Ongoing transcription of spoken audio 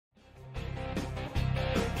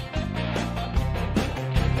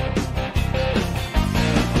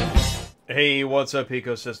Hey, what's up,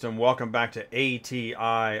 ecosystem? Welcome back to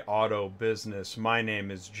ATI Auto Business. My name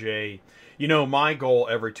is Jay. You know, my goal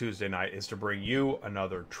every Tuesday night is to bring you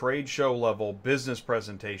another trade show level business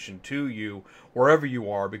presentation to you wherever you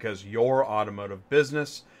are, because your automotive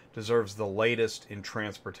business deserves the latest in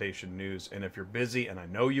transportation news. And if you're busy, and I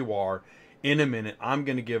know you are, in a minute, I'm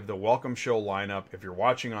going to give the welcome show lineup. If you're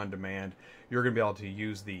watching on demand, you're going to be able to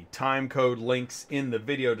use the time code links in the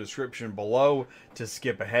video description below to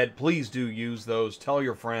skip ahead. Please do use those. Tell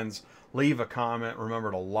your friends. Leave a comment. Remember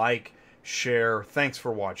to like, share. Thanks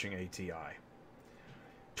for watching ATI.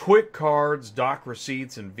 TWIC cards, dock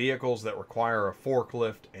receipts, and vehicles that require a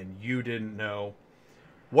forklift and you didn't know.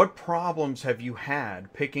 What problems have you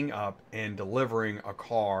had picking up and delivering a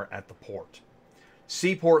car at the port?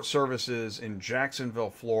 Seaport Services in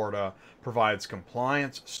Jacksonville, Florida provides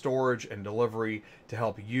compliance, storage, and delivery to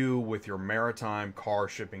help you with your maritime car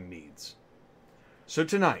shipping needs. So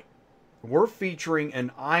tonight, we're featuring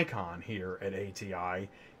an icon here at ATI,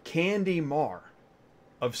 Candy Marr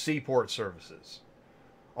of Seaport Services,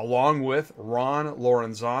 along with Ron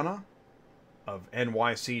Lorenzana of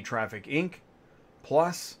NYC Traffic Inc.,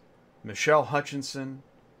 plus Michelle Hutchinson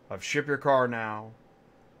of Ship Your Car Now,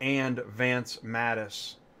 and Vance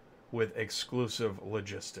Mattis with Exclusive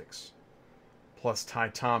Logistics. Plus Ty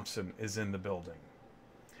Thompson is in the building.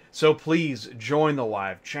 So please join the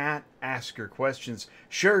live chat, ask your questions,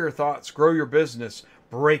 share your thoughts, grow your business,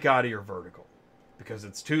 break out of your vertical. Because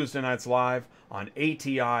it's Tuesday nights live on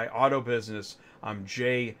ATI Auto Business. I'm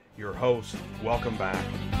Jay, your host. Welcome back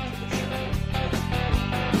to the show.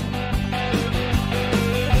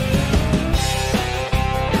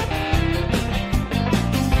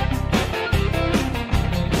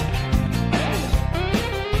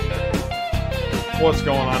 What's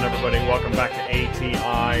going on, everybody? Welcome back to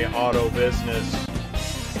ATI Auto Business.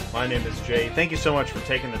 My name is Jay. Thank you so much for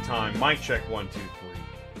taking the time. Mic check 1, 2, 3.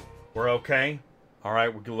 We're okay? All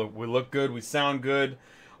right, we look good. We sound good.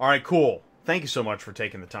 All right, cool. Thank you so much for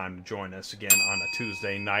taking the time to join us again on a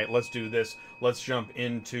Tuesday night. Let's do this. Let's jump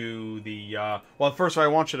into the... well, first of all, I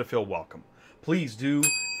want you to feel welcome. Please do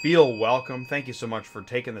feel welcome. Thank you so much for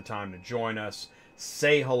taking the time to join us.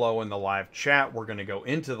 Say hello in the live chat. We're going to go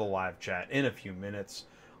into the live chat in a few minutes.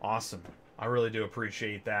 Awesome. I really do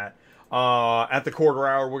appreciate that. At the quarter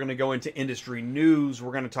hour, we're going to go into industry news.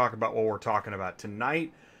 We're going to talk about what we're talking about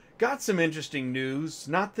tonight. Got some interesting news.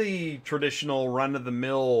 Not the traditional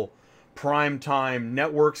run-of-the-mill primetime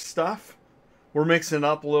network stuff. We're mixing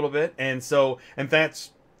up a little bit. And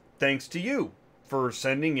that's thanks to you for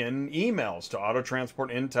sending in emails to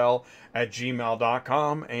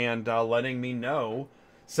autotransportintel@gmail.com and letting me know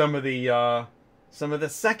some of the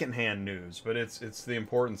secondhand news, but it's the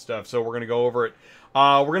important stuff. So we're gonna go over it.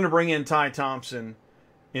 We're gonna bring in Ty Thompson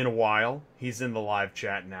in a while. He's in the live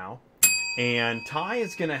chat now, and Ty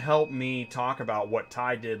is gonna help me talk about what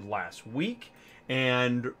Ty did last week,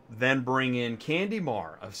 and then bring in Candy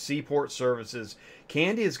Marr of Seaport Services.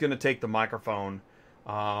 Candy is gonna take the microphone.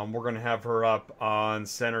 We're going to have her up on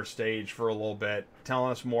center stage for a little bit,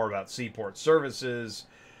 telling us more about Seaport Services,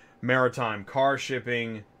 maritime car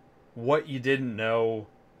shipping, what you didn't know,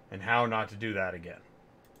 and how not to do that again.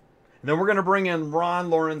 And then we're going to bring in Ron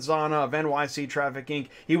Lorenzana of NYC Traffic Inc.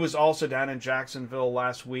 He was also down in Jacksonville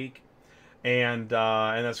last week. And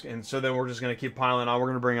so then we're just going to keep piling on. We're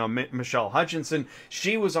going to bring on Michelle Hutchinson.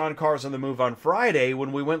 She was on Cars on the Move on Friday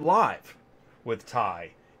when we went live with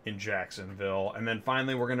Ty in Jacksonville. And then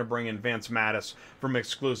finally we're going to bring in Vance Mattis from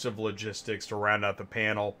Exclusive Logistics to round out the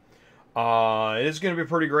panel. It is going to be a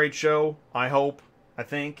pretty great show, I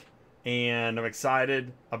think, and I'm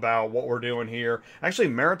excited about what we're doing here. Actually,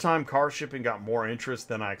 maritime car shipping got more interest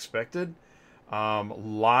than I expected. A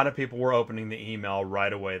lot of people were opening the email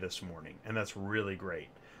right away this morning, and that's really great.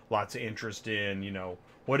 Lots of interest in,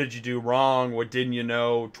 what did you do wrong? What didn't you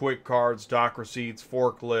know? TWIC cards, dock receipts,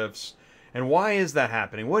 forklifts. And why is that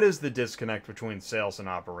happening? What is the disconnect between sales and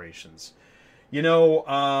operations?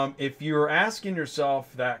 If you're asking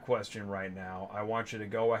yourself that question right now, I want you to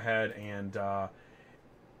go ahead and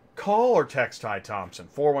call or text Ty Thompson,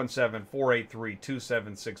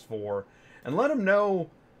 417-483-2764, and let him know,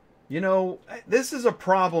 this is a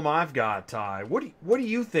problem I've got, Ty. What do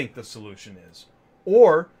you think the solution is?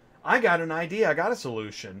 Or, I got an idea. I got a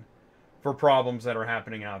solution for problems that are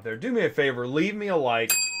happening out there. Do me a favor. Leave me a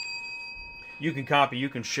like. You can copy, you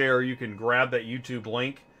can share, you can grab that YouTube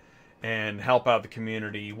link and help out the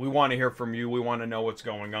community. We want to hear from you. We want to know what's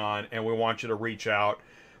going on, and we want you to reach out,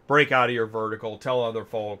 break out of your vertical, tell other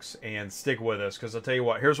folks, and stick with us. Because I'll tell you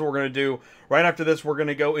what, here's what we're going to do. Right after this, we're going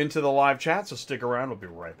to go into the live chat, so stick around. We'll be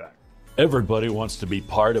right back. Everybody wants to be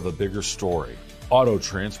part of a bigger story. Auto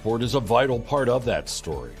transport is a vital part of that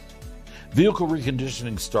story. Vehicle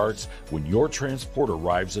reconditioning starts when your transport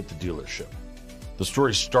arrives at the dealership. The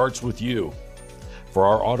story starts with you. For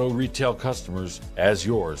our auto retail customers, as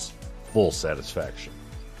yours, full satisfaction.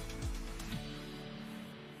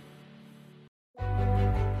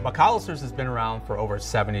 McAllister's has been around for over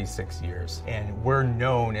 76 years, and we're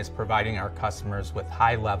known as providing our customers with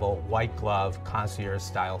high-level, white-glove,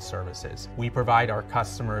 concierge-style services. We provide our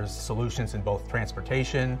customers solutions in both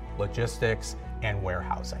transportation, logistics, and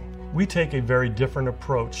warehousing. We take a very different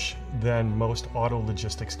approach than most auto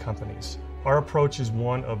logistics companies. Our approach is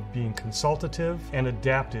one of being consultative and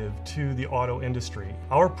adaptive to the auto industry.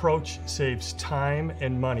 Our approach saves time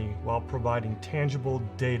and money while providing tangible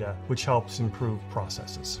data, which helps improve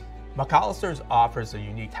processes. McAllister's offers a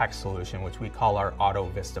unique tech solution which we call our Auto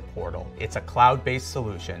Vista portal. It's a cloud-based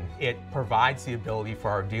solution. It provides the ability for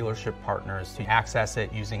our dealership partners to access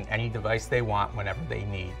it using any device they want whenever they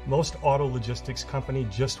need. Most auto logistics companies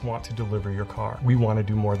just want to deliver your car. We want to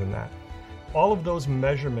do more than that. All of those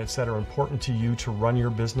measurements that are important to you to run your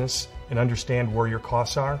business and understand where your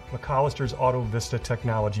costs are, McAllister's Auto Vista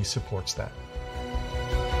technology supports that.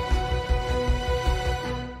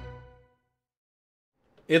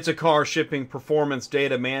 It's a car shipping performance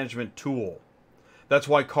data management tool. That's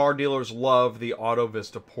why car dealers love the Auto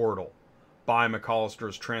Vista portal by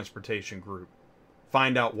McAllister's Transportation Group.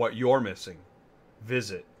 Find out what you're missing.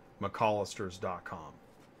 Visit McAllisters.com.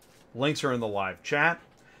 Links are in the live chat.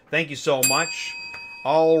 Thank you so much.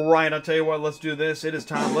 All right, I'll tell you what, let's do this. It is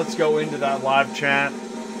time. Let's go into that live chat.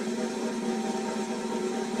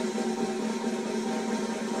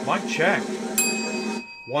 Mic check.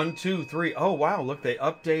 1, 2, 3. Oh, wow, look, they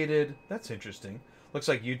updated. That's interesting. Looks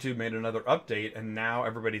like YouTube made another update, and now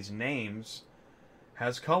everybody's names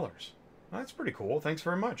has colors. That's pretty cool. Thanks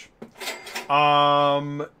very much.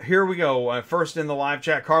 Here we go. First in the live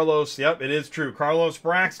chat, Carlos. Yep, it is true. Carlos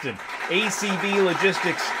Braxton, ACV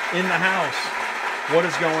Logistics in the house. What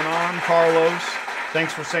is going on, Carlos?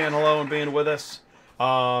 Thanks for saying hello and being with us.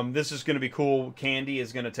 This is going to be cool. Candy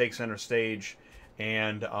is going to take center stage,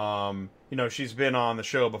 and you know, she's been on the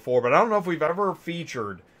show before, but I don't know if we've ever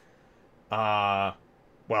featured. Well,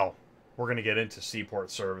 we're going to get into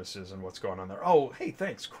Seaport Services and what's going on there. Oh, hey,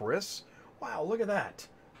 thanks, Chris. Wow, look at that.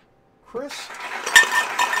 Chris?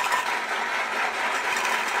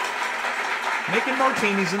 Making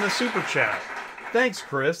martinis in the super chat. Thanks,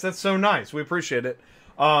 Chris. That's so nice. We appreciate it.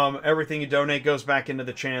 Everything you donate goes back into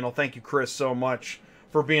the channel. Thank you, Chris, so much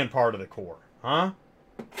for being part of the core. Huh?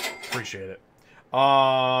 Appreciate it.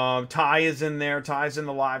 Ty is in there. Ty's in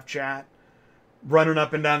the live chat. Running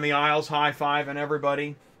up and down the aisles, high-fiving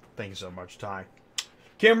everybody. Thank you so much, Ty.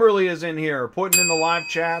 Kimberly is in here, putting in the live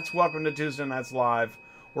chats. Welcome to Tuesday Nights Live.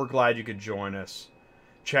 We're glad you could join us.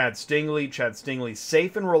 Chad Stingley,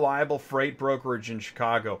 safe and reliable freight brokerage in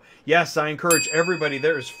Chicago. Yes, I encourage everybody.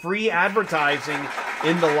 There is free advertising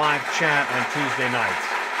in the live chat on Tuesday nights.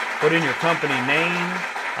 Put in your company name.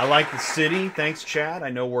 I like the city. Thanks, Chad. I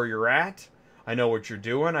know where you're at. I know what you're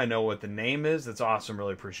doing. I know what the name is. That's awesome.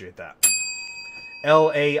 Really appreciate that.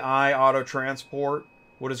 LAI Auto Transport.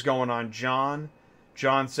 What is going on, John?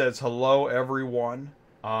 John says, hello, everyone.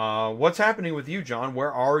 What's happening with you, John?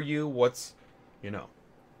 Where are you? What's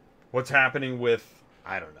happening with,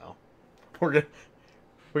 I don't know.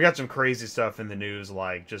 We got some crazy stuff in the news,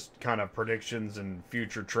 like just kind of predictions and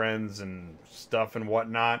future trends and stuff and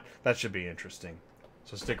whatnot. That should be interesting.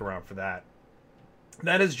 So stick around for that.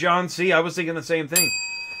 That is John C. I was thinking the same thing.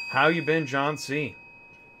 How you been, John C?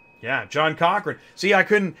 Yeah, John Cochran. See, I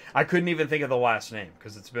couldn't even think of the last name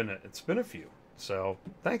because it's been a few. So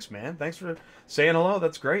thanks, man. Thanks for saying hello.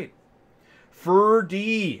 That's great. Fur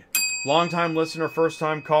D, long-time listener,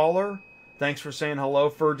 first-time caller. Thanks for saying hello,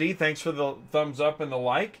 Fur D. Thanks for the thumbs up and the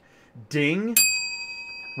like. Ding.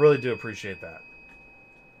 Really do appreciate that.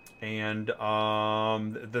 And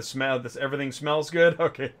the smell. Everything smells good.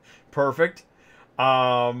 Okay, perfect.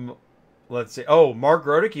 Let's see. Oh, Mark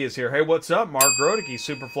Grodicke is here. Hey, what's up, Mark Grodicke?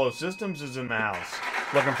 Superflow Systems is in the house.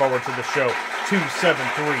 Looking forward to the show.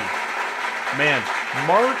 273. Man,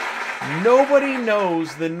 Mark, nobody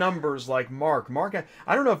knows the numbers like Mark.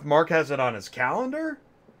 I don't know if Mark has it on his calendar.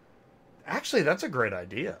 Actually, that's a great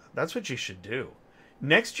idea. That's what you should do.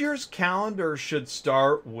 Next year's calendar should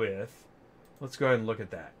start with, let's go ahead and look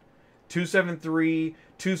at that. 273,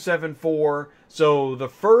 274. So the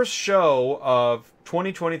first show of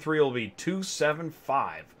 2023 will be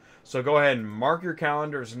 275. So go ahead and mark your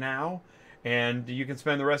calendars now. And you can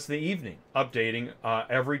spend the rest of the evening updating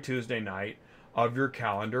every Tuesday night of your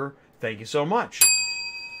calendar. Thank you so much.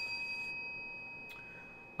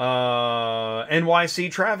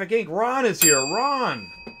 NYC Traffic Inc. Ron is here.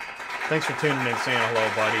 Ron, thanks for tuning in, saying hello,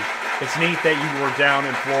 buddy. It's neat that you were down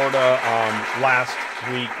in Florida last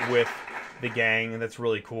week with the gang, and that's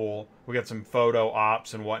really cool. We got some photo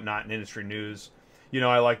ops and whatnot in industry news. You know,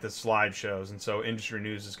 I like the slideshows, and so industry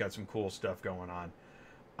news has got some cool stuff going on.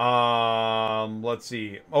 Let's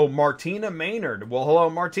see. Oh, Martina Maynard. Well, hello,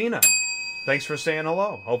 Martina. Thanks for saying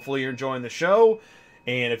hello. Hopefully you're enjoying the show.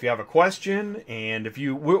 And if you have a question, and if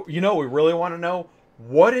you know, we really want to know,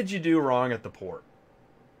 what did you do wrong at the port?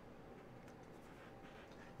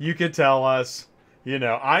 You could tell us. You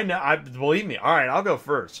know, believe me. All right, I'll go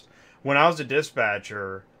first. When I was a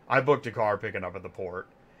dispatcher, I booked a car picking up at the port.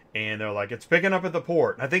 And they're like, it's picking up at the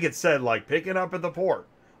port. I think it said, like, picking up at the port.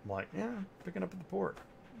 I'm like, yeah, picking up at the port.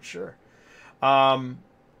 Sure.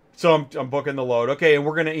 So I'm booking the load. Okay, and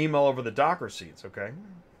we're going to email over the dock receipts, okay?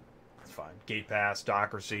 That's fine. Gate pass,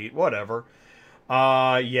 dock receipt, whatever.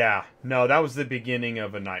 Yeah. No, that was the beginning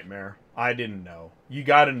of a nightmare. I didn't know. You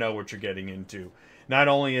got to know what you're getting into. Not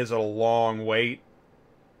only is it a long wait,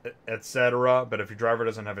 etc., but if your driver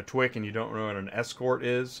doesn't have a TWIC and you don't know what an escort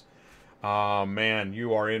is, man,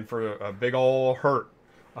 you are in for a big ol' hurt.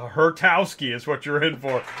 A Hurtowski is what you're in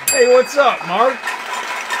for. Hey, what's up, Mark?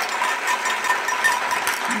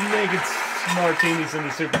 Making martinis in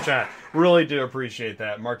the super chat. Really do appreciate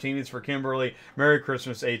that. Martinis for Kimberly. Merry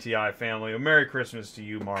Christmas, ATI family. Merry Christmas to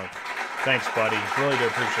you, Mark. Thanks, buddy. Really do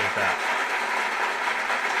appreciate that.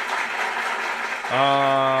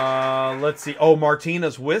 Let's see. Oh,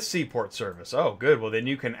 Martina's with Seaport Service. Oh, good. Well, then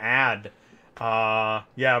you can add...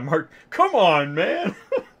 yeah, Mark, come on, man.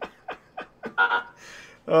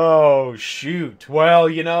 Oh, shoot. Well,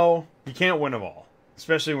 you know, you can't win them all,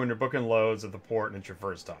 especially when you're booking loads at the port and it's your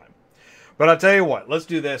first time. But I'll tell you what, let's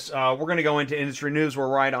do this. We're going to go into industry news. We're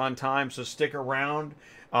right on time, so stick around.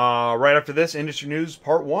 Right after this, industry news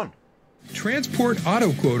part 1. Transport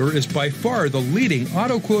Auto Quoter is by far the leading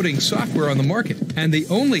auto quoting software on the market, and the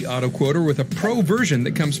only auto quoter with a pro version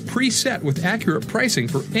that comes preset with accurate pricing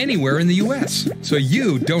for anywhere in the U.S. So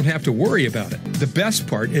you don't have to worry about it. The best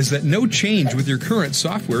part is that no change with your current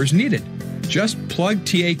software is needed. Just plug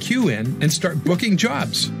TAQ in and start booking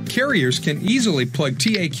jobs. Carriers can easily plug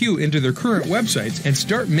TAQ into their current websites and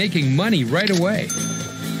start making money right away.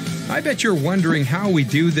 I bet you're wondering how we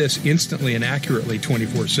do this instantly and accurately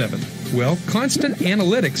 24/7. Well, constant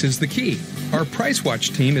analytics is the key. Our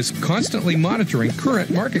PriceWatch team is constantly monitoring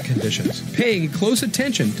current market conditions, paying close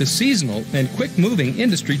attention to seasonal and quick-moving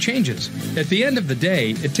industry changes. At the end of the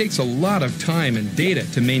day, it takes a lot of time and data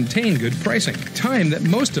to maintain good pricing, time that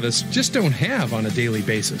most of us just don't have on a daily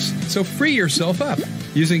basis. So free yourself up.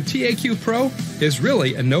 Using TAQ Pro is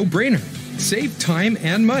really a no-brainer. Save time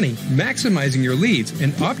and money, maximizing your leads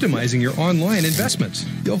and optimizing your online investments.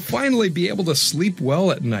 You'll finally be able to sleep well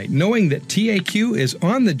at night knowing that TAQ is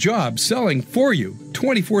on the job selling for you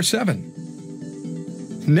 24/7.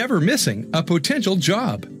 Never missing a potential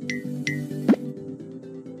job.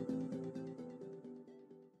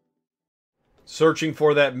 Searching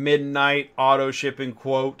for that midnight auto shipping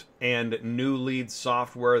quote and new lead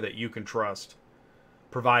software that you can trust.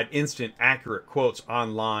 Provide instant, accurate quotes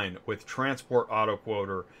online with Transport Auto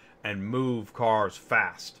Quoter and move cars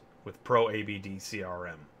fast with Pro ABD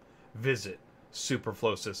CRM. Visit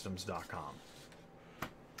superflowsystems.com.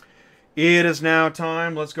 It is now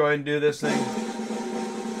time. Let's go ahead and do this thing.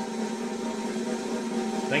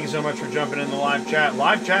 Thank you so much for jumping in the live chat.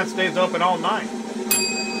 Live chat stays open all night.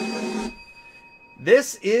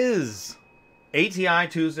 This is ATI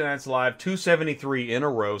Tuesday Nights Live 273 in a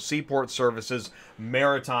row. Seaport Services,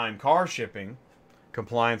 maritime car shipping,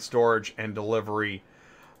 compliance, storage, and delivery.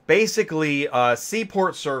 Basically,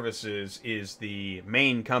 Seaport Services is the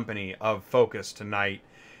main company of focus tonight.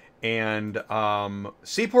 And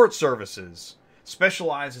Seaport Services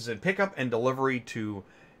specializes in pickup and delivery to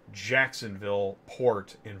Jacksonville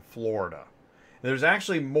Port in Florida. There's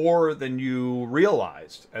actually more than you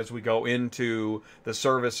realized as we go into the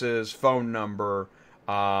services, phone number,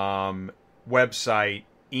 website,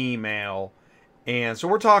 email. And so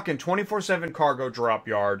we're talking 24/7 cargo drop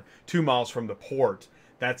yard, 2 miles from the port.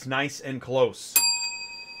 That's nice and close.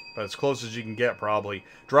 But as close as you can get, probably.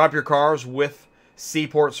 Drop your cars with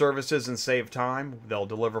Seaport Services and save time. They'll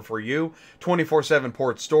deliver for you. 24/7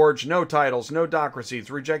 port storage, no titles, no dock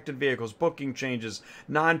receipts, rejected vehicles, booking changes,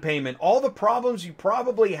 non-payment, all the problems you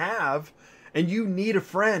probably have, and you need a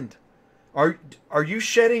friend. Are you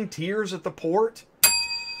shedding tears at the port?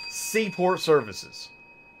 Seaport Services.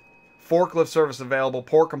 Forklift service available,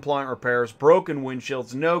 port compliant repairs, broken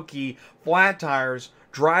windshields, no key, flat tires,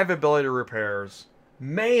 drivability repairs,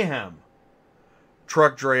 mayhem.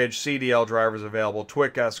 truck drayage, CDL drivers available,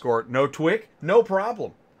 Twic escort. No Twic? No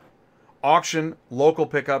problem. Auction, local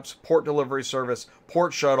pickups, port delivery service,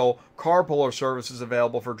 port shuttle, carpooler services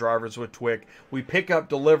available for drivers with Twic. We pick up,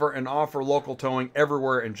 deliver, and offer local towing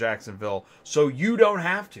everywhere in Jacksonville, so you don't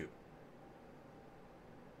have to.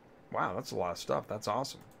 Wow, that's a lot of stuff. That's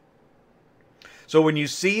awesome. So when you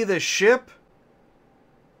see the ship,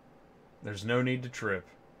 there's no need to trip.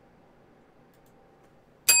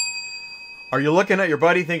 Are you looking at your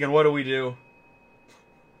buddy thinking, what do we do?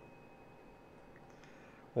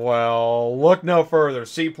 Well, look no further.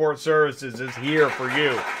 Seaport Services is here for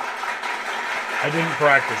you. I didn't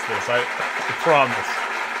practice this. I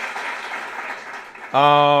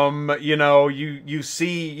promise. You know, you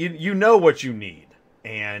see, you know what you need.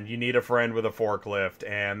 And you need a friend with a forklift,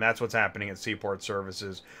 and that's what's happening at Seaport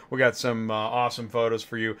Services. We got some awesome photos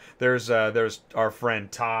for you. There's our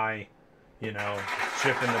friend Ty, you know,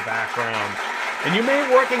 ship in the background. And you may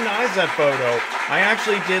recognize that photo. I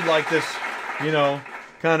actually did like this, you know,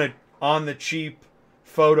 kind of on the cheap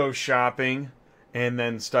photoshopping, and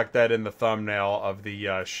then stuck that in the thumbnail of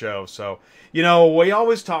the show. So, you know, we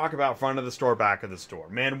always talk about front of the store, back of the store.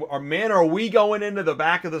 Man, are we going into the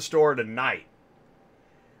back of the store tonight?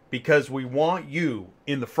 Because we want you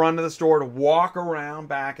in the front of the store to walk around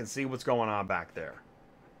back and see what's going on back there.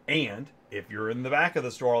 And if you're in the back of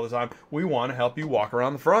the store all the time, we want to help you walk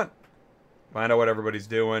around the front. Find out what everybody's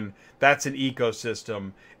doing. That's an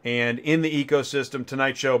ecosystem. And in the ecosystem,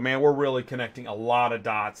 tonight's show, man, we're really connecting a lot of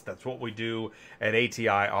dots. That's what we do at ATI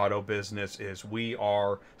Auto Business, is we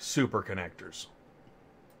are super connectors.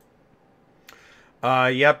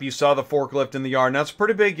 Yep, you saw the forklift in the yard. Now, it's a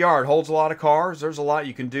pretty big yard. Holds a lot of cars. There's a lot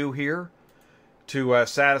you can do here to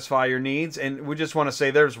satisfy your needs. And we just want to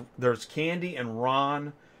say there's Candy and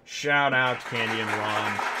Ron. Shout out to Candy and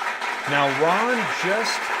Ron. Now, Ron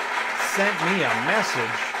just sent me a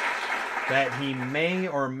message that he may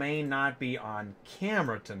or may not be on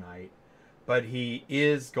camera tonight, but he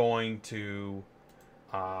is going to,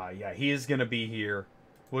 he is going to be here.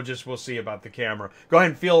 We'll see about the camera. Go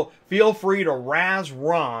ahead and feel free to razz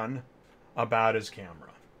Ron about his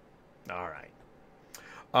camera. All right.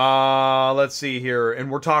 Let's see here. And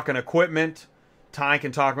we're talking equipment. Ty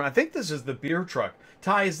can talk about, I think this is the beer truck.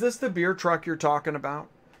 Ty, is this the beer truck you're talking about?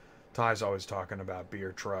 Ty's always talking about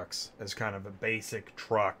beer trucks as kind of a basic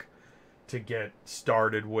truck to get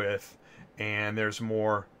started with. And there's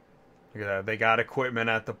more. Look at that. They got equipment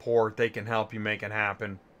at the port. They can help you make it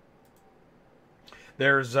happen.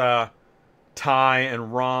 There's Ty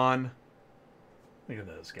and Ron. Look at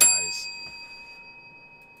those guys.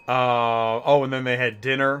 And then they had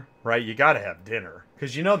dinner, right? You got to have dinner,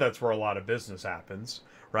 because you know that's where a lot of business happens,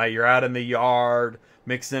 right? You're out in the yard,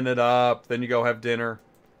 mixing it up, then you go have dinner,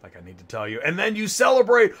 like I need to tell you, and then you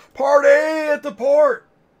celebrate, party at the port.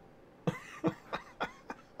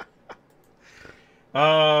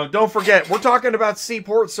 Don't forget, we're talking about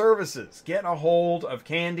Seaport Services. Get a hold of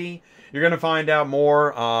Candy. You're going to find out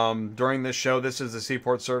more during this show. This is the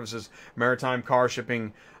Seaport Services Maritime Car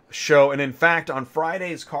Shipping Show. And in fact, on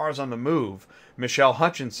Friday's Cars on the Move, Michelle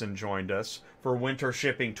Hutchinson joined us for Winter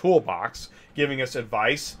Shipping Toolbox, giving us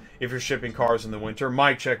advice if you're shipping cars in the winter.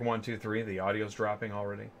 Mic check 1, 2, 3. The audio's dropping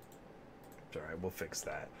already. It's all right, we'll fix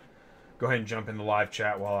that. Go ahead and jump in the live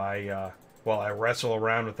chat while I wrestle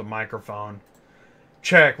around with the microphone.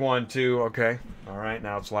 Check 1, 2. Okay. All right,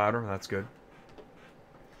 now it's louder. That's good.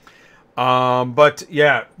 But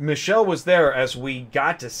yeah, Michelle was there as we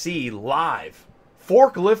got to see live,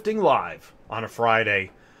 forklifting live on a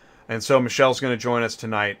Friday. And so Michelle's going to join us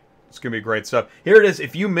tonight. It's going to be great stuff. Here it is.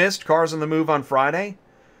 If you missed Cars on the Move on Friday,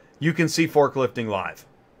 you can see forklifting live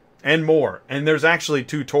and more. And there's actually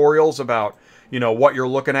tutorials about, you know, what you're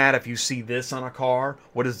looking at. If you see this on a car,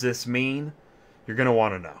 what does this mean? You're going to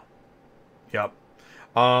want to know. Yep.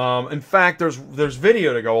 In fact, there's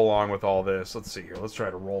video to go along with all this. Let's see here. Let's try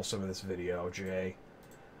to roll some of this video, Jay.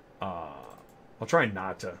 I'll try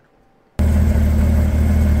not to.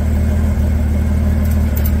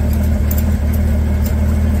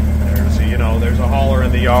 There's a hauler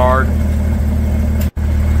in the yard.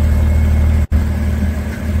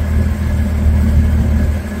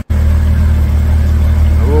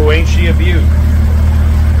 Ooh, ain't she a beaut?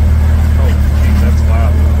 Oh, geez, that's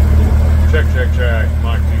loud. Check.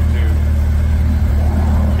 Mach 2.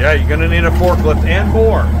 Yeah, you're gonna need a forklift and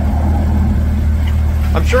more.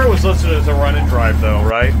 I'm sure it was listed as a run and drive, though,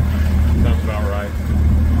 right? Sounds about right.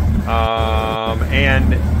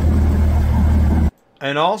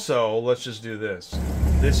 And also, let's just do this.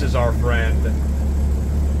 This is our friend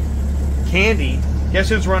Candy. Guess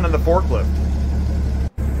who's running the forklift?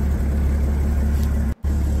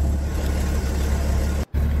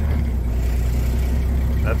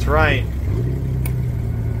 That's right.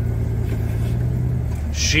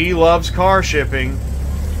 She loves car shipping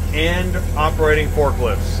and operating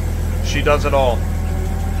forklifts. She does it all.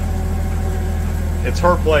 It's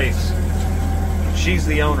her place. She's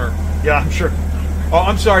the owner. Yeah, I'm sure. Oh,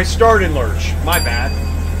 I'm sorry. Start and Lurch. My bad.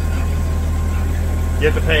 You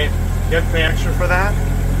have to pay. You have to pay extra for that,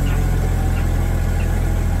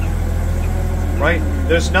 right?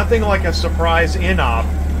 There's nothing like a surprise in-op,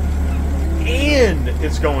 and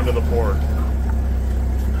it's going to the port.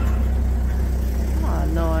 Oh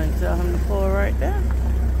no, I ain't tell him to pull right there.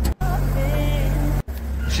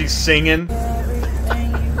 She's singing.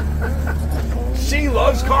 She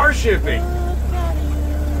loves car shipping.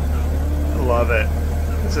 I love it.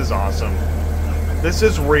 This is awesome. This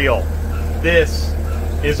is real. This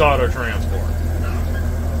is auto transport.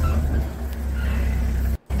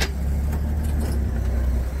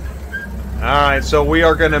 Alright, so we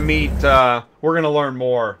are going to meet, we're going to learn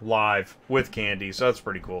more live with Candy, so that's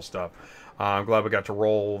pretty cool stuff. I'm glad we got to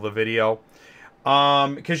roll the video.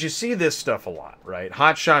 Because you see this stuff a lot, right?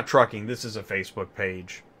 Hotshot Trucking, this is a Facebook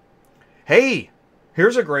page. Hey,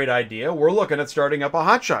 here's a great idea. We're looking at starting up a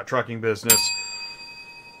hotshot trucking business.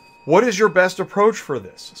 What is your best approach for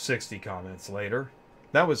this? 60 comments later.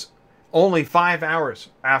 That was only 5 hours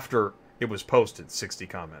after it was posted, 60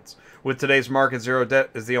 comments. With today's market, zero debt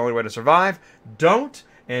is the only way to survive. Don't.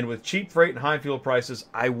 And with cheap freight and high fuel prices,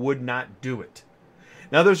 I would not do it.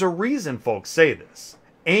 Now, there's a reason folks say this.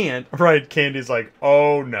 And, right, Candy's like,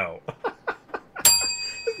 oh no. Give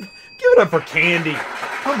it up for Candy.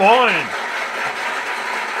 Come on.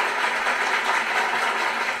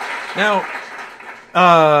 Now,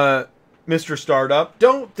 Mr. Startup,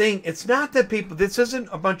 don't think, it's not that people, this isn't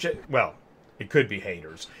a bunch of, well, it could be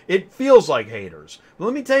haters. It feels like haters. But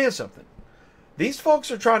let me tell you something. These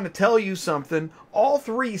folks are trying to tell you something. All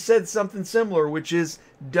three said something similar, which is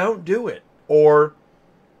don't do it. Or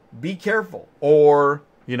be careful. Or,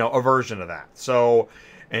 you know, a version of that. So,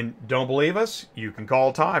 and don't believe us? You can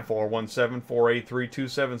call Ty,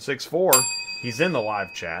 417-483-2764. He's in the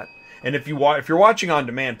live chat. And if you're watching on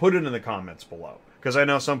demand, put it in the comments below. Because I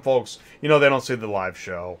know some folks, you know, they don't see the live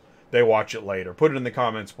show. They watch it later. Put it in the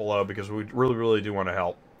comments below because we really, really do want to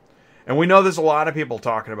help. And we know there's a lot of people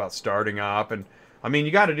talking about starting up. And, I mean,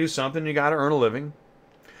 you got to do something. You got to earn a living.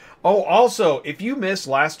 Oh, also, if you missed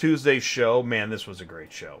last Tuesday's show, man, this was a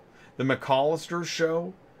great show. The McAllister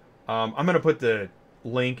show. I'm going to put the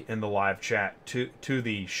link in the live chat to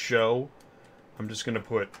the show. I'm just going to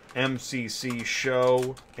put MCC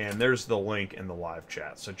show, and there's the link in the live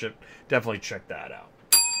chat. So definitely check that out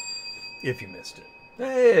if you missed it.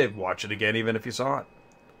 Hey, watch it again even if you saw it.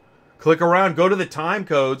 Click around, go to the time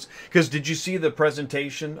codes, because did you see the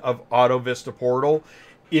presentation of Auto Vista Portal?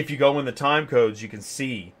 If you go in the time codes, you can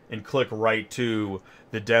see and click right to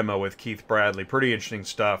the demo with Keith Bradley. Pretty interesting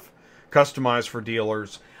stuff. Customized for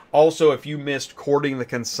dealers. Also, if you missed Courting the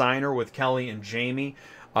Consigner with Kelly and Jamie,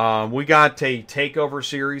 we got a takeover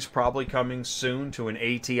series probably coming soon to an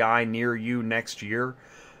ATI near you next year.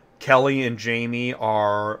 Kelly and Jamie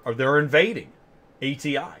they're invading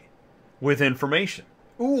ATI with information.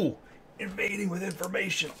 Ooh, invading with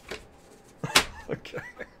information. Okay.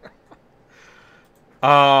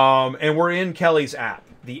 And we're in Kelly's app,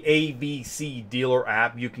 the AVC dealer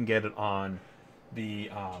app. You can get it on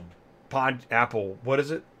the Apple. What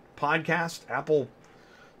is it? Podcast? Apple.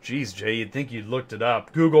 Geez, Jay, you'd think you'd looked it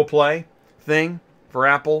up. Google Play thing for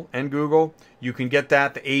Apple and Google. You can get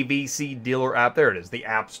that, the AVC dealer app. There it is, the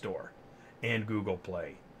App Store and Google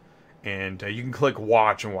Play. And you can click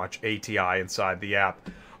watch and watch ATI inside the app.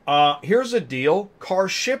 Here's a deal.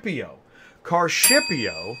 Carshipio.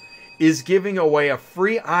 Carshipio is giving away a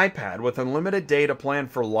free iPad with unlimited data plan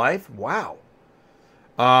for life. Wow.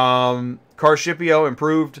 Carshipio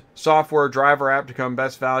improved software driver app to become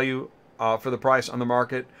best value for the price on the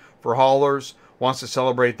market for haulers. Wants to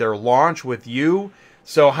celebrate their launch with you.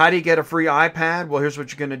 So how do you get a free iPad? Well, here's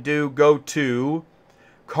what you're going to do. Go to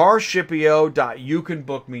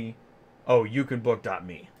carshipio.youcanbook.me. Oh,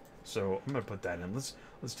 youcanbook.me. So I'm going to put that in. Let's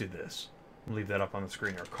do this. I'll leave that up on the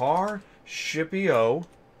screen here.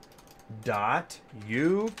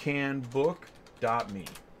 carshipio.youcanbook.me.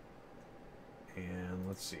 And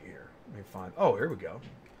let's see here. Let me find. Oh, here we go.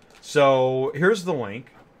 So here's the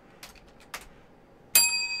link.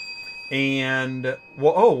 And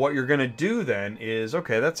what you're going to do then is,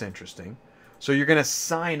 okay, that's interesting. So you're going to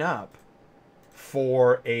sign up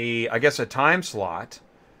for a time slot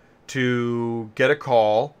to get a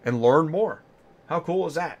call and learn more. How cool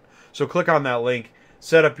is that? So click on that link,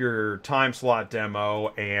 set up your time slot demo,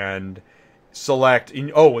 and select,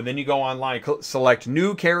 and then you go online, select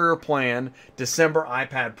new carrier plan, December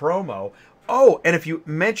iPad promo. Oh, and if you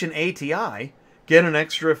mention ATI, get an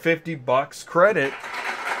extra $50 credit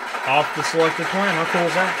off the selected plan. How cool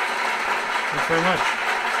is that? Thanks very much.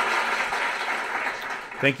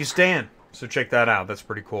 Thank you, Stan. So check that out. That's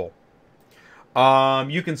pretty cool.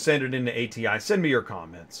 You can send it into ATI. Send me your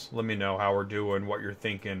comments. Let me know how we're doing, what you're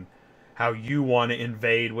thinking, how you want to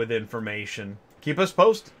invade with information. Keep us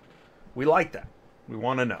posted. We like that. We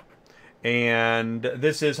want to know. And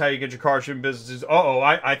this is how you get your car shipping businesses.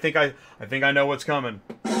 I think I know what's coming.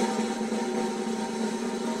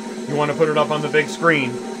 You want to put it up on the big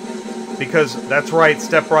screen, because that's right.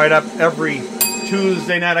 Step right up every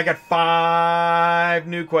Tuesday night. I got 5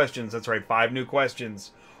 new questions. That's right, 5 new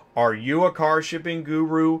questions. Are you a car shipping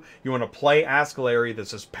guru? You want to play Ask Larry?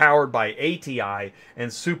 This is powered by ATI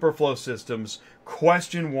and Superflow Systems.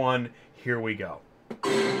 Question 1. Here we go.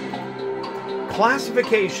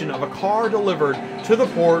 Classification of a car delivered to the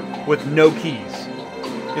port with no keys.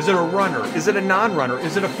 Is it a runner? Is it a non-runner?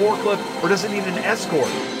 Is it a forklift? Or does it need an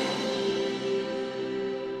escort?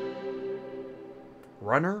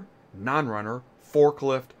 Runner, non-runner,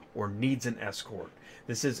 forklift, or needs an escort.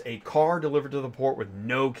 This is a car delivered to the port with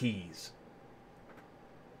no keys.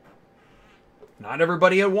 Not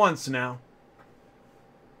everybody at once now.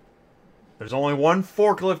 There's only one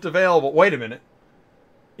forklift available. Wait a minute.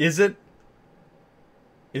 Is it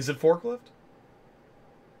forklift?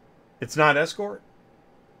 It's not escort?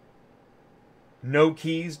 No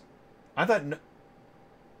keys? I thought... No,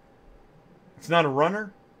 it's not a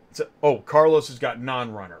runner? Carlos has got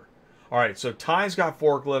non-runner. Alright, so Ty's got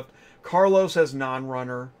forklift. Carlos has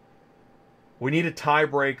non-runner. We need a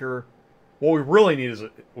tiebreaker. What we really need is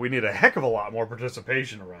we need a heck of a lot more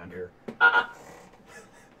participation around here.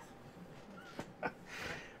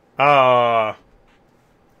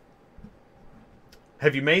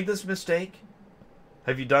 Have you made this mistake?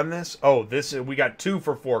 Have you done this? Oh, we got 2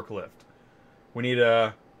 for forklift. We need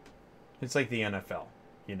it's like the NFL.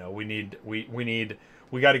 You know, we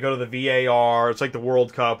got to go to the VAR. It's like the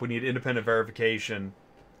World Cup. We need independent verification.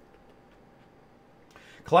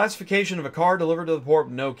 Classification of a car delivered to the port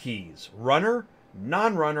with no keys. Runner,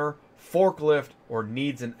 non-runner, forklift, or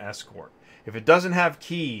needs an escort. If it doesn't have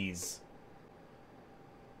keys,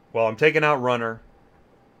 well, I'm taking out runner.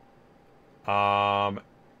 And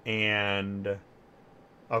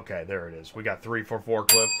okay, there it is. We got 3 for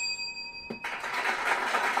forklift.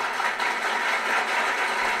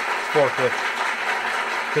 Forklift.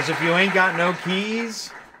 Because if you ain't got no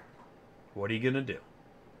keys, what are you going to do?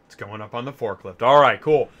 It's going up on the forklift. All right,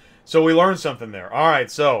 cool. So we learned something there. All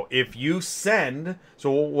right, so if you send...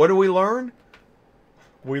 So what do we learn?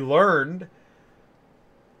 We learned...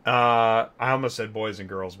 I almost said boys and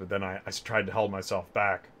girls, but then I tried to hold myself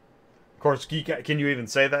back. Of course, can you even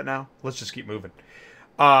say that now? Let's just keep moving.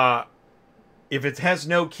 If it has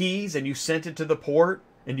no keys and you sent it to the port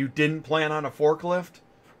and you didn't plan on a forklift,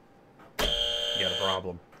 you got a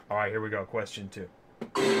problem. All right, here we go. Question 2.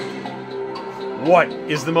 What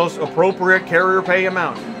is the most appropriate carrier pay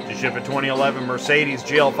amount to ship a 2011 Mercedes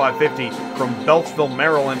GL 550 from Beltsville,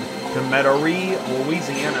 Maryland to Metairie,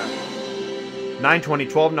 Louisiana? 920,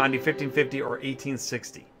 1290, 1550, or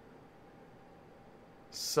 1860?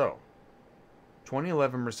 So,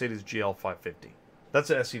 2011 Mercedes GL 550. That's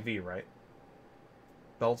an SUV, right?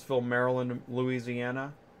 Beltsville, Maryland,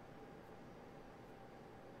 Louisiana.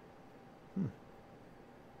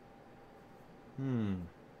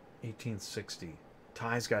 1860.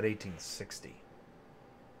 Ty's got 1860.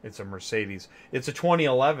 It's a Mercedes. It's a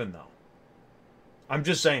 2011, though. I'm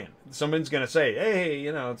just saying. Someone's going to say, hey,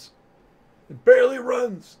 you know, it barely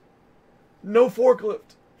runs. No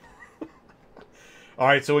forklift. All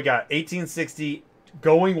right, so we got 1860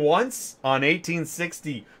 going once on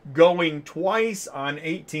 1860, going twice on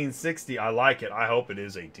 1860. I like it. I hope it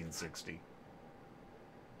is 1860.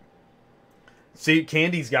 See,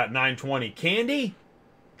 Candy's got 920. Candy,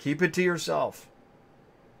 keep it to yourself.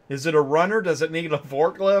 Is it a runner? Does it need a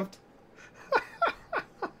forklift?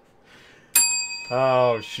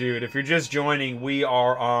 Oh, shoot. If you're just joining, we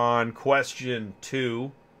are on question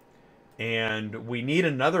 2. And we need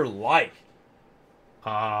another like.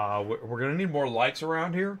 We're going to need more likes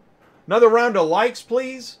around here. Another round of likes,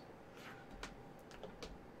 please.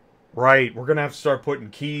 Right. We're going to have to start putting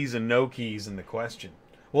keys and no keys in the question.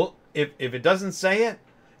 Well, if it doesn't say it,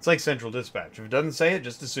 it's like Central Dispatch. If it doesn't say it,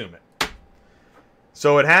 just assume it.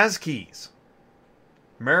 So it has keys.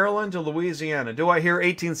 Maryland to Louisiana. Do I hear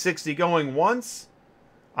 1860 going once?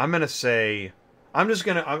 I'm going to say...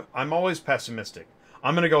 I'm always pessimistic.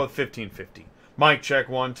 I'm going to go with 1550. Mic check,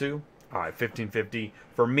 1, 2. All right, 1550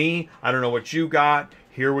 for me. I don't know what you got.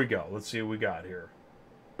 Here we go. Let's see what we got here.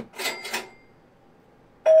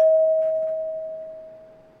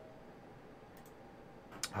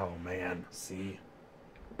 Oh man, see.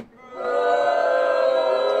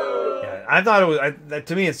 Yeah, I thought it was.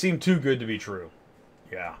 To me, it seemed too good to be true.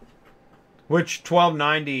 Yeah. Which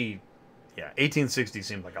 1290, yeah, 1860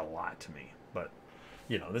 seemed like a lot to me. But,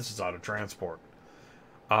 you know, this is auto transport.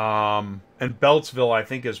 And Beltsville, I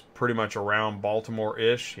think, is pretty much around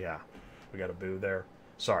Baltimore-ish. Yeah, we got a boo there.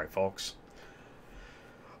 Sorry, folks.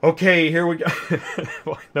 Okay, here we go.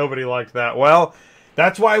 Nobody liked that. Well,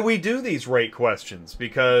 that's why we do these rate questions,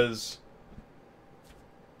 because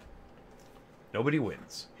nobody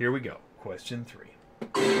wins. Here we go. Question 3.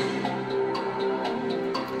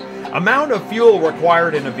 Amount of fuel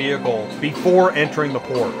required in a vehicle before entering the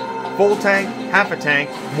port. Full tank, half a tank,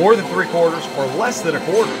 more than 3/4, or less than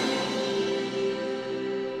 1/4.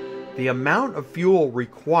 The amount of fuel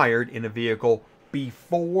required in a vehicle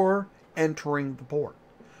before entering the port.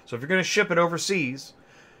 So if you're going to ship it overseas,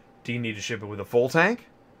 do you need to ship it with a full tank,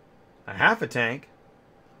 a half a tank,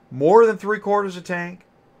 more than 3/4 a tank,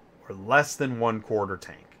 or less than 1/4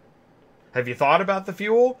 tank? Have you thought about the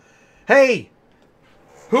fuel? Hey,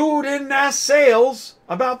 who didn't ask sales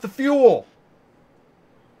about the fuel?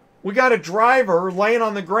 We got a driver laying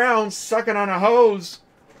on the ground sucking on a hose.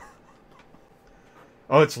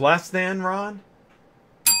 Oh, it's less than, Ron?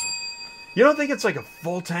 You don't think it's like a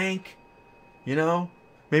full tank? You know?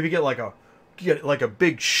 Maybe get like a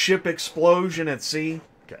big ship explosion at sea?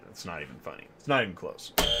 Okay, that's not even funny. It's not even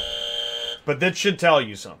close. But that should tell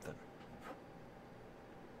you something.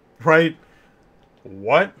 Right?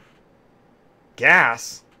 What?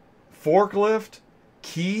 Gas? Forklift?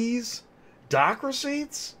 Keys? Dock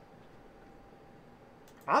receipts?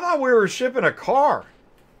 I thought we were shipping a car.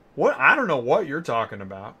 What? I don't know what you're talking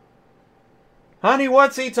about. Honey,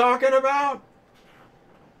 what's he talking about?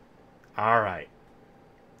 All right.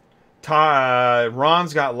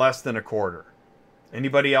 Ron's got less than 1/4.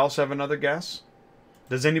 Anybody else have another guess?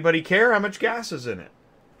 Does anybody care how much gas is in it?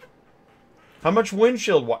 How much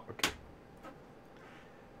windshield okay.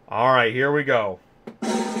 All right, here we go.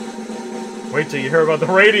 Wait till you hear about the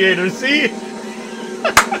radiator. See?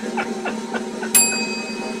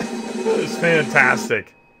 It's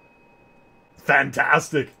fantastic.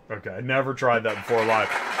 Fantastic. Okay, I never tried that before live.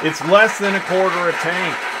 It's less than 1/4 a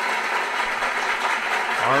tank.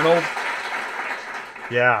 Arnold?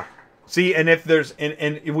 Yeah. See, and if there's...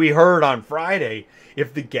 And we heard on Friday,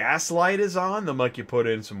 if the gas light is on, they'll make you put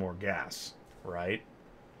in some more gas. Right?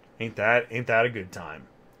 Ain't that a good time?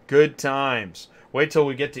 Good times. Wait till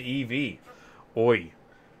we get to EV. Oi.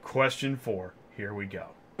 Question 4. Here we go.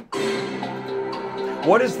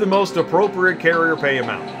 What is the most appropriate carrier pay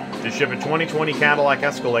amount to ship a 2020 Cadillac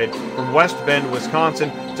Escalade from West Bend,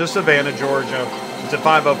 Wisconsin to Savannah, Georgia? It's at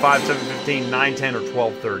 505, 715, 910, or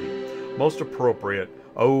 1230. Most appropriate.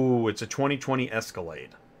 Oh, it's a 2020 Escalade.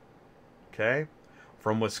 Okay?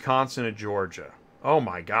 From Wisconsin to Georgia. Oh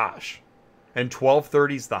my gosh. And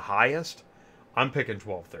 1230 is the highest? I'm picking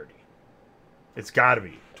 1230. It's got to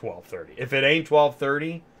be 1230. If it ain't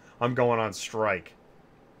 1230, I'm going on strike.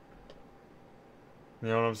 You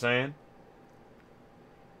know what I'm saying?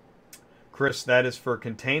 Chris, that is for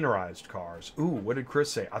containerized cars. Ooh, what did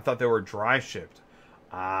Chris say? I thought they were dry shipped.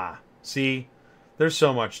 Ah, see? There's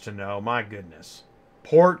so much to know. My goodness.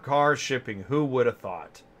 Port car shipping. Who would have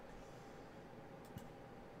thought?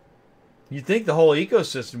 You'd think the whole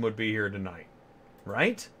ecosystem would be here tonight.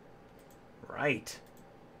 Right? Right.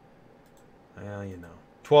 Well, you know.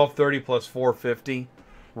 1230 plus 450.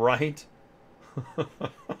 Right?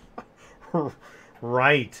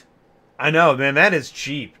 Right. I know, man, that is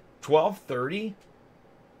cheap. 1230?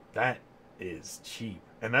 That is cheap.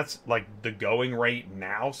 And that's like the going rate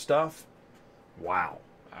now stuff? Wow.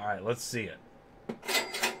 All right, let's see it.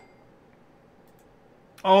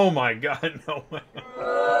 Oh my God, no way.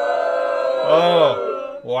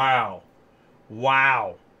 Oh, wow.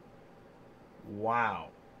 Wow. Wow.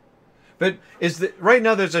 But right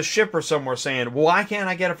now there's a shipper somewhere saying, well, why can't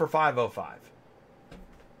I get it for 505?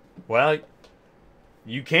 Well,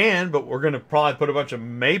 you can, but we're going to probably put a bunch of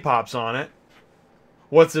Maypops on it.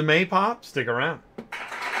 What's a Maypop? Stick around.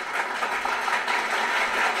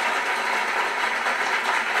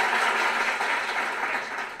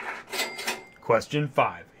 Question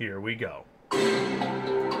 5. Here we go.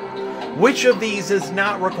 Which of these is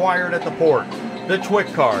not required at the port? The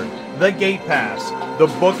TWIC card, the gate pass, the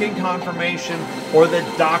booking confirmation, or the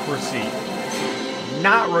dock receipt?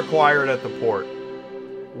 Not required at the port.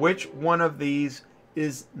 Which one of these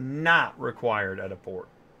is not required at a port?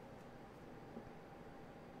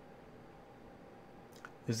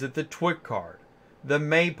 Is it the TWIC card, the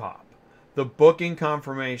MAPOP, the booking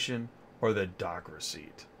confirmation, or the dock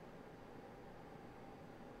receipt?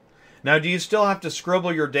 Now, do you still have to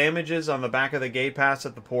scribble your damages on the back of the gate pass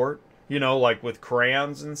at the port? You know, like with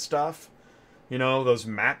crayons and stuff? You know, those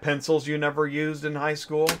matte pencils you never used in high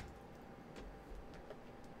school?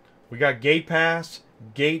 We got gate pass,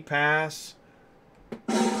 gate pass.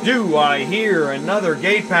 Do I hear another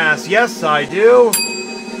gate pass? Yes, I do.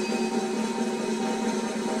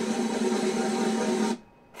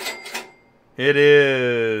 It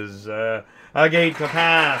is a gate to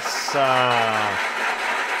pass.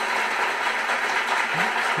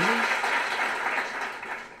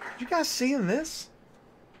 You guys seeing this?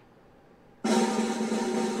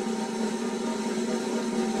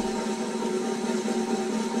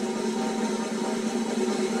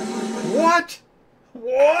 What?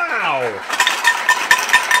 Wow!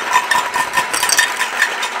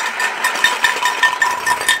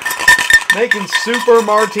 Making super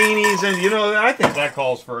martinis, and you know, I think that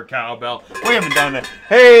calls for a cowbell. We haven't done it.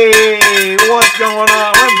 Hey, what's going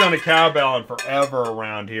on? We haven't done a cowbell in forever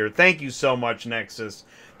around here. Thank you so much, Nexus.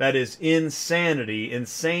 That is insanity.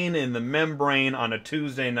 Insane in the membrane on a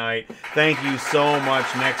Tuesday night. Thank you so much,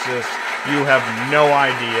 Nexus. You have no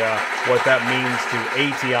idea what that means to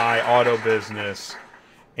ATI Auto Business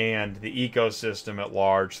and the ecosystem at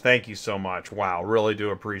large. Thank you so much. Wow, really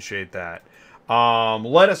do appreciate that.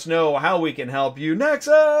 Let us know how we can help you,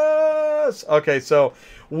 Nexus! Okay, so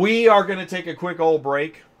we are going to take a quick old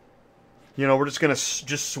break. You know, we're just going to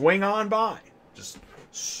just swing on by. Just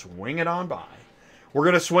swing it on by. We're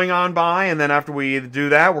going to swing on by, and then after we do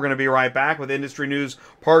that, we're going to be right back with Industry News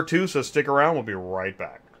Part 2, so stick around. We'll be right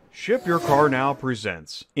back. Ship Your Car Now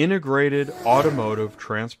presents Integrated Automotive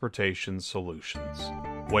Transportation Solutions.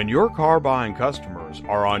 When your car buying customers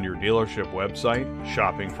are on your dealership website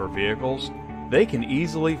shopping for vehicles, they can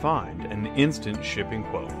easily find an instant shipping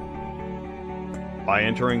quote. By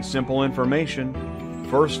entering simple information,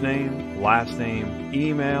 first name, last name,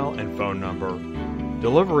 email, and phone number,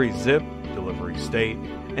 delivery zip, delivery state,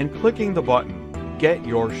 and clicking the button, Get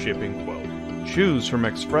Your Shipping Quote. Choose from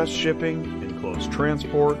express shipping, enclosed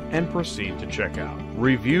transport, and proceed to checkout.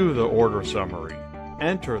 Review the order summary.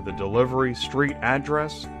 Enter the delivery street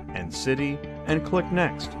address and city, and click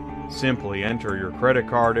Next. Simply enter your credit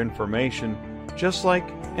card information just like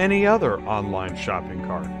any other online shopping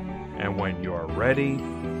cart. And when you are ready,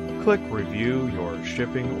 click Review Your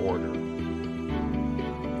Shipping Order.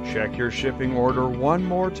 Check your shipping order one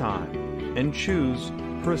more time and choose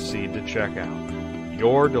Proceed to Checkout.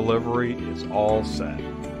 Your delivery is all set.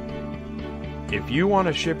 If you want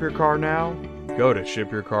to ship your car now, go to Ship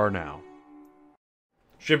Your Car Now.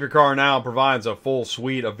 Ship Your Car Now provides a full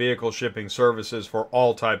suite of vehicle shipping services for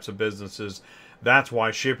all types of businesses. That's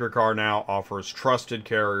why Ship Your Car Now offers trusted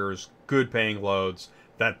carriers, good paying loads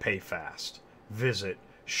that pay fast. Visit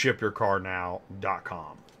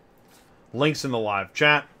shipyourcarnow.com. Links in the live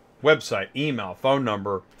chat, website, email, phone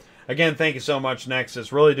number. Again, thank you so much,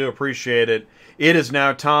 Nexus. Really do appreciate it. It is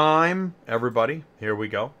now time, everybody. Here we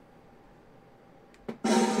go.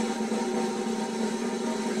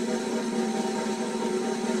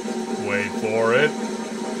 Wait for it.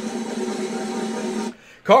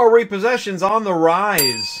 Car repossessions on the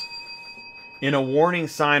rise in a warning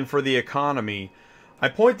sign for the economy. I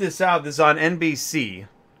point this out. This is on NBC.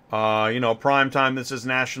 You know, prime time. This is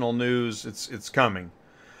national news. It's coming.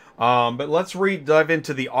 But let's dive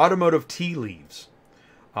into the automotive tea leaves.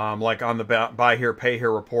 Like on the Buy Here, Pay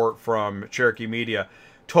Here report from Cherokee Media.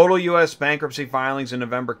 Total U.S. bankruptcy filings in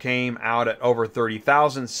November came out at over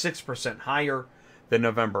 30,000, 6% higher than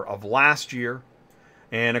November of last year.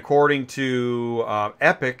 And according to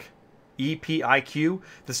EPIQ, EPIQ,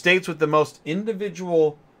 the states with the most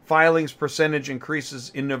individual filings percentage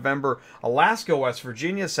increases in November: Alaska, West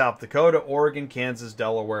Virginia, South Dakota, Oregon, Kansas,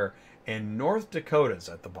 Delaware, and North Dakota's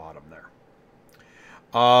at the bottom there.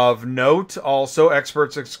 Of note, also,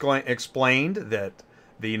 experts explained that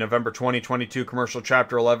the November 2022 commercial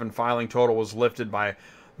Chapter 11 filing total was lifted by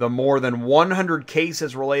the more than 100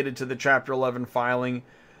 cases related to the Chapter 11 filing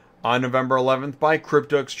on November 11th by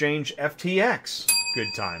crypto exchange FTX.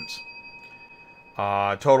 Good times.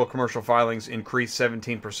 Total commercial filings increased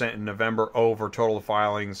 17% in November over total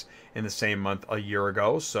filings in the same month a year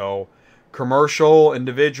ago. So commercial,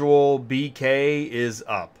 individual, BK is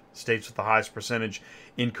up. States with the highest percentage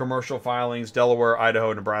in commercial filings: Delaware,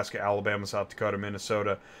 Idaho, Nebraska, Alabama, South Dakota,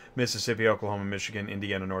 Minnesota, Mississippi, Oklahoma, Michigan,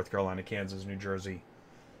 Indiana, North Carolina, Kansas, New Jersey.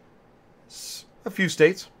 A few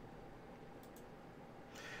states.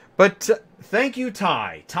 But thank you,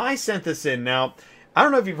 Ty. Ty sent this in. Now, I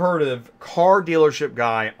don't know if you've heard of Car Dealership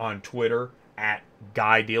Guy on Twitter, at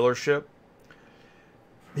Guy dealership.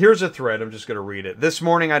 Here's a thread. I'm just going to read it. This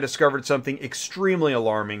morning I discovered something extremely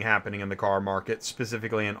alarming happening in the car market,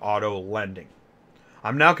 specifically in auto lending.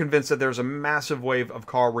 I'm now convinced that there's a massive wave of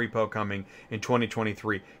car repo coming in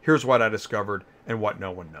 2023. Here's what I discovered and what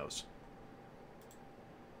no one knows.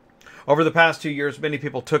 Over the past 2 years, many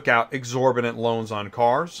people took out exorbitant loans on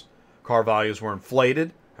cars. Car values were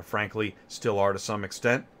inflated, and frankly, still are to some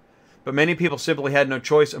extent. But many people simply had no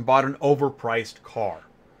choice and bought an overpriced car.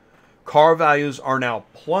 Car values are now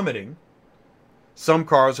plummeting. Some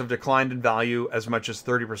cars have declined in value as much as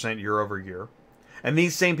 30% year over year. And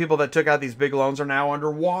these same people that took out these big loans are now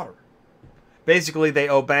underwater. Basically, they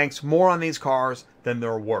owe banks more on these cars than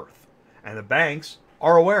they're worth. And the banks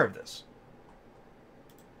are aware of this.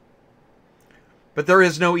 But there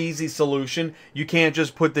is no easy solution. You can't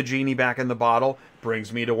just put the genie back in the bottle.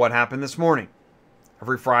 Brings me to what happened this morning.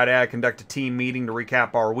 Every Friday, I conduct a team meeting to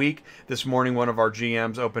recap our week. This morning, one of our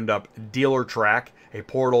GMs opened up DealerTrack, a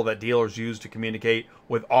portal that dealers use to communicate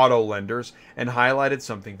with auto lenders, and highlighted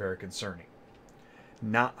something very concerning.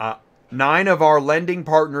 9 of our lending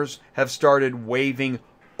partners have started waiving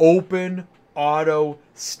open auto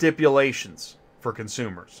stipulations for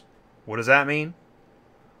consumers. What does that mean?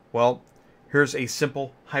 Well, here's a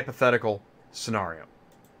simple hypothetical scenario.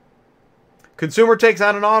 Consumer takes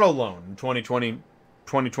out an auto loan in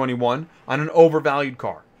 2021 on an overvalued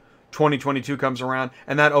car. 2022 comes around,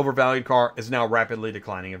 and that overvalued car is now rapidly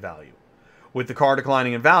declining in value. With the car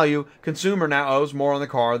declining in value, consumer now owes more on the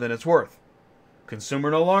car than it's worth.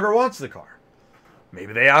 Consumer no longer wants the car.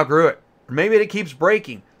 Maybe they outgrew it, or maybe it keeps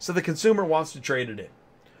breaking, so the consumer wants to trade it in.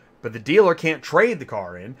 But the dealer can't trade the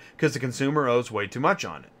car in because the consumer owes way too much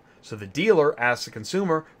on it. So the dealer asks the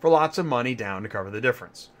consumer for lots of money down to cover the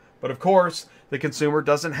difference. But of course, the consumer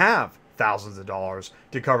doesn't have thousands of dollars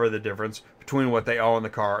to cover the difference between what they owe on the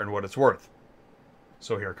car and what it's worth.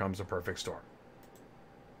 So here comes the perfect storm.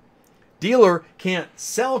 Dealer can't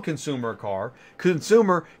sell consumer a car,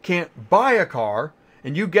 consumer can't buy a car,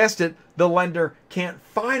 and you guessed it, the lender can't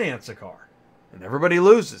finance a car. And everybody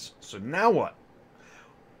loses. So now what?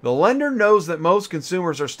 The lender knows that most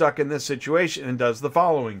consumers are stuck in this situation and does the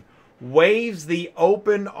following. Waives the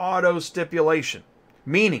open auto stipulation.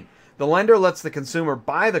 Meaning, the lender lets the consumer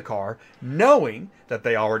buy the car knowing that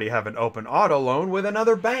they already have an open auto loan with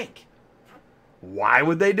another bank. Why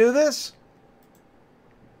would they do this?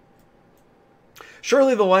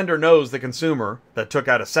 Surely the lender knows the consumer that took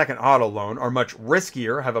out a second auto loan are much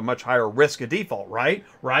riskier, have a much higher risk of default, right?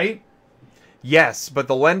 Right? Yes, but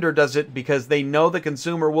the lender does it because they know the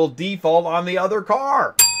consumer will default on the other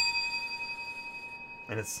car.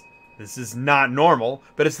 And this is not normal,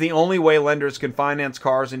 but it's the only way lenders can finance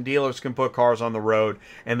cars and dealers can put cars on the road,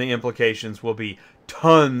 and the implications will be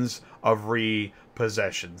tons of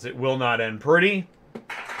repossessions. It will not end pretty.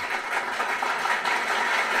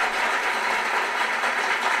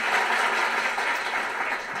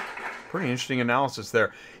 Pretty interesting analysis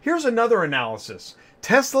there. Here's another analysis.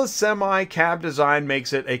 Tesla's semi-cab design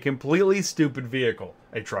makes it a completely stupid vehicle,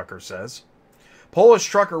 a trucker says. Polish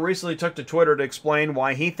trucker recently took to Twitter to explain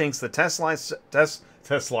why he thinks the Tesla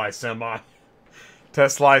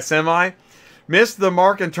Semi missed the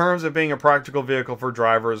mark in terms of being a practical vehicle for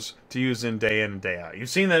drivers to use in and day out. You've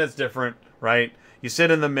seen that it's different, right? You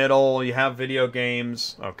sit in the middle, you have video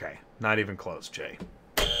games. Okay, not even close, Jay.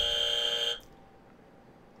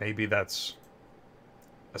 Maybe that's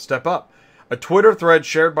a step up. A Twitter thread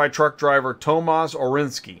shared by truck driver Tomasz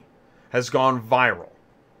Orinsky has gone viral.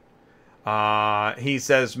 He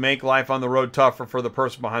says, make life on the road tougher for the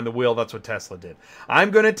person behind the wheel. That's what Tesla did. I'm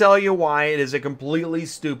going to tell you why it is a completely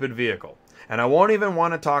stupid vehicle. And I won't even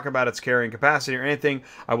want to talk about its carrying capacity or anything.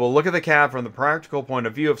 I will look at the cab from the practical point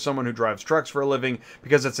of view of someone who drives trucks for a living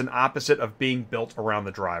because it's an opposite of being built around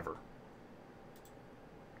the driver.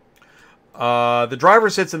 The driver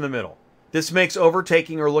sits in the middle. This makes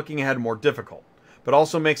overtaking or looking ahead more difficult, but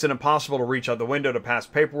also makes it impossible to reach out the window to pass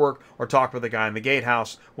paperwork or talk with the guy in the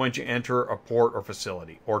gatehouse once you enter a port or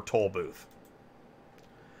facility or toll booth.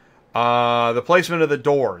 The placement of the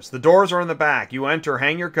doors. The doors are in the back. You enter,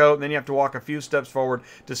 hang your coat, and then you have to walk a few steps forward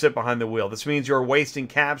to sit behind the wheel. This means you're wasting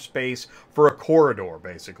cab space for a corridor,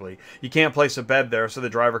 basically. You can't place a bed there so the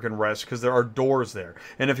driver can rest because there are doors there.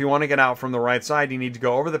 And if you want to get out from the right side, you need to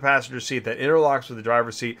go over the passenger seat that interlocks with the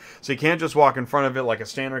driver's seat. So you can't just walk in front of it like a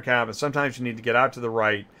standard cab, and sometimes you need to get out to the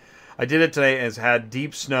right. I did it today and it's had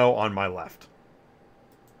deep snow on my left.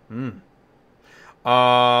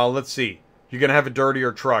 Let's see. You're going to have a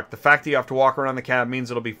dirtier truck. The fact that you have to walk around the cab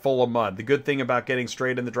means it'll be full of mud. The good thing about getting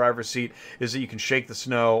straight in the driver's seat is that you can shake the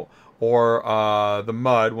snow or the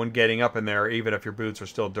mud when getting up in there, even if your boots are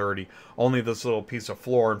still dirty. Only this little piece of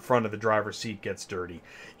floor in front of the driver's seat gets dirty.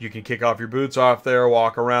 You can kick off your boots off there,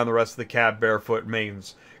 walk around the rest of the cab barefoot,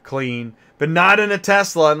 remains clean. But not in a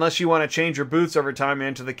Tesla unless you want to change your boots every time you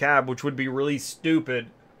enter the cab, which would be really stupid.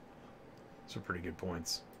 Those are pretty good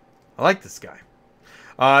points. I like this guy.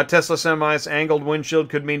 Tesla Semi's angled windshield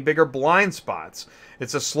could mean bigger blind spots.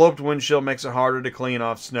 It's a sloped windshield, makes it harder to clean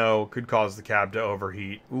off snow, could cause the cab to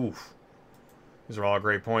overheat. Oof. These are all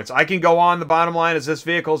great points. I can go on. The bottom line is this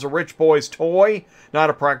vehicle is a rich boy's toy,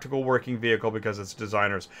 not a practical working vehicle because its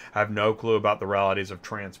designers have no clue about the realities of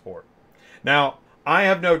transport. Now, I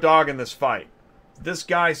have no dog in this fight. This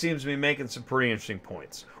guy seems to be making some pretty interesting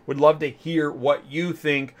points. Would love to hear what you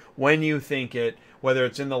think when you think it, whether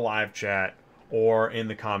it's in the live chat or in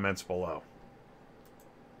the comments below.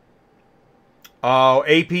 Oh,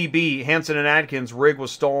 APB, Hanson and Adkins rig was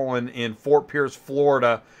stolen in Fort Pierce,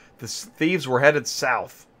 Florida. The thieves were headed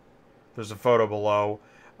south. There's a photo below.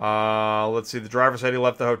 Let's see. The driver said he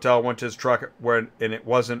left the hotel, went to his truck, and it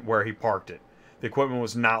wasn't where he parked it. The equipment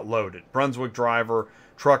was not loaded. Brunswick driver,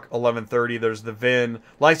 truck 1130. There's the VIN.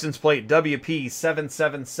 License plate WP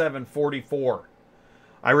 77744.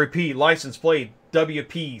 I repeat, license plate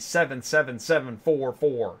WP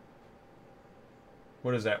 77744.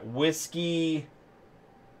 What is that? Whiskey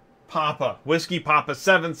Papa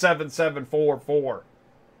 77744.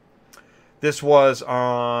 This was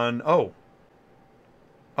on, oh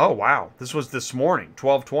wow. This was this morning,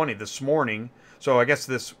 12:20 this morning. So I guess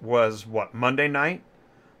this was, what, Monday night?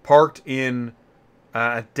 Parked in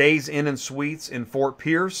Days Inn and Suites in Fort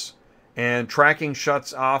Pierce. And tracking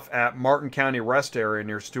shuts off at Martin County Rest Area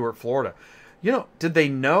near Stuart, Florida. You know, did they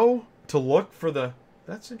know to look for the...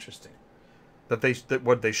 That's interesting. That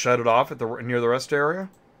they shut it off at near the rest area?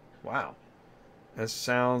 Wow. This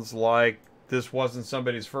sounds like this wasn't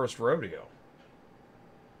somebody's first rodeo.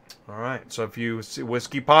 All right. So if you see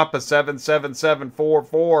Whiskey Papa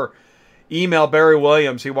 77744, email Barry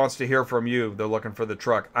Williams. He wants to hear from you. They're looking for the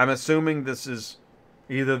truck. I'm assuming this is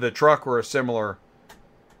either the truck or a similar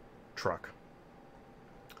truck.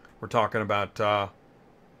 We're talking about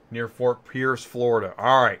near Fort Pierce, Florida.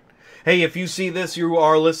 All right. Hey, if you see this, you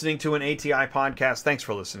are listening to an ATI podcast. Thanks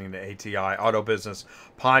for listening to ATI Auto Business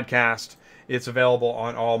Podcast. It's available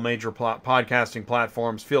on all major podcasting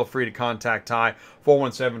platforms. Feel free to contact Ty,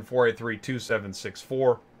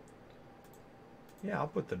 417-483-2764. Yeah, I'll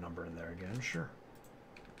put the number in there again. Sure.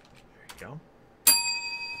 There you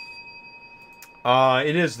go.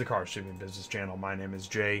 It is the Car Shipping Business Channel. My name is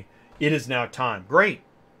Jay. It is now time. Great.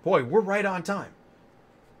 Boy, we're right on time.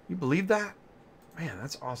 You believe that? Man,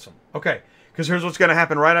 that's awesome. Okay, because here's what's going to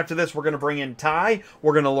happen right after this. We're going to bring in Ty.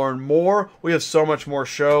 We're going to learn more. We have so much more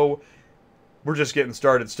show. We're just getting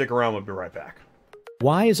started. Stick around. We'll be right back.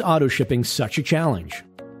 Why is auto shipping such a challenge?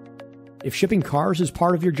 If shipping cars is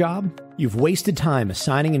part of your job, you've wasted time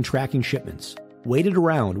assigning and tracking shipments, waited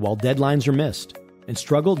around while deadlines are missed, and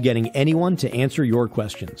struggled getting anyone to answer your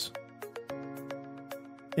questions.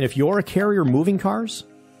 And if you're a carrier moving cars,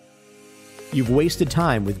 you've wasted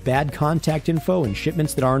time with bad contact info and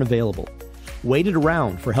shipments that aren't available, waited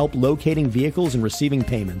around for help locating vehicles and receiving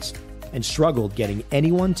payments, and struggled getting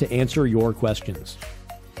anyone to answer your questions.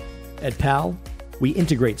 At PAL, we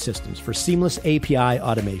integrate systems for seamless API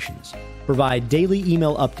automations, provide daily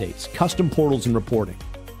email updates, custom portals and reporting,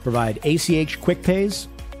 provide ACH quick pays,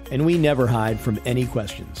 and we never hide from any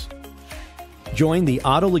questions. Join the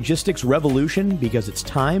auto logistics revolution because it's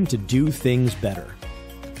time to do things better.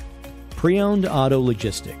 Pre-owned Auto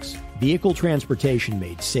Logistics. Vehicle transportation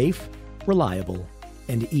made safe, reliable,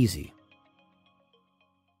 and easy.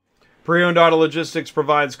 Pre-owned Auto Logistics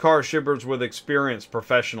provides car shippers with experienced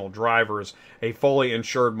professional drivers, a fully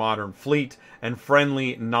insured modern fleet, and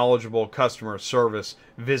friendly, knowledgeable customer service.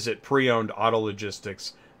 Visit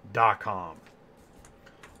preownedautologistics.com.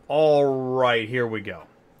 All right, here we go.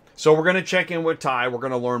 So we're going to check in with Ty. We're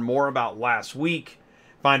going to learn more about last week.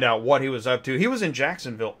 Find out what he was up to. He was in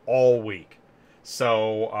Jacksonville all week.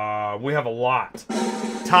 So we have a lot.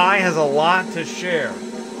 Ty has a lot to share.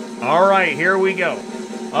 All right, here we go.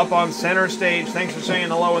 Up on center stage. Thanks for saying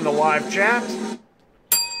hello in the live chat.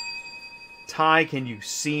 Ty, can you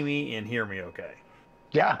see me and hear me okay?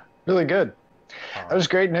 Yeah, really good. That was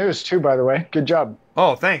great news too, by the way. Good job.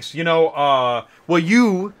 Oh, thanks. You know, well,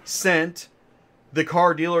 you sent the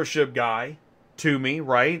car dealership guy to me,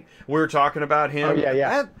 right? We were talking about him. Oh,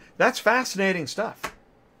 yeah. That's fascinating stuff.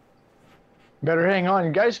 Better hang on.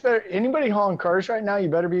 You guys better, anybody hauling cars right now, you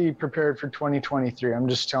better be prepared for 2023. I'm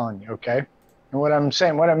just telling you, okay? And what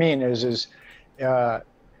I mean is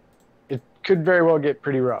it could very well get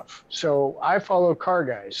pretty rough. So I follow car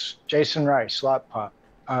guys, Jason Rice, Lot Pop.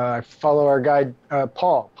 I follow our guy,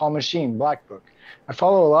 Paul Machine, Black Book. I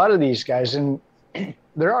follow a lot of these guys, and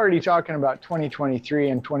they're already talking about 2023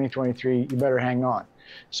 and 2023. You better hang on.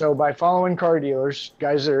 So by following car dealers,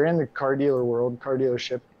 guys that are in the car dealer world, car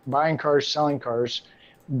dealership, buying cars, selling cars,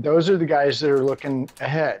 those are the guys that are looking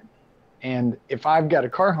ahead. And if I've got a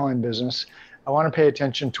car hauling business, I want to pay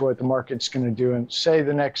attention to what the market's going to do in, say,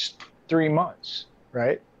 the next 3 months,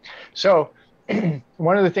 right? So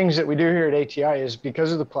one of the things that we do here at ATI is,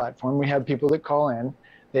 because of the platform, we have people that call in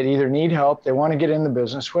that either need help, they want to get in the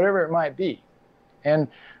business, whatever it might be. And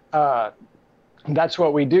that's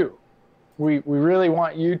what we do. We really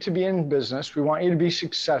want you to be in business. We want you to be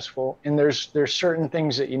successful. And there's certain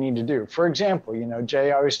things that you need to do. For example,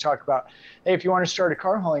 Jay, I always talk about, hey, if you want to start a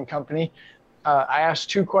car hauling company, I ask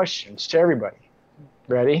 2 questions to everybody.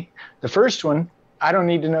 Ready? The first one, I don't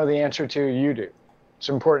need to know the answer to, you do. It's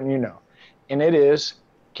important you know. And it is,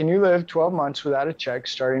 can you live 12 months without a check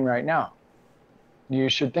starting right now? You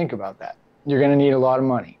should think about that. You're going to need a lot of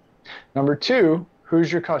money. Number 2,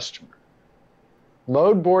 who's your customer?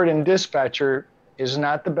 Load board and dispatcher is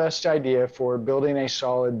not the best idea for building a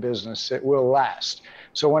solid business that will last.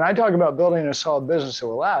 So when I talk about building a solid business that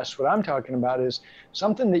will last, what I'm talking about is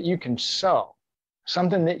something that you can sell,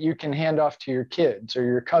 something that you can hand off to your kids or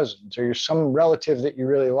your cousins or some relative that you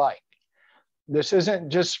really like. This isn't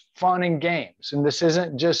just fun and games, and this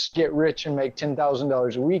isn't just get rich and make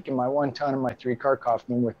 $10,000 a week in my 1-ton and my 3-car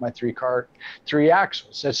Kaufman with my 3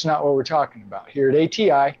 axles. That's not what we're talking about. Here at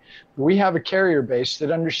ATI, we have a carrier base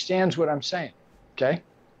that understands what I'm saying. Okay?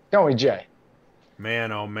 Don't we, Jay?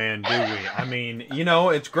 Man, oh man, do we? I mean,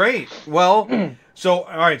 it's great. Well,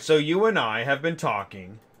 all right, so you and I have been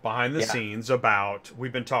talking behind the scenes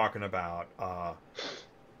we've been talking about,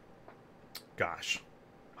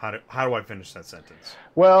 how do I finish that sentence?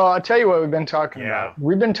 Well, I'll tell you what we've been talking about.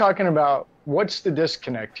 We've been talking about what's the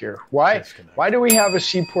disconnect here. Why do we have a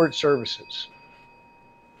Seaport Services?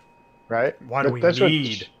 Right? Why do we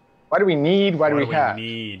need? Why do we need? Why do we have?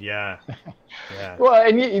 Yeah. Well,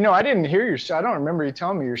 and I didn't hear your story. I don't remember you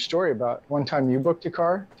telling me your story about one time you booked a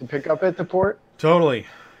car to pick up at the port. Totally.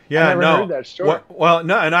 Yeah, I never heard that story. Well,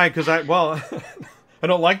 no, and I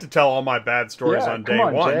don't like to tell all my bad stories on day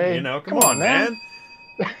one. Jay. Come on, man.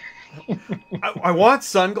 I want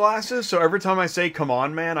sunglasses, so every time I say "come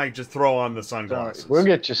on, man," I just throw on the sunglasses. We'll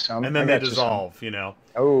get you some, and then they dissolve.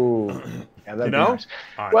 Oh, yeah, that'd be nice.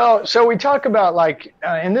 Right. Well, so we talk about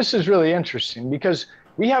and this is really interesting because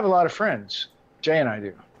we have a lot of friends. Jay and I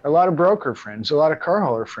do. A lot of broker friends, a lot of car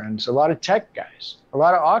hauler friends, a lot of tech guys, a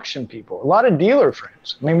lot of auction people, a lot of dealer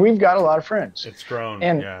friends. I mean, we've got a lot of friends. It's grown,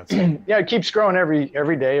 and it keeps growing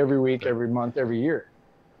every day, every week, every month, every year.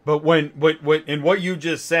 But in what you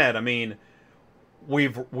just said, I mean,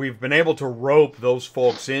 we've been able to rope those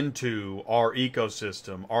folks into our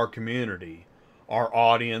ecosystem, our community, our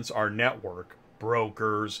audience, our network,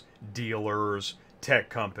 brokers, dealers, tech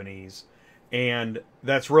companies, and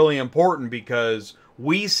that's really important because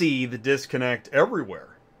we see the disconnect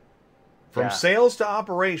everywhere, from sales to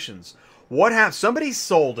operations. Somebody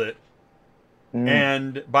sold it,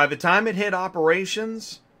 and by the time it hit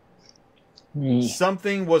operations,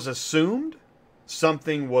 something was assumed,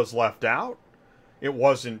 something was left out, it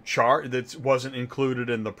wasn't that wasn't included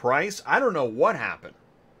in the price. I don't know what happened.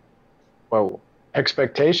 Well,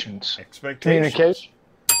 expectations, communication,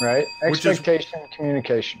 right? Expectation,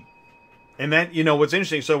 communication. And that, what's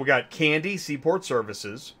interesting, so we got Candy, Seaport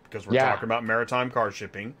Services, because we're talking about maritime car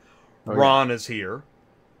shipping. Ron is here.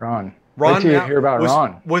 Ron. Wait till you hear about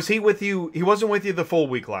Ron. Was he with you? He wasn't with you the full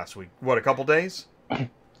week last week. What, a couple days?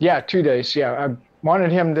 Yeah, 2 days. Yeah, I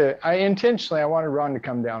wanted I wanted Ron to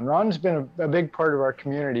come down. Ron's been a big part of our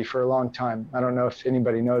community for a long time. I don't know if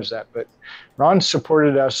anybody knows that, but Ron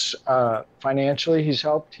supported us financially. He's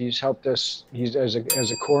helped us. He's as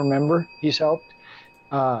a core member. He's helped.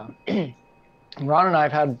 Ron and I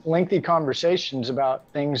have had lengthy conversations about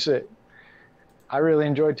things that I really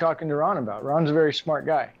enjoyed talking to Ron about. Ron's a very smart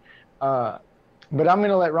guy. But I'm going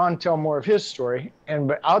to let Ron tell more of his story.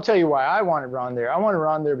 But I'll tell you why I wanted Ron there. I wanted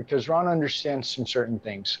Ron there because Ron understands some certain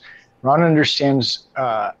things. Ron understands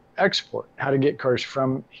export, how to get cars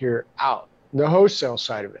from here out, the wholesale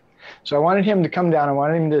side of it. So I wanted him to come down. I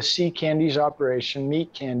wanted him to see Candy's operation,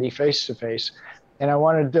 meet Candy face to face. And I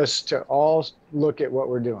wanted us to all look at what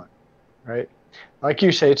we're doing, right? Like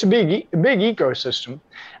you say, it's a big ecosystem.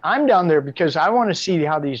 I'm down there because I want to see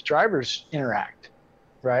how these drivers interact,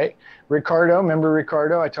 right? Ricardo, remember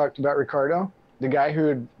Ricardo? I talked about Ricardo, the guy who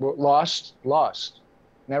had lost,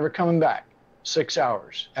 never coming back. 6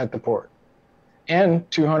 hours at the port and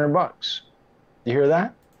 $200. You hear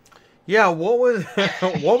that? Yeah, what was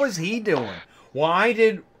what was he doing?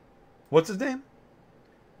 What's his name?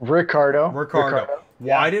 Ricardo.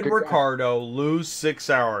 Why did Ricardo lose 6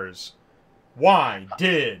 hours? Why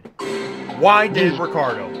did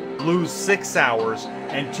Ricardo lose 6 hours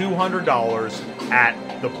and $200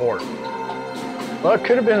 at the port? Well, it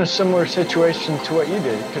could have been a similar situation to what you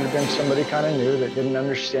did. It could have been somebody kind of new that didn't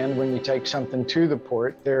understand when you take something to the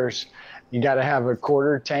port, you got to have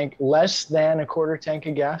less than a quarter tank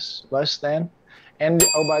of gas, less than. And,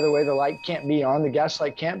 oh, by the way, the light can't be on, the gas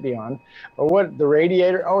light can't be on. Or the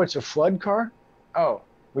radiator, oh, it's a flood car? Oh,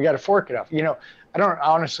 we got to fork it off. You know, I don't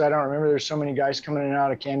remember. There's so many guys coming in and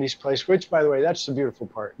out of Candy's place, which, by the way, that's the beautiful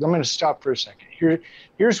part. I'm going to stop for a second.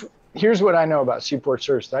 Here's what I know about Seaport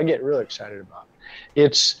Service that I get really excited about.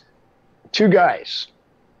 It's two guys.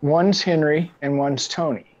 One's Henry and one's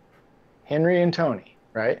Tony. Henry and Tony,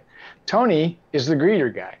 right? Tony is the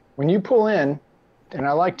greeter guy. When you pull in, and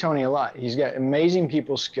I like Tony a lot, he's got amazing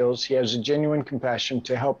people skills. He has a genuine compassion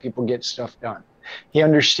to help people get stuff done. He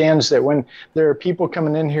understands that when there are people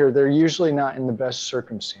coming in here, they're usually not in the best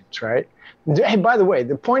circumstance, right? Hey, by the way,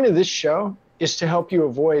 the point of this show is to help you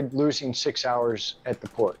avoid losing 6 hours at the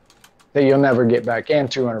port that you'll never get back, and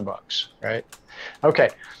 $200, right? Okay,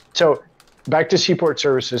 so back to Seaport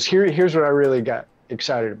Services. Here's what I really got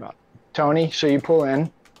excited about. Tony, so you pull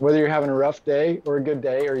in, whether you're having a rough day or a good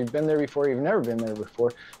day, or you've been there before, you've never been there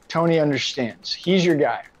before, Tony understands. He's your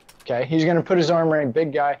guy, okay? He's going to put his arm around,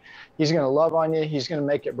 big guy. He's going to love on you. He's going to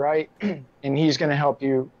make it bright, and he's going to help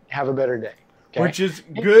you have a better day. Okay? Which is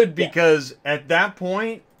good because at that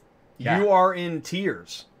point, you are in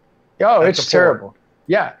tears. Oh, it's terrible.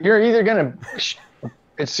 Yeah, you're either going to,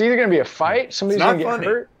 it's either going to be a fight, somebody's going to get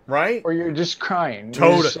hurt, right? Or you're just crying.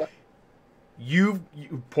 Totally. You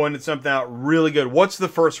pointed something out really good. What's the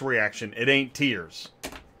first reaction? It ain't tears.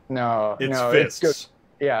 No, it's It's fists.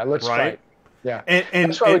 good. Yeah, let's fight. Yeah,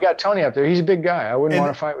 and that's why we got Tony up there. He's a big guy. I wouldn't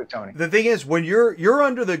want to fight with Tony. The thing is, when you're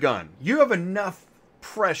under the gun, you have enough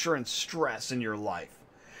pressure and stress in your life,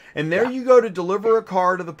 and there you go to deliver a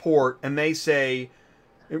car to the port, and they say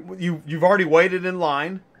you've already waited in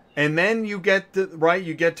line, and then you get to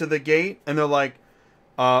the gate, and they're like,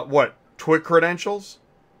 what, TWIC credentials?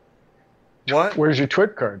 What? Where's your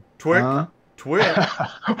TWIC card? TWIC?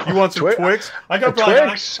 TWIC? You want some Twix? I could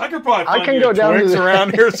probably find go down Twix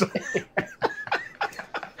around here. So.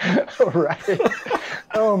 Right.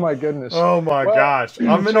 Oh my goodness. Oh my gosh.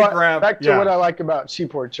 I'm gonna grab back to what I like about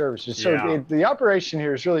Seaport Services. So the operation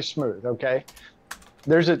here is really smooth. Okay.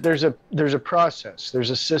 There's a process. There's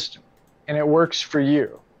a system, and it works for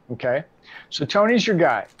you. Okay. So Tony's your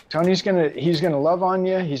guy. Tony's he's gonna love on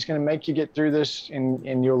you. He's gonna make you get through this,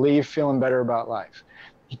 and you'll leave feeling better about life.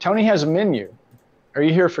 Tony has a menu. Are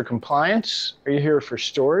you here for compliance? Are you here for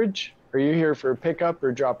storage? Are you here for pickup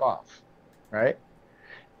or drop off? Right?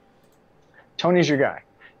 Tony's your guy.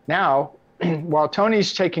 Now, while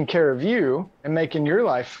Tony's taking care of you and making your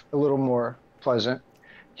life a little more pleasant,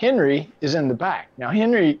 Henry is in the back. Now,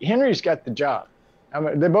 Henry's got the job. I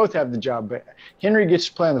mean, they both have the job, but Henry gets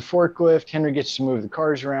to play on the forklift. Henry gets to move the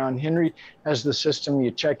cars around. Henry has the system.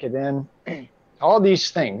 You check it in. All these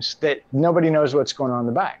things that nobody knows what's going on in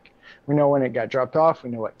the back. We know when it got dropped off. We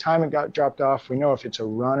know what time it got dropped off. We know if it's a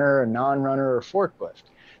runner, a non-runner, or a forklift.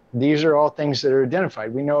 These are all things that are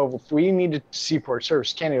identified. We know if we need a Seaport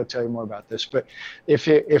Service, Candy will tell you more about this, but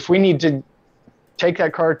if we need to take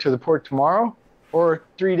that car to the port tomorrow or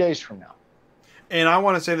 3 days from now. And I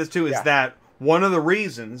want to say this too, is that one of the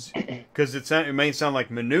reasons, because it may sound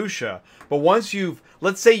like minutia, but once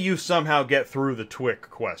let's say you somehow get through the TWIC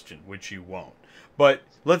question, which you won't. But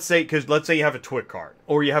let's say you have a TWIC card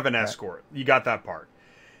or you have an Escort. You got that part.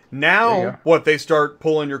 Now, they start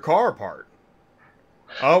pulling your car apart.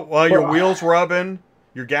 Oh, well, your wheel's rubbing.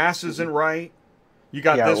 Your gas isn't right. You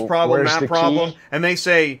got this problem, that problem. Key? And they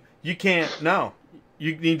say, you can't, no.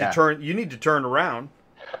 You need to turn around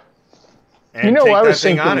and take that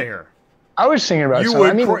thing out of here. I was thinking about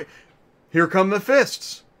here come the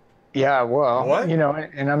fists. Yeah, well, what?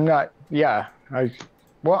 And I'm not,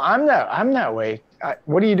 I'm that way.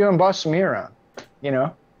 What are you doing bossing me around?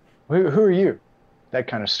 Who are you? That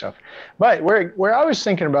kind of stuff. But where I was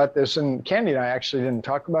thinking about this, and Candy and I actually didn't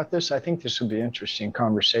talk about this, I think this would be an interesting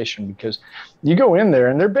conversation because you go in there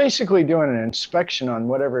and they're basically doing an inspection on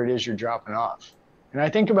whatever it is you're dropping off. And I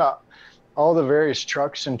think about all the various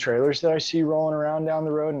trucks and trailers that I see rolling around down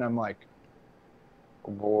the road, and I'm like,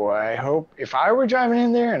 boy, I hope if I were driving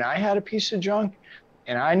in there and I had a piece of junk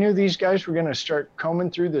and I knew these guys were going to start combing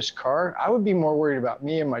through this car, I would be more worried about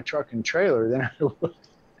me and my truck and trailer than I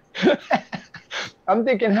would. I'm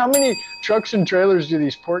thinking, how many trucks and trailers do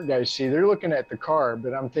these port guys see? They're looking at the car,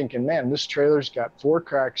 but I'm thinking, man, this trailer's got 4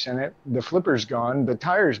 cracks in it. The flipper's gone. The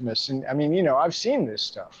tire's missing. I mean, I've seen this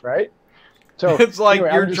stuff, right? So it's like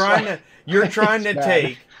anyway, you're trying to bad.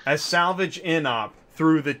 take a salvage in-op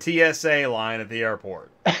through the TSA line at the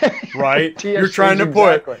airport, right? you're trying to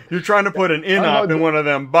put an in-op in one of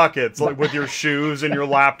them buckets, like with your shoes and your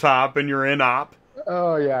laptop and your in-op.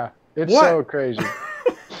 Oh yeah, it's so crazy.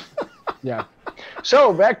 Yeah.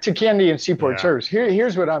 So back to Candy and Seaport Service.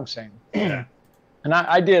 Here's what I'm saying. Yeah. And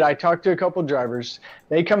I talked to a couple drivers.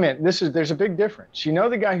 They come in. There's a big difference. You know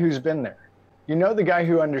the guy who's been there. You know the guy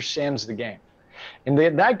who understands the game. And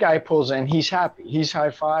that guy pulls in. He's happy. He's high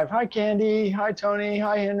five. Hi, Candy. Hi, Tony.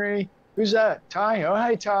 Hi, Henry. Who's that? Ty. Oh,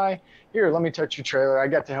 hi, Ty. Here, let me touch your trailer. I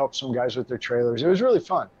got to help some guys with their trailers. It was really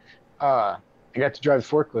fun. I got to drive the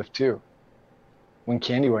forklift too. When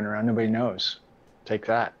Candy went around, nobody knows. Take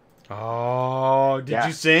that. Oh, did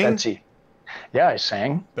you sing? Betsy. Yeah, I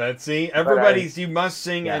sang. Betsy. You must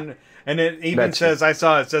sing. And it even Betsy. says,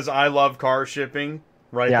 it says, I love car shipping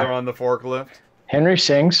right there on the forklift. Henry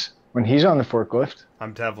sings when he's on the forklift.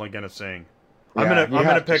 I'm definitely going to sing. Yeah, I'm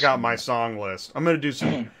gonna pick out my song list. I'm going to do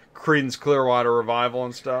some Creedence Clearwater Revival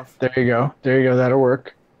and stuff. There you go. That'll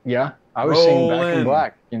work. Yeah. I was singing Back in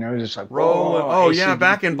Black. Just like, rolling. Oh, yeah,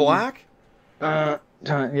 Back in Black?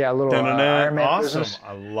 Yeah, a little Iron Man awesome. business.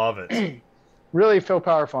 I love it. Really feel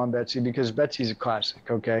powerful on Betsy because Betsy's a classic,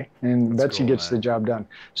 okay? And That's Betsy cool, gets man. the job done.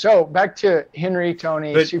 So back to Henry,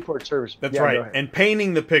 Tony, Seaport Service. That's Yeah, right. go ahead. And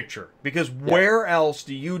painting the picture. Because where else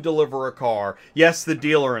do you deliver a car? Yes, the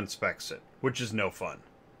dealer inspects it, which is no fun.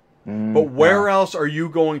 But where else are you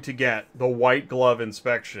going to get the white glove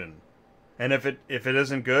inspection? And if it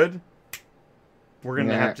isn't good, you're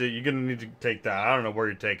gonna need to take that. I don't know where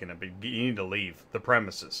you're taking it, but you need to leave the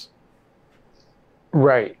premises.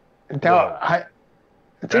 Right. Now,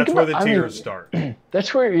 that's where the tears start.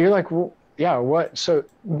 That's where you're like, well, yeah, what? So,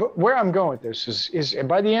 but where I'm going with this is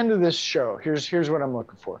by the end of this show, here's what I'm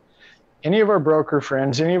looking for. Any of our broker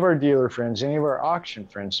friends, any of our dealer friends, any of our auction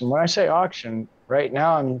friends, and when I say auction, right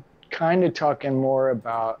now I'm kind of talking more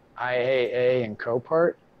about IAA and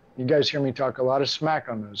Copart. You guys hear me talk a lot of smack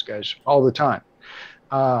on those guys all the time.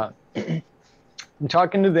 I'm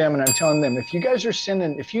talking to them and I'm telling them, if you guys are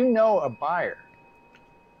if you know a buyer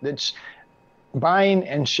that's buying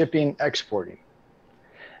and shipping, exporting,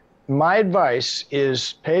 my advice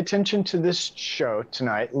is pay attention to this show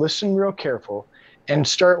tonight, listen real careful, and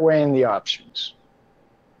start weighing the options.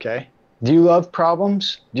 Okay? Do you love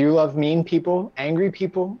problems? Do you love mean people, angry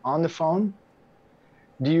people on the phone?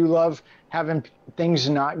 Do you love having things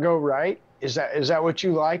not go right? Is that what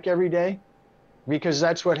you like every day? Because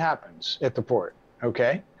that's what happens at the port,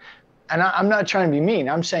 okay? And I'm not trying to be mean.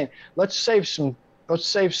 I'm saying let's save some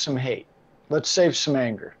hate. Let's save some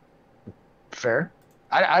anger. Fair?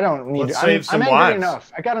 I don't need Let's save some I'm lives. angry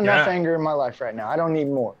enough. I got enough anger in my life right now. I don't need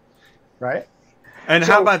more. Right? And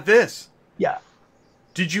how about this? Yeah.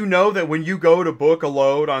 Did you know that when you go to book a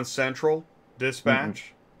load on Central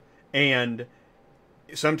Dispatch, and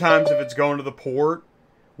sometimes if it's going to the port,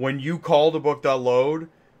 when you call to book that load,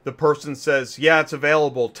 the person says, yeah, it's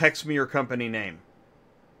available. Text me your company name.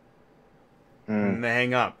 And they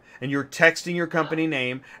hang up. And you're texting your company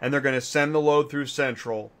name, and they're going to send the load through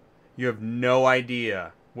Central. You have no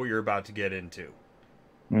idea what you're about to get into.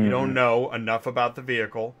 You don't know enough about the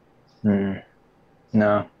vehicle. No.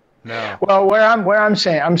 No. Well, I'm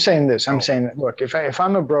saying this. I'm saying that, look, if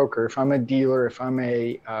I'm a broker, if I'm a dealer, if I'm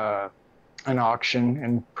an auction,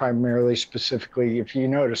 and primarily specifically, if you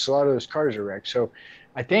notice, a lot of those cars are wrecked. So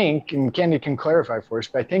I think, and Candy can clarify for us,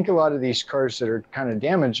 but I think a lot of these cars that are kind of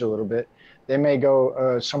damaged a little bit, they may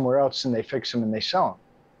go somewhere else and they fix them and they sell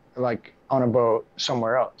them, like on a boat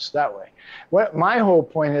somewhere else that way. What my whole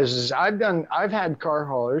point is I've had car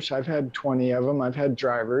haulers, I've had 20 of them, I've had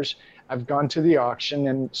drivers, I've gone to the auction.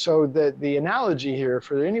 And so the analogy here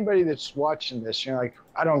for anybody that's watching this, like,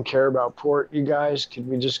 I don't care about port, you guys, can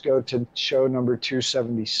we just go to show number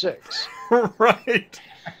 276? Right.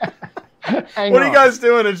 What are you guys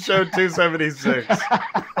doing at show 276?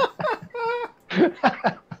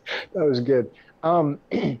 That was good. I'm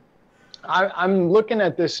looking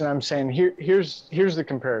at this and I'm saying, here's the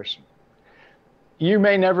comparison. You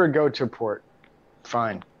may never go to port.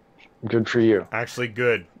 Fine. Good for you. Actually,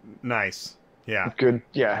 good. Nice. Yeah. Good.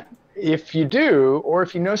 Yeah. If you do, or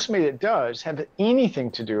if you know somebody that does have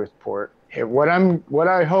anything to do with port, what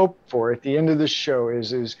I hope for at the end of this show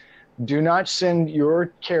is do not send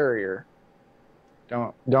your carrier.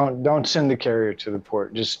 Don't send the carrier to the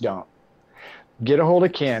port. Just don't. Get a hold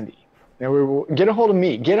of Candy. Now we will get a hold of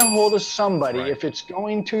me. Get a hold of somebody. Right. If it's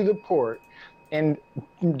going to the port, and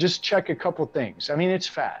just check a couple things. I mean, it's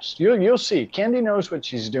fast. You'll see. Candy knows what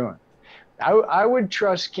she's doing. I would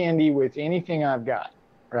trust Candy with anything I've got,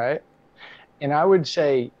 right? And I would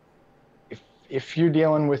say, if you're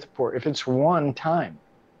dealing with port, if it's one time,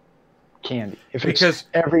 Candy. If it's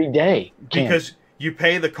every day, Candy. Because you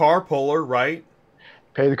pay the car puller, right?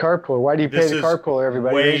 Pay the car puller. Why do you pay the car puller,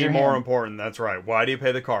 everybody? Way more important. That's right. Why do you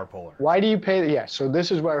pay the car puller? Why do you pay the, yeah, so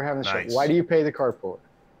this is why we're having the show. Why do you pay the car puller?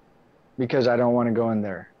 Because I don't want to go in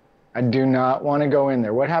there. I do not want to go in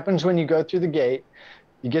there. What happens when you go through the gate?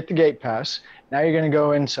 You get the gate pass. Now you're going to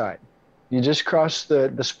go inside. You just cross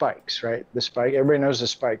the spikes, right? The spike, everybody knows the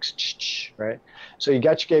spikes, right? So you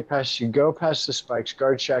got your gate pass, you go past the spikes,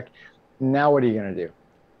 guard check. Now what are you going to do?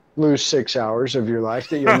 Lose 6 hours of your life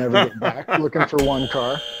that you'll never get back looking for one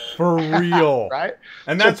car. For real. Right?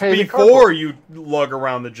 And that's before you lug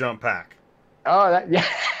around the jump pack. Oh, yeah.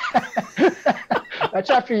 That's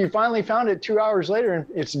after you finally found it 2 hours later and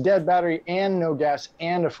it's dead battery and no gas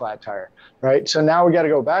and a flat tire, right? So now we got to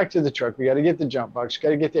go back to the truck. We got to get the jump box. We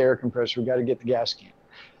got to get the air compressor. We got to get the gas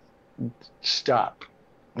can. Stop.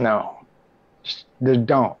 No. Just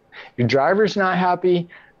don't. Your driver's not happy.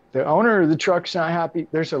 The owner of the truck's not happy.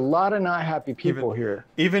 There's a lot of not happy people here.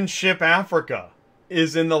 Even Ship Africa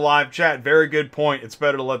is in the live chat. Very good point. It's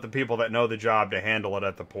better to let the people that know the job to handle it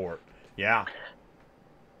at the port. Yeah.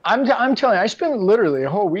 I'm telling you, I spent literally a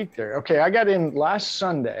whole week there. Okay, I got in last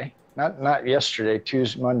Sunday, not yesterday,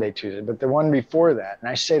 Monday, Tuesday, but the one before that. And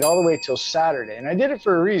I stayed all the way till Saturday. And I did it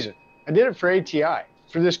for a reason. I did it for ATI,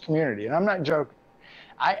 for this community. And I'm not joking.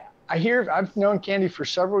 I've known Candy for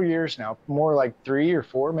several years now, more like 3 or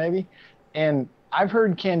 4 maybe. And I've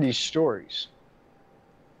heard Candy's stories.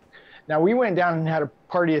 Now, we went down and had a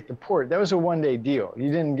party at the port. That was a one-day deal.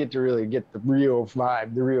 You didn't get to really get the real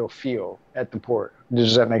vibe, the real feel at the port.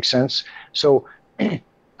 Does that make sense? So,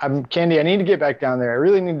 Candy, I need to get back down there. I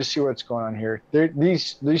really need to see what's going on here.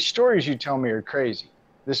 These stories you tell me are crazy.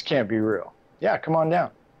 This can't be real. Yeah, come on down.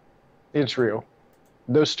 It's real.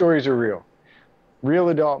 Those stories are real. Real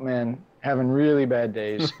adult men having really bad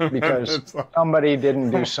days because somebody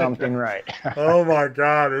didn't do something right. Oh, my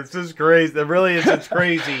God. It's just crazy. It really is. It's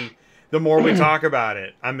crazy. The more we talk about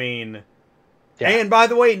it. I mean, yeah. And by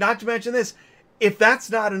the way, not to mention this, if that's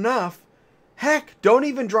not enough, heck, don't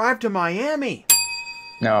even drive to Miami.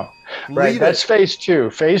 No. Right. That's phase 2.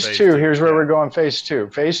 Phase 2. Here's where we're going. Phase 2.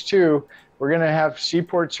 Phase 2, we're going to have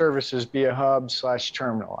Seaport Services be a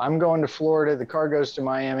hub/terminal. I'm going to Florida. The car goes to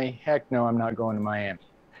Miami. Heck no, I'm not going to Miami.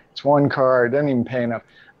 It's one car. It doesn't even pay enough.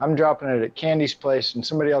 I'm dropping it at Candy's place, and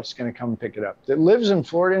somebody else is going to come and pick it up. That lives in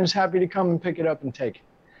Florida and is happy to come and pick it up and take it.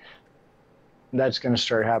 That's going to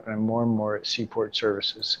start happening more and more at Seaport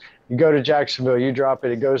Services. You go to Jacksonville, you drop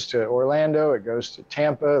it, it goes to Orlando, it goes to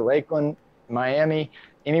Tampa, Lakeland, Miami,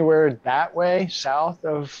 anywhere that way, south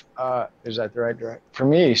of, is that the right direction? For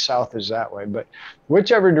me, south is that way, but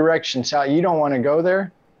whichever direction south, you don't want to go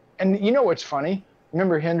there. And you know what's funny?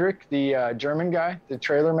 Remember Hendrick, the German guy, the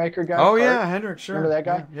trailer maker guy? Oh, yeah, Hendrick, sure. Remember that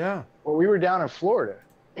guy? Yeah. Well, we were down in Florida.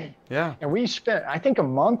 Yeah. And we spent, I think, a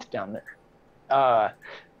month down there.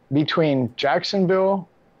 Between Jacksonville,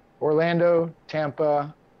 Orlando,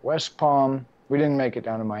 Tampa, West Palm. We didn't make it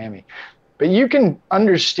down to Miami. But you can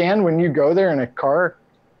understand when you go there in a car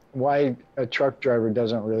why a truck driver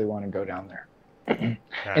doesn't really want to go down there.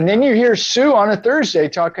 And then you hear Sue on a Thursday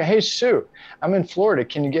talking, hey, Sue, I'm in Florida.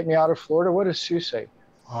 Can you get me out of Florida? What does Sue say?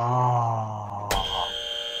 Oh.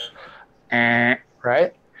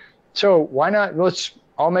 Right? So why not? Let's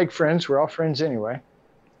all make friends. We're all friends anyway.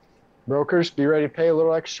 Brokers, be ready to pay a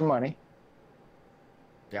little extra money.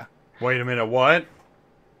 Yeah. Wait a minute, what?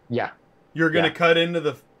 Yeah. You're going to cut into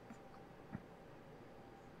the...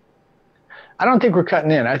 I don't think we're cutting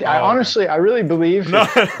in. I honestly, I really believe... No.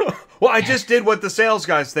 Well, I just did what the sales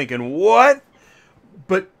guy's thinking. What?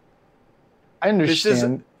 But... I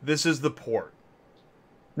understand. This is the port.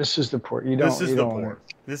 This is the port. You don't... This is the port.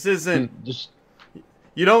 This isn't...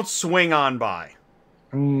 You don't swing on by.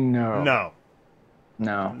 No.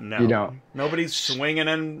 No, you don't. Nobody's swinging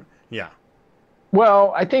in. Yeah.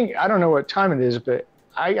 Well, I don't know what time it is, but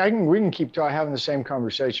we can keep having the same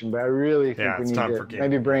conversation, but I really think we need to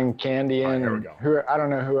maybe bring Candy in. Right, here we go. I don't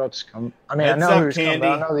know who else come. I mean, I know who's coming, but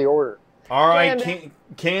I don't know the order. All right,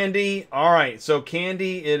 Candy. All right, so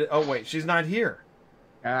Candy. Oh wait, she's not here.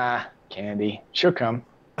 Candy. She'll come.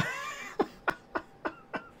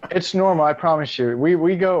 It's normal, I promise you.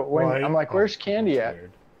 We go when I'm like, where's Candy at?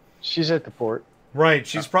 Weird. She's at the port. Right,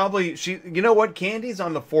 she's probably you know what? Candy's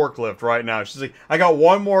on the forklift right now. She's like, I got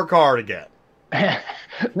one more car to get.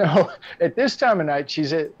 No, at this time of night,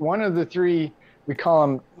 she's at one of the 3. We call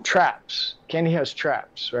them traps. Candy has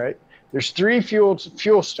traps, right? There's 3 fuel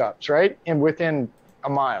stops, right? And within a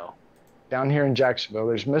mile down here in Jacksonville.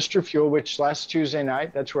 There's Mr. Fuel, which last Tuesday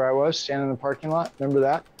night, that's where I was, standing in the parking lot. Remember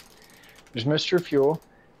that? There's Mr. Fuel.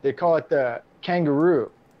 They call it the Kangaroo.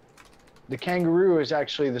 The Kangaroo is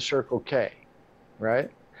actually the Circle K, right?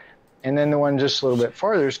 And then the one just a little bit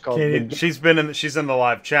farther is called... She's in the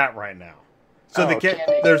live chat right now. So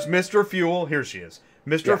there's Mr. Fuel. Here she is.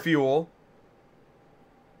 Mr. Fuel,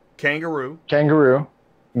 Kangaroo,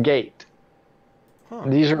 Gate. Huh.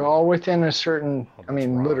 These are all within a certain,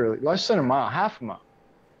 literally less than a mile, half a mile,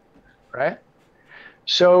 right?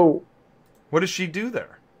 So what does she do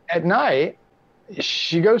there? At night,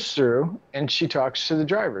 she goes through and she talks to the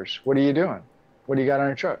drivers. What are you doing? What do you got on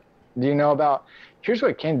your truck? Do you know about, here's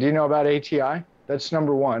what do you know about ATI? That's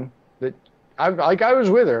number one. That I was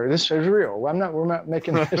with her. This is real. we're not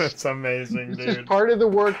making this. It's amazing, dude. This is part of the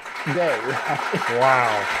work day. Right?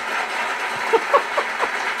 Wow.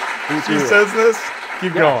 She says this?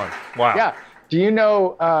 Keep going. Wow. Yeah. Do you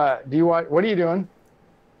know, what are you doing?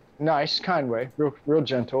 Nice, kind way, real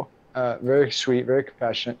gentle, very sweet, very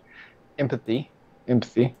compassionate. Empathy.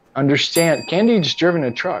 Understand. Candy's driven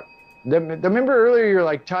a truck. Remember earlier you're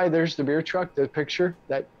like, Ty, there's the beer truck, the picture,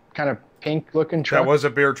 that kind of pink looking truck. That was a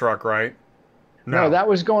beer truck, right? No, that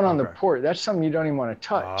was going on the port. That's something you don't even want to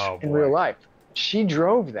touch in real life. She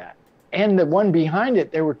drove that. And the one behind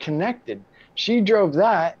it, they were connected. She drove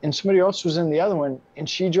that, and somebody else was in the other one, and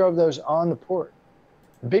she drove those on the port.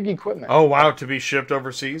 Big equipment. Oh, wow, to be shipped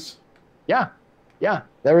overseas? Yeah, that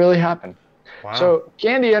really happened. Wow. So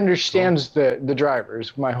Candy understands the driver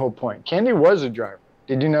is my whole point. Candy was a driver.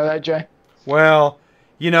 Did you know that, Jay? Well,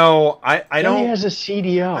 I don't... Candy has a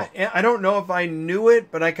CDL. I don't know if I knew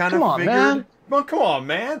it, but I kind of figured... Man. Well, come on,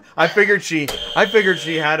 man. I figured she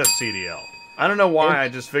had a CDL. I don't know why, I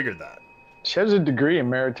just figured that. She has a degree in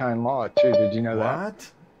maritime law, too. Did you know that?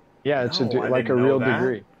 What? Yeah, it's like a real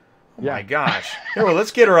degree. Oh, my gosh. Here, well,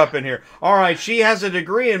 let's get her up in here. All right, she has a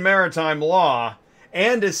degree in maritime law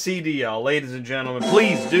and a CDL. Ladies and gentlemen,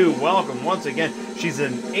 please do welcome once again. She's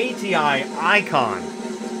an ATI icon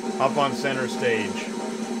up on center stage.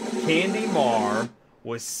 Candy Marr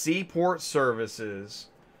with Seaport Services.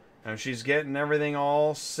 And she's getting everything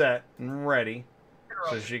all set and ready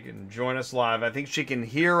so she can join us live. I think she can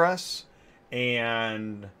hear us.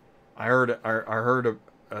 And I heard of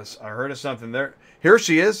something there. Here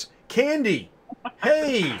she is, Candy.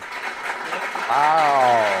 Hey.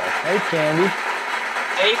 Wow. Hey, Candy.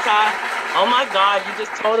 Hey, Ty. Oh my God, you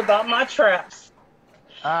just told about my traps.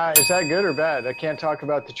 Is that good or bad? I can't talk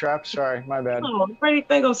about the traps. Sorry, my bad. Oh, pretty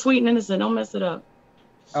thing of sweet and innocent. Don't mess it up.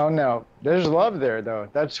 Oh no, there's love there though.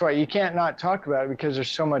 That's why you can't not talk about it because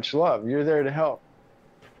there's so much love. You're there to help.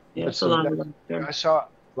 Yeah, it's a lot of love there. I saw it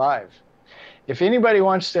live. If anybody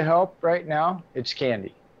wants to help right now, it's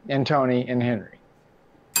Candy and Tony and Henry.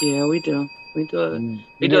 Yeah, we do. We do.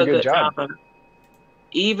 We do a good job.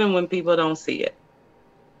 Even when people don't see it.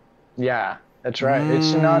 Yeah, that's right.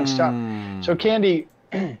 It's nonstop. So Candy,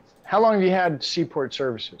 how long have you had Seaport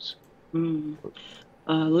Services?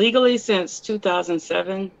 Legally since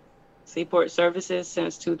 2007. Seaport Services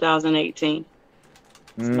since 2018.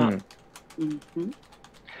 And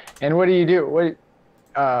what do you do?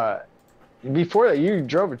 Before that, you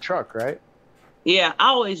drove a truck, right? Yeah, I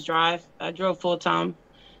always drive. I drove full time.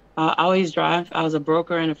 I always drive. I was a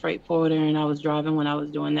broker and a freight forwarder, and I was driving when I was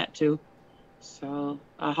doing that too. So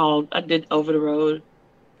I did over the road,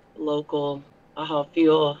 local. I hauled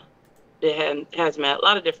fuel, did hazmat, a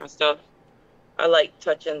lot of different stuff. I like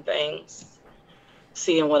touching things,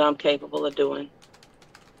 seeing what I'm capable of doing.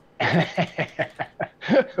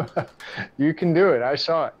 You can do it. I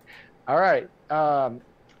saw it. All right.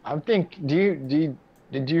 I think, did you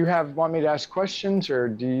want me to ask questions, or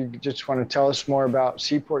do you just want to tell us more about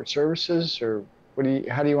Seaport Services, or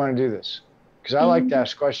how do you want to do this? Because I like to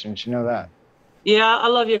ask questions, you know that. Yeah, I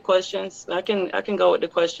love your questions. I can go with the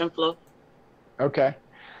question flow. Okay.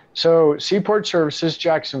 So Seaport Services,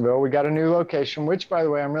 Jacksonville, we got a new location, which, by the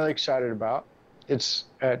way, I'm really excited about. It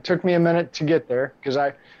took me a minute to get there because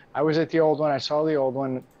I was at the old one. I saw the old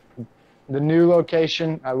one. The new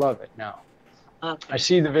location, I love it now. Okay. I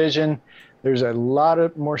see the vision. There's a lot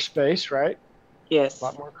of more space, right? Yes. A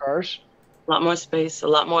lot more cars. A lot more space, a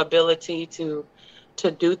lot more ability to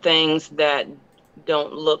do things that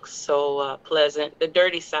don't look so pleasant. The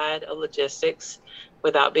dirty side of logistics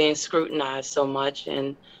without being scrutinized so much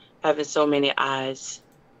and having so many eyes.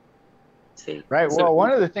 See? Right. Well,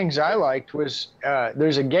 one of the things I liked was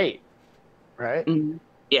there's a gate, right? Mm-hmm.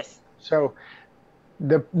 Yes. So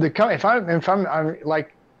if I'm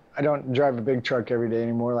like, I don't drive a big truck every day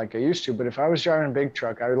anymore like I used to, but if I was driving a big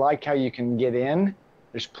truck, I would like how you can get in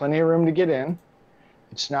There's plenty of room to get in.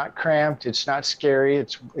 It's not cramped. It's not scary.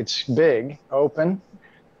 It's big, open,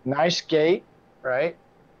 nice gate, right?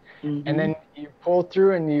 Mm-hmm. And then you pull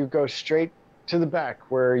through and you go straight to the back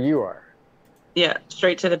where you are. Yeah,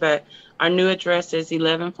 straight to the back. Our new address is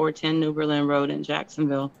 11410 New Berlin Road in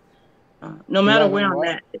Jacksonville. No matter where I'm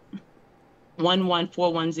at,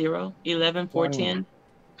 11410, 11410.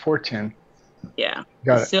 410. Yeah.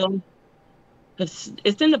 Got it. Still,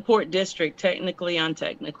 it's in the Port District, technically,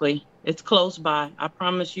 untechnically. It's close by. I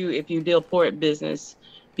promise you, if you deal port business,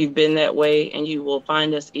 you've been that way and you will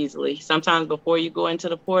find us easily. Sometimes before you go into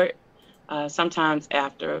the port, sometimes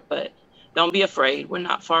after, but don't be afraid. We're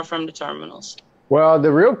not far from the terminals. Well,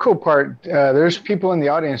 the real cool part, there's people in the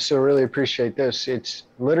audience who really appreciate this. It's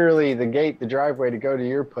literally the gate, the driveway to go to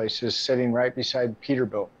your place is sitting right beside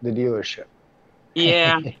Peterbilt, the dealership.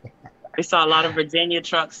 Yeah. We saw a lot of Virginia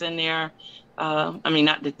trucks in there. I mean,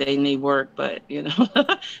 not that they need work, but, you know,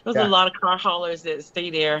 there's a lot of car haulers that stay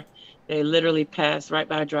there. They literally pass right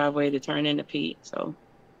by a driveway to turn into Pete. So,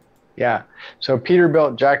 yeah. So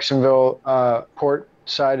Peterbilt, Jacksonville, port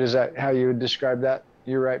side, is that how you would describe that?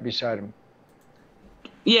 You're right beside him.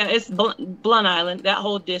 Yeah, it's Blunt Island, that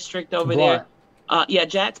whole district over there. Yeah,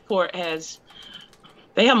 Jacksport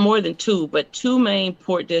they have more than two, but two main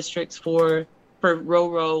port districts for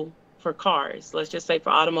Ro-Ro for cars. Let's just say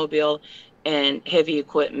for automobile and heavy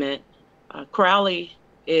equipment. Crowley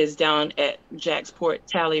is down at Jacksport,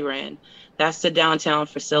 Talleyrand. That's the downtown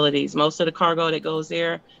facilities. Most of the cargo that goes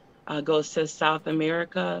there goes to South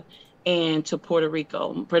America and to Puerto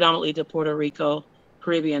Rico, predominantly to Puerto Rico,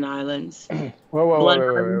 Caribbean islands. Whoa,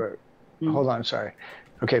 wait. Hold on, sorry.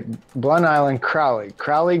 Okay, Blunt Island, Crowley.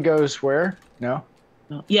 Crowley goes where? No?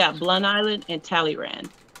 Yeah, Blunt Island and Talleyrand.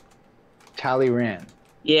 Talleyrand.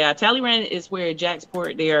 Yeah, Talleyrand is where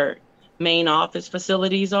Jacksport, their main office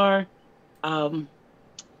facilities are. I'm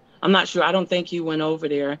not sure. I don't think you went over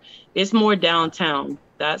there. It's more downtown.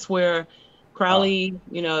 That's where Crowley,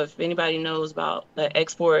 you know, if anybody knows about the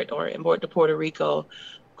export or import to Puerto Rico,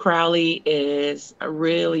 Crowley is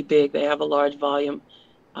really big. They have a large volume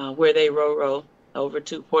where they Ro-Ro over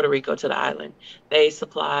to Puerto Rico to the island. They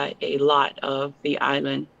supply a lot of the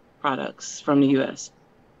island products from the U.S.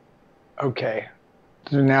 Okay.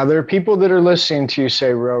 So now there are people that are listening to you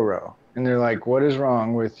say Ro-Ro, and they're like, what is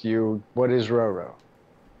wrong with you? What is Ro-Ro?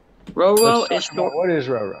 Ro-Ro is short. What is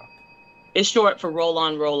Ro-Ro? It's short for roll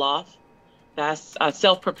on, roll off. That's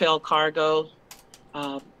self-propelled cargo,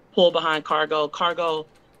 pull behind cargo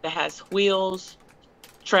that has wheels,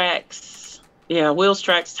 tracks,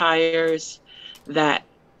 tires that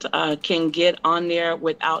can get on there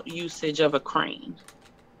without usage of a crane.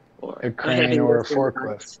 Or a crane or a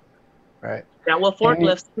forklift, right? Yeah, well,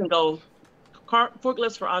 forklifts can go,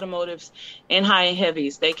 forklifts for automotives and high and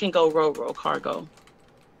heavies, they can go Ro-Ro cargo.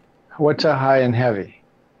 What's a high and heavy?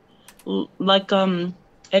 Like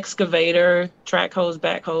excavator, track hose,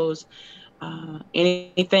 backhoes,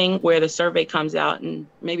 anything where the survey comes out and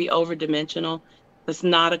maybe over-dimensional. That's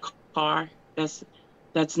not a car. That's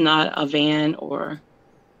not a van or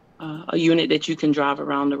a unit that you can drive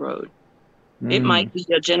around the road. It might be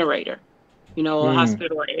a generator, you know, a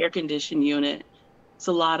hospital or air conditioned unit. It's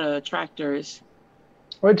a lot of tractors.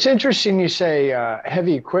 Well, it's interesting you say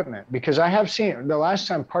heavy equipment, because I have seen the last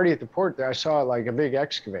time Party at the Port there, I saw like a big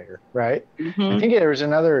excavator, right? I think there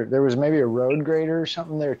was maybe a road grader or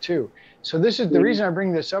something there too. So this is the reason I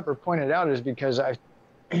bring this up or point it out is because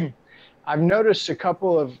I've noticed a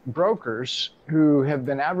couple of brokers who have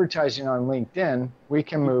been advertising on LinkedIn, we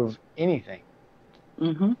can move anything.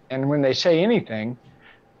 And when they say anything,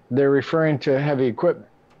 they're referring to heavy equipment.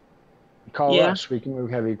 Call us, we can move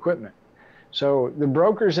heavy equipment. So the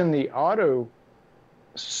brokers in the auto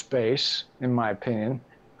space, in my opinion,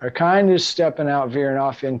 are kind of stepping out, veering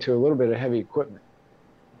off into a little bit of heavy equipment.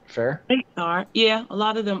 Fair? They are. Yeah, a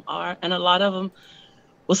lot of them are. And a lot of them,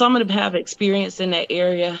 well, some of them have experience in that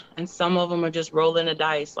area, and some of them are just rolling the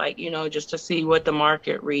dice, like, you know, just to see what the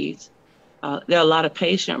market reads. There are a lot of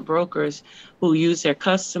patient brokers who use their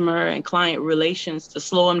customer and client relations to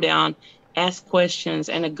slow them down, ask questions,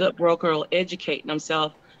 and a good broker will educate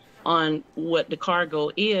themselves on what the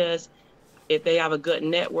cargo is. If they have a good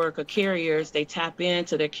network of carriers, they tap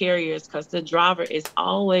into their carriers, because the driver is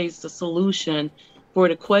always the solution for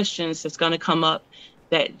the questions that's going to come up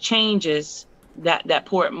that changes that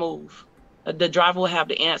port move. The driver will have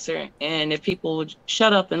the answer, and if people would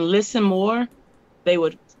shut up and listen more, they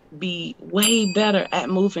would be way better at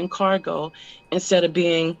moving cargo instead of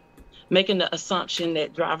making the assumption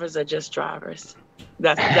that drivers are just drivers.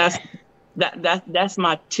 That's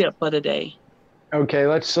my tip of the day. Okay,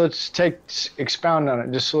 let's expound on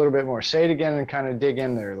it just a little bit more. Say it again and kind of dig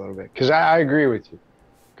in there a little bit, because I agree with you.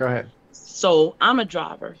 Go ahead. So I'm a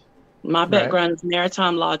driver. My Right. background is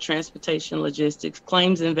maritime law, transportation, logistics,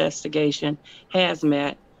 claims investigation,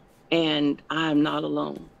 hazmat, and I'm not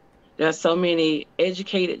alone. There are so many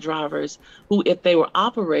educated drivers who, if they were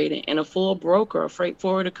operating in a full broker or freight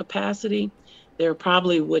forwarder capacity, there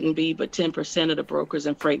probably wouldn't be but 10% of the brokers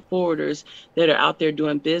and freight forwarders that are out there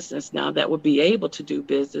doing business now that would be able to do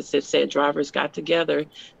business if said drivers got together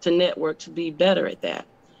to network to be better at that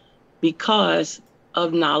because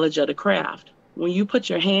of knowledge of the craft. When you put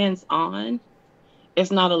your hands on, it's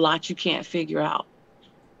not a lot you can't figure out.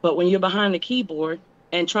 But when you're behind the keyboard,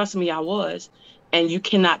 and trust me, I was, and you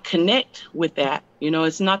cannot connect with that,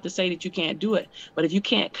 it's not to say that you can't do it, but if you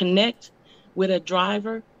can't connect with a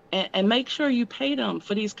driver, and make sure you pay them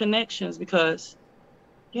for these connections because,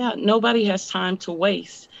 nobody has time to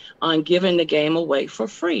waste on giving the game away for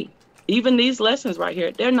free. Even these lessons right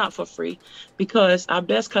here, they're not for free because our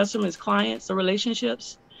best customers, clients, or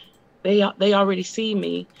relationships, they already see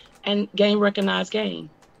me and game recognize game.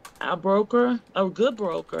 Our broker, a good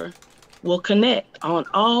broker, will connect on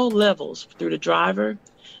all levels through the driver,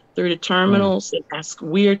 through the terminals, and ask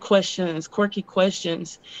weird questions, quirky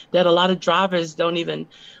questions that a lot of drivers don't even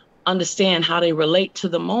understand how they relate to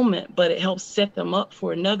the moment, but it helps set them up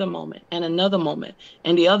for another moment and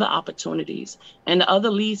the other opportunities and the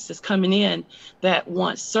other leads that's coming in that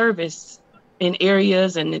want service in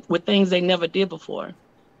areas and with things they never did before.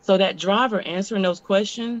 So that driver answering those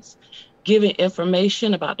questions, giving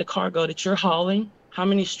information about the cargo that you're hauling, how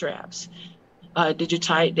many straps, did you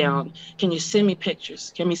tie it down? Can you send me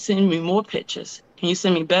pictures? Can you send me more pictures? Can you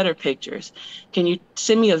send me better pictures? Can you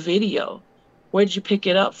send me a video? Where did you pick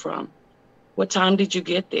it up from? What time did you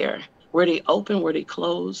get there? Were they open? Were they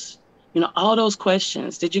closed? All those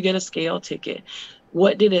questions. Did you get a scale ticket?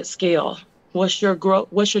 What did it scale? What's your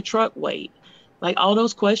truck weight? Like all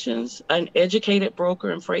those questions, an educated broker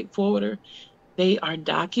and freight forwarder, they are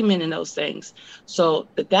documenting those things. So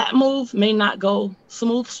that move may not go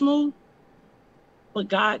smooth, but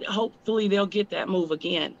God, hopefully they'll get that move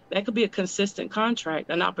again. That could be a consistent contract,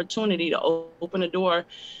 an opportunity to open a door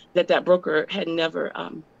that broker had never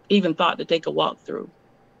even thought that they could walk through.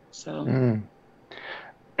 So,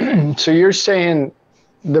 So you're saying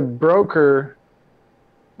the broker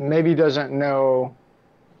maybe doesn't know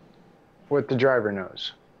what the driver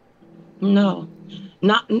knows? No,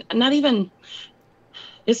 not even.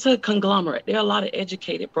 It's a conglomerate. There are a lot of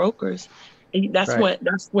educated brokers. That's Right.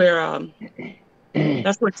 that's where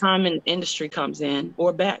time in the industry comes in,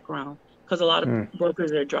 or background, because a lot of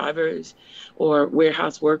brokers are drivers or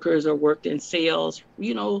warehouse workers or worked in sales.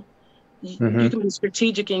 You can be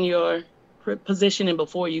strategic in your positioning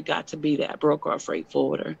before you got to be that broker or freight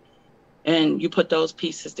forwarder. And you put those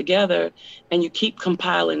pieces together and you keep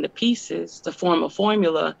compiling the pieces to form a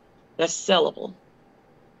formula that's sellable.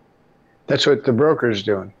 That's what the broker's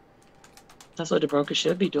doing. That's what the broker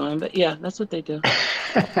should be doing. But yeah, that's what they do.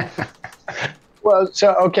 Well,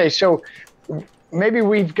 so maybe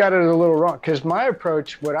we've got it a little wrong, because my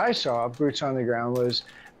approach, what I saw, boots on the ground, was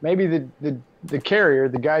maybe the carrier,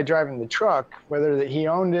 the guy driving the truck, whether that he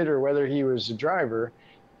owned it or whether he was a driver,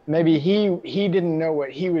 maybe he didn't know what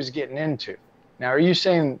he was getting into. Now, are you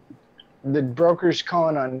saying the broker's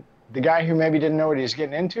calling on the guy who maybe didn't know what he was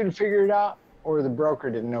getting into to figure it out, or the broker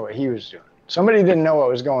didn't know what he was doing? Somebody didn't know what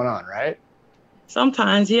was going on, right?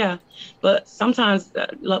 Sometimes, yeah. But sometimes,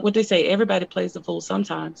 like what they say, everybody plays the fool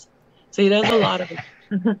sometimes. See, there's a lot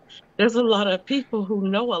of people who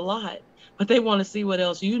know a lot, but they want to see what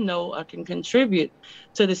else you know or can contribute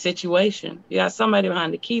to the situation. You got somebody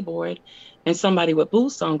behind the keyboard and somebody with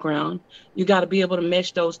boots on ground. You got to be able to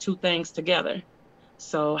mesh those two things together.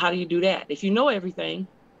 So how do you do that? If you know everything,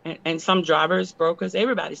 and some drivers, brokers,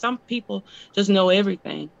 everybody, some people just know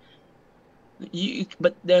everything.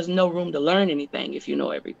 But there's no room to learn anything if you know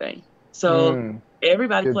everything. So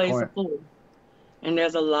everybody plays the fool. And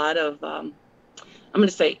there's a lot of, I'm going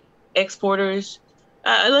to say exporters,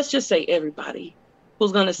 let's just say everybody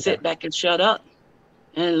who's going to sit back and shut up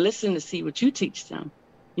and listen to see what you teach them.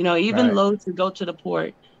 Even loads to go to the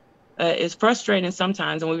port is frustrating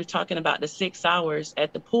sometimes. And we were talking about the 6 hours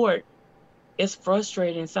at the port. It's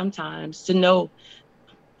frustrating sometimes to know,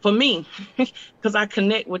 for me, because I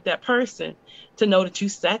connect with that person, to know that you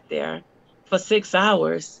sat there for 6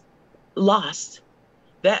 hours lost.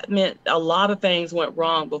 That meant a lot of things went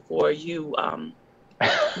wrong before you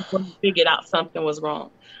figured out something was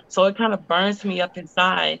wrong. So it kind of burns me up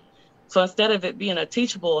inside. So instead of it being a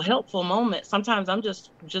teachable, helpful moment, sometimes I'm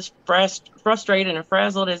just frustrated and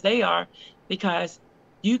frazzled as they are, because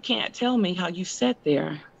You can't tell me how you sat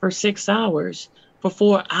there for 6 hours, for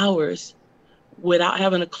 4 hours, without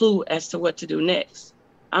having a clue as to what to do next.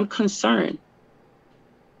 I'm concerned.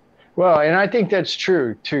 Well, and I think that's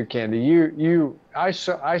true too, Candy. I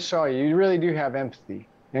saw you. You really do have empathy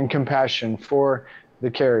and compassion for the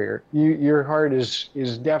carrier. Your heart is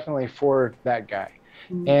definitely for that guy.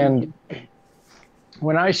 Mm-hmm. And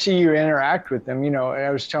when I see you interact with them, I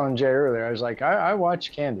was telling Jay earlier, I was like, I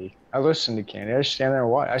watch Candy. I listen to Candy. I just stand there and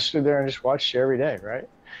watch. I stood there and just watched you every day, right?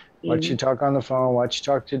 Mm-hmm. Watch you talk on the phone, watch you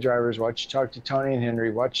talk to drivers, watch you talk to Tony and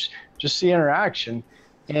Henry, watch just the interaction.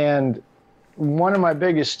 And one of my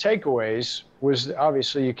biggest takeaways was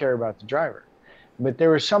obviously you care about the driver. But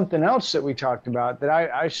there was something else that we talked about that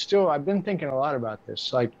I've been thinking a lot about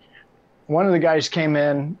this. Like, one of the guys came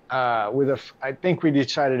in I think we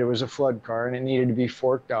decided it was a flood car and it needed to be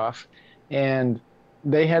forked off. And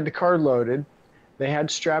they had the car loaded. They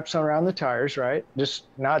had straps around the tires, right? Just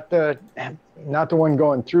not the one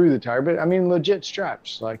going through the tire, but I mean, legit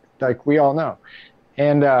straps, like we all know.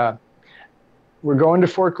 And we're going to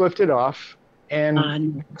forklift it off. And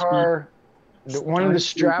the car, one of the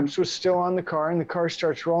straps was still on the car, and the car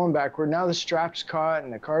starts rolling backward. Now the strap's caught,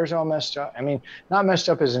 and the car's all messed up. I mean, not messed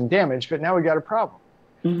up as in damaged, but now we got a problem.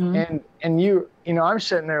 Mm-hmm. And I'm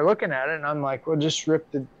sitting there looking at it, and I'm like, well, just rip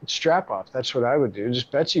the strap off. That's what I would do.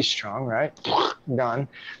 Just Betsy's strong, right? Done.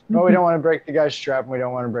 Mm-hmm. Well, we don't want to break the guy's strap, and we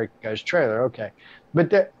don't want to break the guy's trailer. Okay.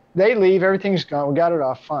 But they leave. Everything's gone. We got it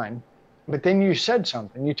off fine. But then you said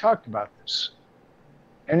something. You talked about this.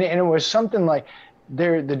 And it was something like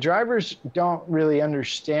the drivers don't really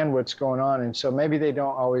understand what's going on, and so maybe they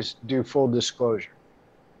don't always do full disclosure.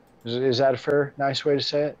 Is that a fair, nice way to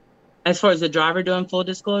say it? As far as the driver doing full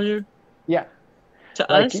disclosure? Yeah. To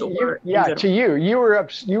us? Or to you. You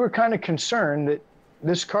were kind of concerned that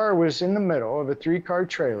this car was in the middle of a 3-car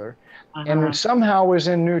trailer and it somehow was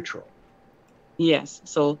in neutral. Yes.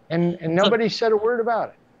 So and nobody said a word about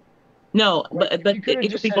it. No, but it could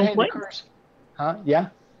be both ways. Huh? Yeah.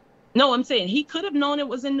 No, I'm saying he could have known it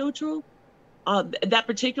was in neutral. That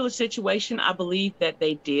particular situation, I believe that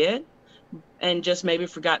they did, and just maybe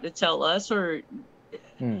forgot to tell us. Or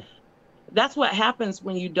that's what happens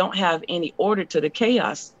when you don't have any order to the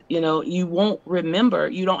chaos. You won't remember.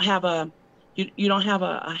 You don't have a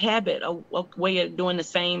habit, a way of doing the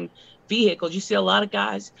same vehicles. You see a lot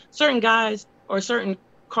of certain guys, or certain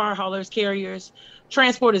car haulers, carriers,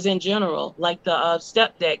 transporters in general, like the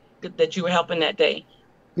step deck that you were helping that day.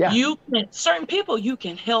 Yeah. Certain people you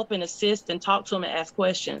can help and assist and talk to them and ask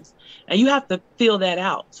questions, and you have to feel that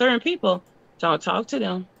out. Certain people, don't talk to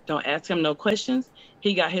them, don't ask him no questions.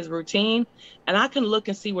 He got his routine, and I can look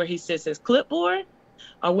and see where he sits his clipboard,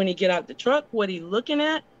 or when he get out the truck, what he looking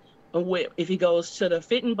at, or if he goes to the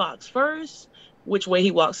fitting box first, which way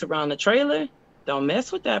he walks around the trailer. Don't mess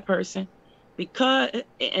with that person, because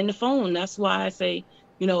and the phone. That's why I say,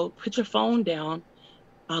 put your phone down.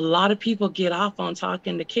 A lot of people get off on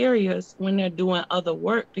talking to carriers when they're doing other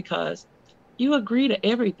work because you agree to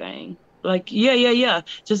everything. Like, yeah.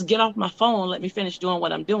 Just get off my phone. Let me finish doing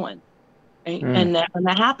what I'm doing. And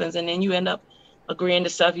that happens. And then you end up agreeing to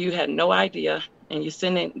stuff you had no idea. And you're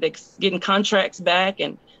getting contracts back,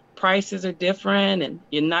 and prices are different, and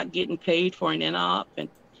you're not getting paid for an in-op. And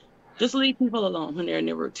just leave people alone when they're in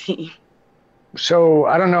their routine. So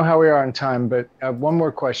I don't know how we are on time, but one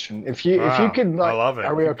more question. If you could, I love it.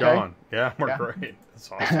 Are we okay? Going. Yeah, we're great. That's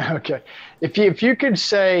awesome. Okay. If you could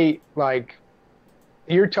say, like,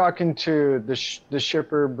 you're talking to the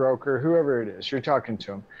shipper, broker, whoever it is, you're talking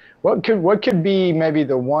to them. What could be maybe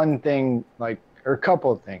the one thing, like, or a couple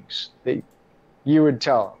of things that you would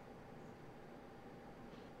tell them?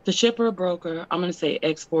 The shipper or broker, I'm going to say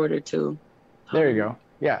exporter too. There you go.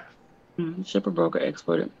 Yeah. Shipper, broker,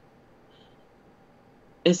 exporter.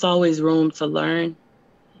 It's always room to learn,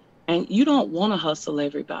 and you don't want to hustle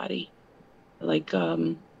everybody. Like,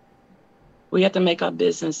 we have to make our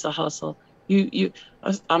business a hustle.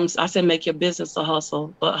 I said make your business a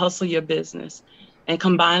hustle, but hustle your business and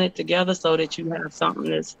combine it together so that you have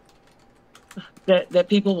something that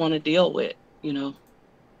people want to deal with. I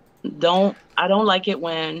don't like it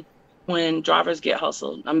when drivers get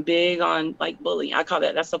hustled. I'm big on, like, bullying. I call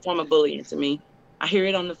that's a form of bullying to me. I hear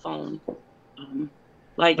it on the phone.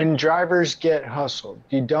 Like, when drivers get hustled,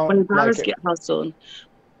 you don't when drivers like it. Get hustled,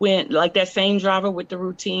 when, like, that same driver with the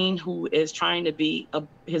routine who is trying to be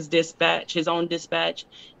his own dispatch,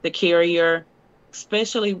 the carrier,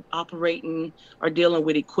 especially operating or dealing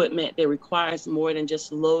with equipment that requires more than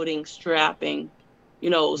just loading, strapping,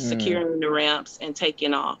 securing the ramps and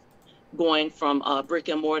taking off, going from brick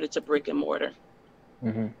and mortar to brick and mortar.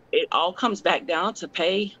 Mm-hmm. It all comes back down to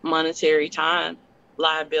pay, monetary time,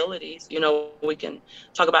 liabilities. You know, we can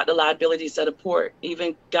talk about the liabilities of the port,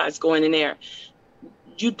 even guys going in there.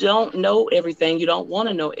 You don't know everything. You don't want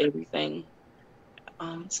to know everything.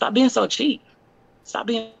 Stop being so cheap. Stop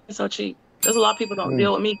being so cheap. There's a lot of people don't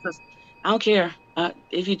deal with me because I don't care.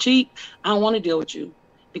 If you're cheap, I don't want to deal with you,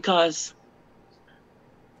 because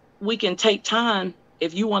we can take time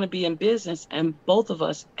if you want to be in business, and both of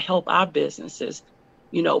us help our businesses,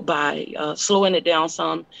 you know, by slowing it down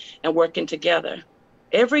some and working together.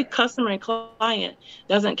 Every customer and client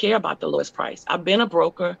doesn't care about the lowest price. I've been a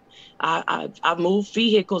broker. I've moved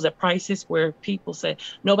vehicles at prices where people say,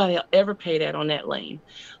 nobody will ever pay that on that lane.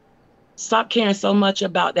 Stop caring so much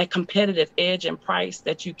about that competitive edge and price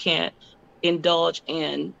that you can't indulge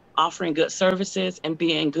in offering good services and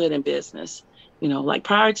being good in business. You know, like,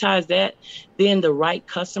 prioritize that, then the right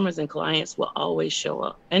customers and clients will always show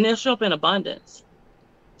up, and they'll show up in abundance.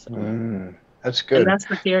 So, that's good. And that's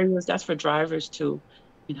for carriers, that's for drivers too,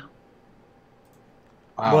 you know.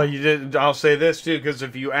 Wow. Well, you did. I'll say this too, because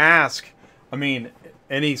if you ask, I mean,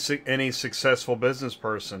 any successful business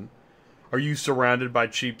person, are you surrounded by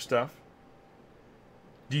cheap stuff?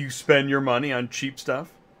 Do you spend your money on cheap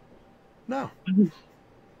stuff? No.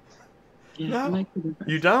 Yeah, No,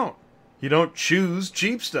 you don't. You don't choose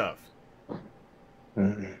cheap stuff.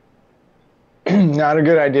 Not a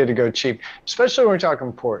good idea to go cheap, especially when we're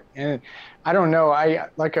talking port. And I don't know.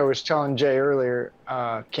 Like I was telling Jay earlier,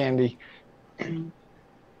 Candy.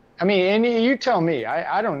 I mean, and you tell me.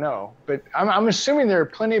 I don't know, but I'm assuming there are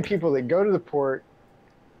plenty of people that go to the port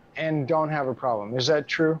and don't have a problem. Is that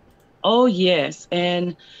true? Oh, yes.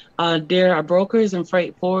 And there are brokers and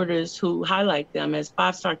freight forwarders who highlight them as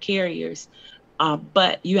 5-star carriers.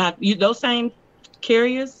 But you have those same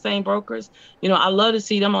carriers, same brokers. You know, I love to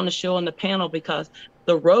see them on the show and the panel, because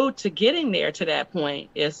the road to getting there to that point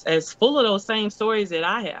is as full of those same stories that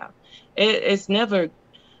I have. It's never,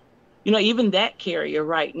 you know, even that carrier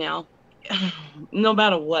right now, no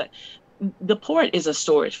matter what, the port is a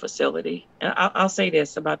storage facility. And I'll say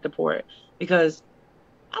this about the port, because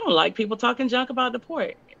I don't like people talking junk about the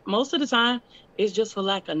port. Most of the time, it's just for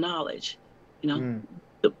lack of knowledge. You know,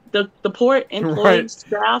 the port employees,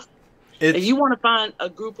 staff. If you want to find a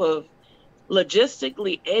group of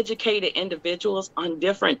logistically educated individuals on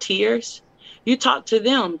different tiers, you talk to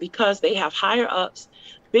them, because they have higher ups,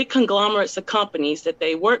 big conglomerates of companies that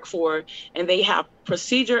they work for, and they have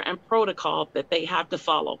procedure and protocol that they have to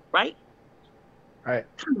follow, right? Right.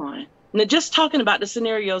 Come on. Now, just talking about the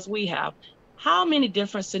scenarios we have, how many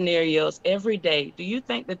different scenarios every day do you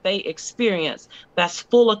think that they experience that's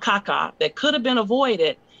full of caca that could have been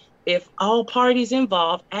avoided if all parties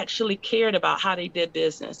involved actually cared about how they did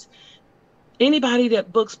business? Anybody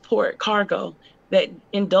that books port cargo, that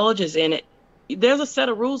indulges in it, there's a set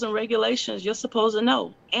of rules and regulations you're supposed to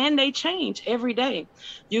know, and they change every day.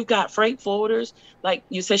 You've got freight forwarders, like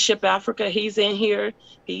you said, Ship Africa, he's in here.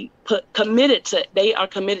 They are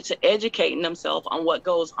committed to educating themselves on what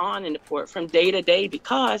goes on in the port from day to day,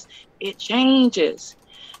 because it changes.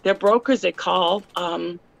 There are brokers that call,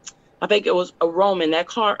 I think it was a Roman that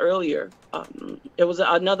called earlier. It was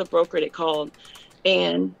another broker that called,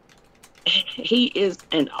 and he is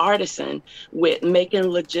an artisan with making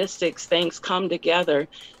logistics things come together.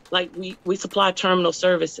 Like, we supply terminal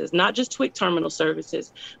services, not just Twig terminal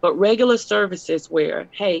services, but regular services where,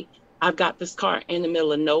 hey, I've got this car in the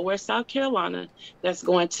middle of nowhere, South Carolina, that's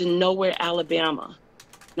going to nowhere, Alabama.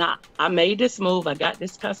 Now, I made this move. I got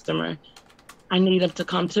this customer. I need him to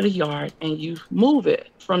come to the yard, and you move it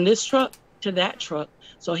from this truck to that truck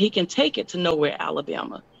so he can take it to nowhere,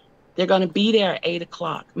 Alabama. They're going to be there at 8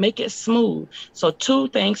 o'clock. Make it smooth. So 2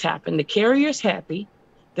 things happen. The carrier's happy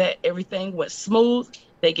that everything was smooth.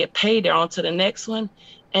 They get paid. They're on to the next one.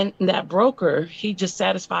 And that broker, he just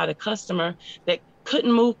satisfied a customer that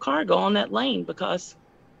couldn't move cargo on that lane because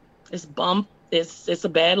it's bump. It's a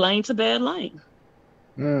bad lane. It's a bad lane.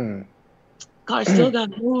 Car still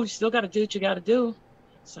got to move. You still got to do what you got to do.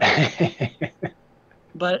 So,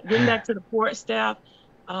 but getting back to the port staff,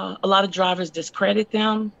 a lot of drivers discredit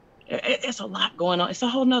them. It's a lot going on. It's a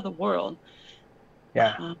whole nother world.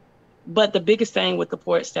 Yeah. But the biggest thing with the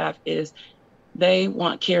port staff is they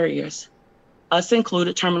want carriers, us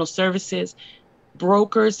included, terminal services,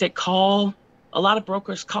 brokers that call. A lot of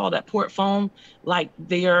brokers call that port phone like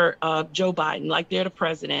they're Joe Biden, like they're the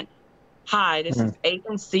president. Hi, this is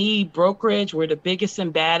A&C brokerage. We're the biggest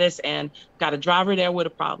and baddest, and got a driver there with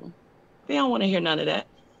a problem. They don't want to hear none of that,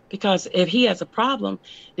 because if he has a problem,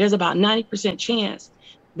 there's about 90% chance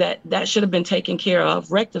that should have been taken care of,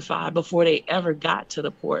 rectified before they ever got to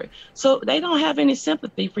the port. So they don't have any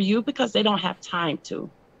sympathy for you because they don't have time to.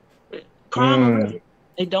 Crime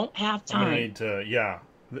They don't have I'm gonna time. need to, yeah.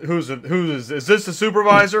 Is this the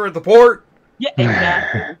supervisor at the port? Yeah,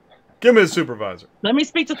 exactly. Give me the supervisor. Let me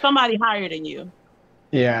speak to somebody higher than you.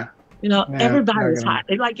 Yeah. You know, Yeah, everybody's not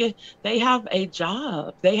hot. They have a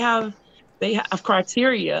job. They have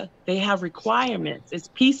criteria. They have requirements. It's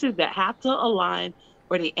pieces that have to align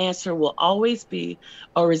where the answer will always be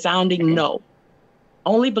a resounding no.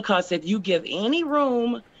 Only because if you give any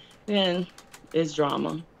room, then it's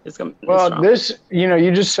drama. It's drama. This,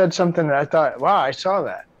 you just said something that I thought, wow, I saw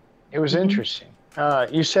that. It was interesting.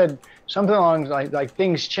 You said something along like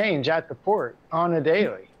things change at the port on a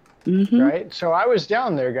daily, right? So I was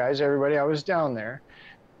down there, guys, everybody. I was down there.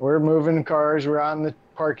 We're moving cars. We're out in the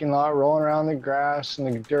parking lot, rolling around the grass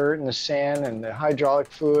and the dirt and the sand and the hydraulic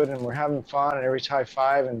fluid, and we're having fun, and everybody's high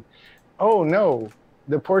five. And oh no,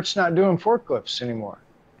 the port's not doing forklifts anymore.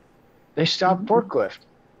 They stopped forklift.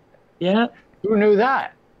 Yeah. Who knew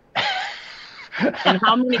that? And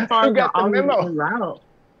how many cars got are the memo? already en route?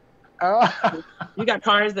 You got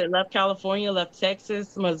cars that left California, left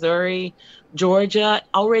Texas, Missouri, Georgia,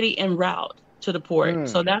 already en route to the port.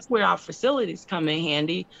 So that's where our facilities come in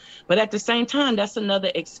handy. But at the same time, that's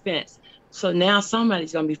another expense. So now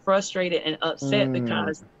somebody's going to be frustrated and upset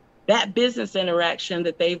because that business interaction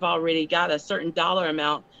that they've already got a certain dollar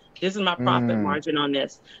amount, this is my profit margin on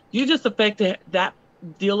this. You just affected that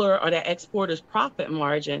dealer or that exporter's profit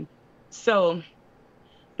margin. So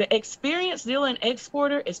the experienced dealer and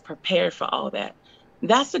exporter is prepared for all that.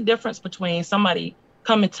 That's the difference between somebody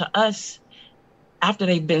coming to us after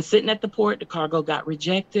they've been sitting at the port, the cargo got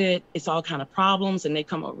rejected, it's all kind of problems, and they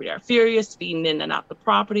come over there furious, speeding in and out the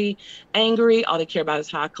property, angry. All they care about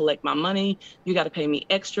is how I collect my money. You got to pay me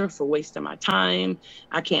extra for wasting my time.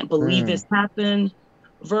 I can't believe this happened.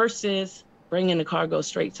 Versus bringing the cargo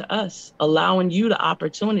straight to us, allowing you the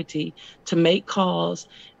opportunity to make calls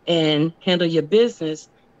and handle your business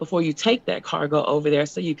before you take that cargo over there,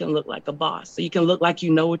 so you can look like a boss, so you can look like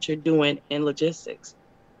you know what you're doing in logistics.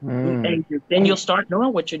 And then you'll start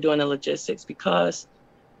knowing what you're doing in logistics, because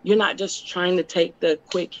you're not just trying to take the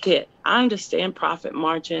quick hit. I understand profit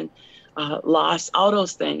margin, loss, all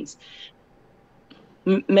those things.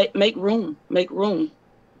 Make room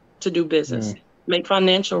to do business. Make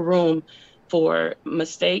financial room for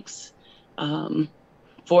mistakes,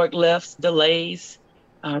 forklifts, delays,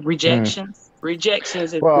 rejections.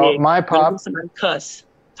 Rejections is big. My pop. Cuss.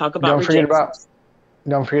 Talk about rejections.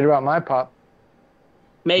 Don't forget about my pop.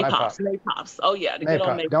 Maypops. Oh yeah, the good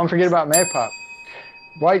old Maypops. Don't forget about Maypop.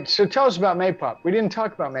 White. So tell us about Maypop. We didn't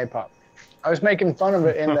talk about Maypop. I was making fun of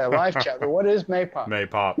it in the live chat, but what is Maypop?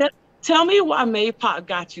 Maypop. Tell me why Maypop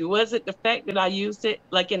got you. Was it the fact that I used it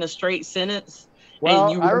like in a straight sentence?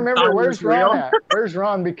 Well, I remember. Where's Ron at? Where's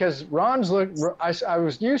Ron? Because Ron's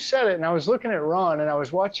you said it, and I was looking at Ron, and I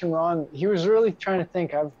was watching Ron. He was really trying to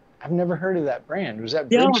think. I've never heard of that brand. Was that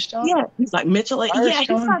Bridgestone? Yeah, he's like Mitchell. Yeah, he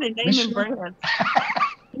Firestone? started naming brands.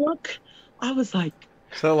 Look, I was like,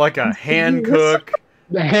 so like a hand cook.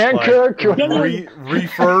 The hand cook.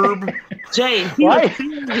 Refurb. Jay, he was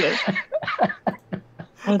serious.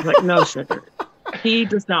 I was like, no, sugar. He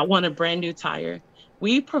does not want a brand new tire.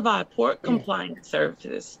 We provide port compliance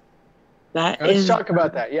services. Let's talk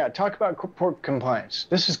about that. Yeah, talk about port compliance.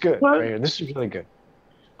 This is good right here. This is really good.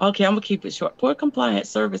 Okay, I'm gonna keep it short. Port compliance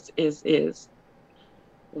service is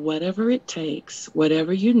whatever it takes,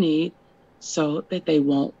 whatever you need, so that they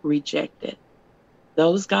won't reject it.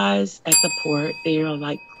 Those guys at the port, they are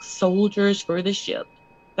like soldiers for the ship.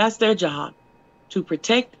 That's their job, to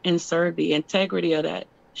protect and serve the integrity of that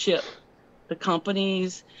ship. The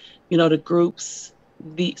companies, the groups.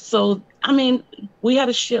 We had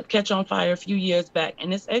a ship catch on fire a few years back,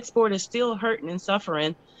 and this export is still hurting and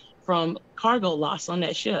suffering from cargo loss on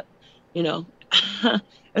that ship.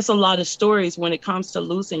 It's a lot of stories when it comes to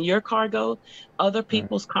losing your cargo, other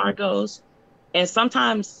people's cargoes. And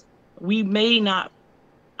sometimes we may not,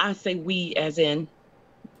 I say we as in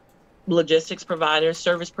logistics providers,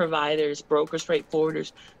 service providers, brokers, freight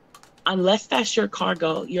forwarders, unless that's your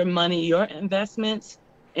cargo, your money, your investments,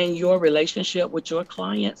 and your relationship with your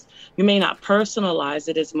clients, you may not personalize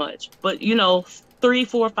it as much. But 3,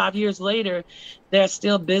 4, 5 years later, there are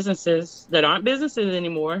still businesses that aren't businesses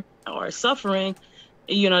anymore or are suffering,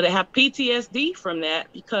 they have PTSD from that,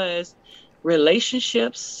 because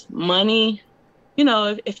relationships, money,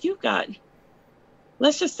 if you've got,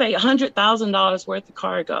 let's just say $100,000 worth of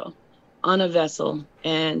cargo on a vessel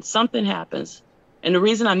and something happens. And the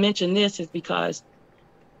reason I mention this is because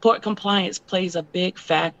port compliance plays a big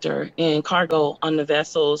factor in cargo on the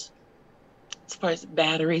vessels. As far as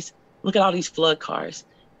batteries, look at all these flood cars.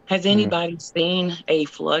 Has anybody seen a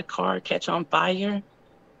flood car catch on fire?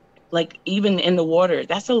 like even in the water,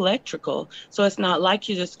 that's electrical. So it's not like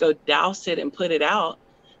you just go douse it and put it out.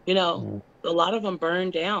 You know, a lot of them burn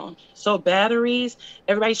down. So batteries,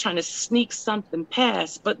 everybody's trying to sneak something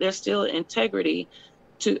past, but there's still integrity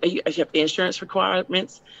to, you have insurance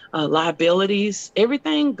requirements, liabilities,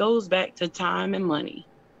 everything goes back to time and money.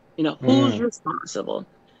 You know, who's responsible?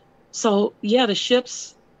 So yeah, the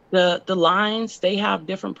ships, the lines, they have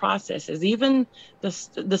different processes. Even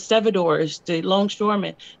the stevedores, the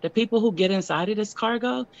longshoremen, the people who get inside of this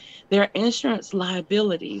cargo, their insurance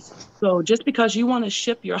liabilities. So just because you want to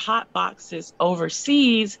ship your hot boxes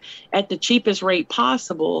overseas at the cheapest rate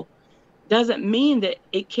possible, doesn't mean that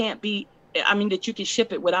it can't be, I mean, that you can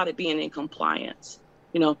ship it without it being in compliance.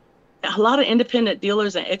 You know, a lot of independent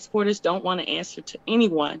dealers and exporters don't want to answer to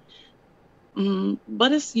anyone.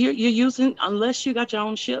 But it's you're using, unless you got your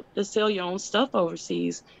own ship to sell your own stuff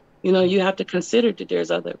overseas, you know, you have to consider that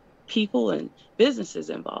there's other people and businesses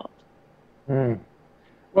involved.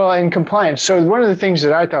 Well, in compliance, so one of the things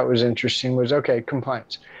that I thought was interesting was, okay,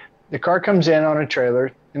 compliance. The car comes in on a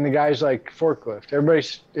trailer and the guy's like, forklift.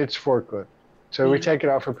 It's forklift. So we take it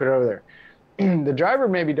off or put it over there. The driver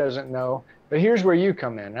maybe doesn't know, but here's where you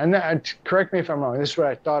come in. And correct me if I'm wrong. This is what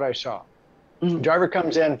I thought I saw. Driver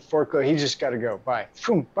comes in, forklift, he's just got to go. Bye.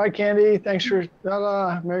 Bye, Candy. Thanks for,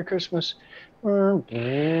 Merry Christmas.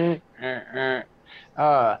 He's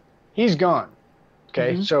gone.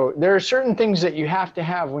 Okay, so there are certain things that you have to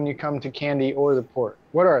have when you come to Candy or the port.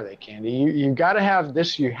 What are they, Candy? You got to have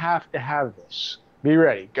this. You have to have this. Be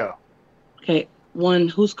ready. Go. Okay, one,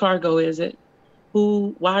 whose cargo is it?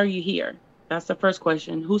 Why are you here? That's the first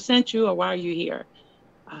question. Who sent you, or why are you here?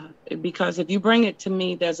 Because if you bring it to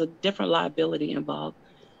me, there's a different liability involved,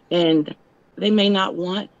 and they may not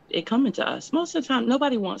want it coming to us. Most of the time,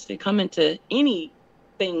 nobody wants to come into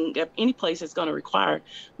anything, any place that's going to require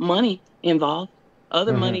money involved,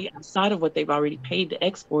 other money outside of what they've already paid to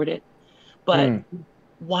export it. But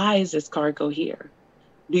why is this cargo here?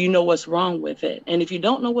 Do you know what's wrong with it? And if you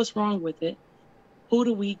don't know what's wrong with it, who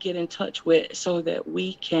do we get in touch with so that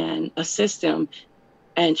we can assist them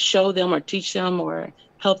and show them or teach them or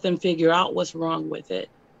help them figure out what's wrong with it?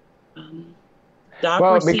 Go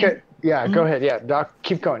ahead. Yeah, Doc,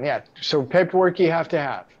 keep going. Yeah. So paperwork you have to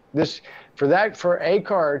have. For a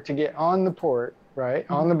car to get on the port, right,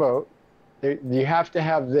 on the boat, you have to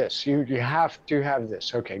have this. You have to have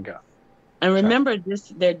this. Okay, go. And remember,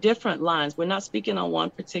 they're different lines. We're not speaking on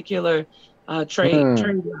one particular trade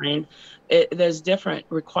line. There's different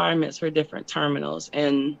requirements for different terminals,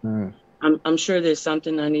 and I'm sure there's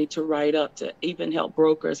something I need to write up to even help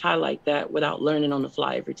brokers highlight that without learning on the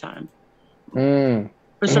fly every time. For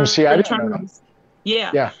certain terminals,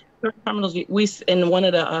 certain terminals, we in one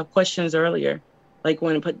of the questions earlier, like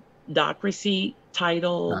when we put dock receipt,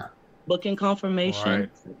 title, booking confirmation. Right.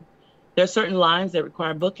 There are certain lines that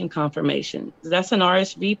require booking confirmation. That's an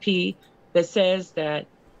RSVP that says that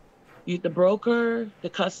the broker, the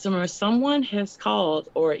customer, someone has called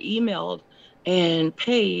or emailed and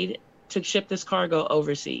paid to ship this cargo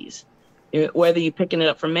overseas. Whether you're picking it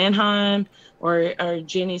up from Mannheim or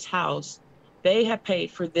Jenny's house, they have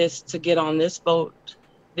paid for this to get on this boat,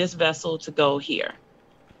 this vessel to go here.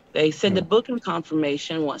 They send the booking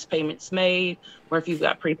confirmation once payment's made, or if you've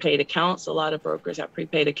got prepaid accounts. A lot of brokers have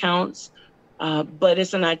prepaid accounts, but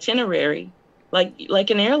it's an itinerary, like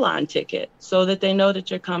an airline ticket, so that they know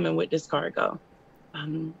that you're coming with this cargo.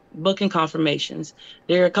 Booking confirmations.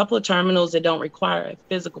 There are a couple of terminals that don't require a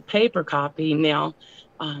physical paper copy now,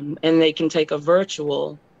 and they can take a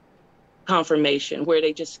virtual confirmation where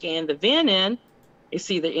they just scan the VIN in.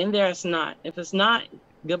 It's either in there or it's not. If it's not,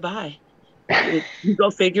 goodbye. You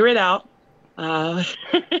go figure it out.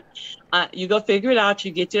 You go figure it out.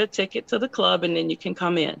 You get your ticket to the club, and then you can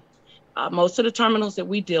come in. Most of the terminals that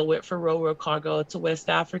we deal with for Ro-Ro cargo to West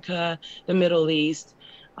Africa, the Middle East,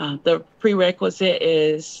 the prerequisite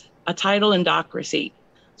is a title and dock receipt.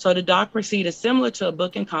 So the dock receipt is similar to a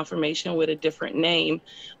booking confirmation with a different name,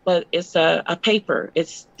 but it's a paper.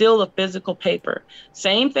 It's still a physical paper.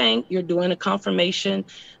 Same thing. You're doing a confirmation.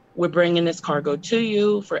 We're bringing this cargo to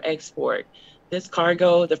you for export. This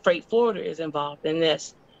cargo, the freight forwarder is involved in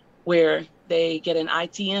this, where they get an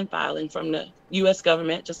ITN filing from the U.S.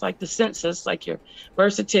 government, just like the census, like your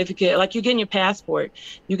birth certificate, like you're getting your passport.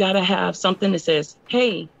 You got to have something that says,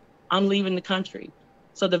 hey, I'm leaving the country.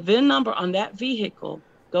 So the VIN number on that vehicle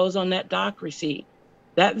goes on that dock receipt.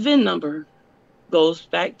 That VIN number goes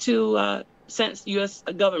back to U.S.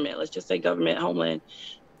 government, let's just say government, homeland.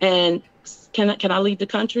 And can I leave the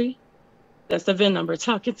country? That's the VIN number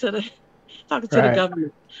talking to the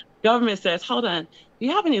government. Government says, hold on, do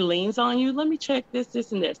you have any liens on you? Let me check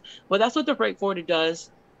this, and this. Well, that's what the freight forwarder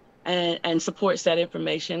does. and supports that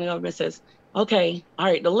information. The government says, okay, all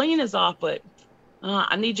right, the lien is off, but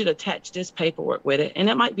I need you to attach this paperwork with it. And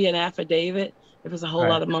it might be an affidavit if it's a whole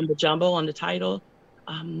lot of mumbo jumbo on the title.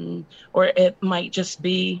 Or it might just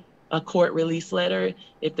be a court release letter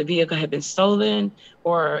if the vehicle had been stolen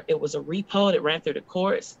or it was a repo that ran through the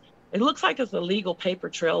courts. It looks like it's a legal paper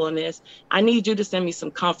trail on this. I need you to send me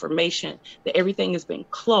some confirmation that everything has been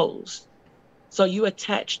closed. So you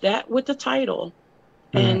attach that with the title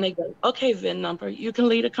and they go, okay, VIN number, you can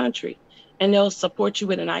leave the country. And they'll support you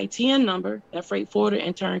with an ITN number. That freight forwarder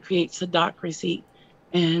in turn creates a doc receipt.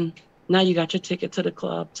 And now you got your ticket to the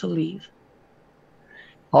club to leave.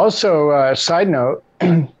 Also, side note,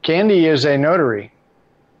 Candy is a notary,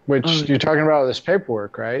 which you're talking about this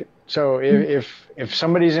paperwork, right? So if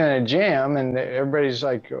somebody's in a jam and everybody's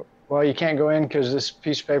like, well, you can't go in because this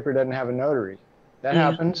piece of paper doesn't have a notary. That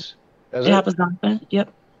happens. Does it? Happens often.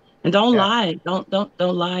 Yep. And don't lie. Don't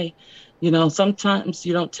lie. You know, sometimes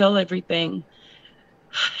you don't tell everything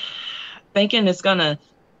thinking it's gonna,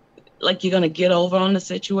 like you're gonna get over on the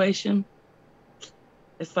situation.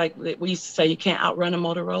 It's like we used to say, you can't outrun a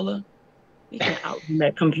Motorola. You can outrun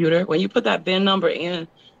that computer. When you put that VIN number in,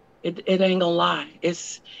 it ain't gonna lie.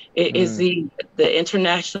 It is the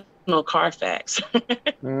international Carfax.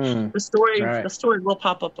 The story will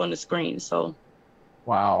pop up on the screen. So,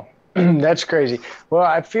 wow, that's crazy. Well,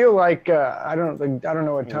 I feel like I don't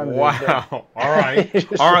know what time. Wow. All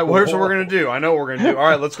right. All right. Well, here's what we're gonna do. I know what we're gonna do. All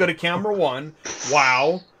right. Let's go to camera one.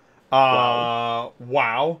 Wow.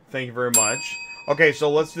 Wow. Thank you very much. Okay, so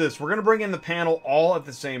let's do this. We're going to bring in the panel all at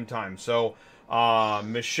the same time. So,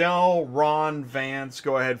 Michelle, Ron, Vance,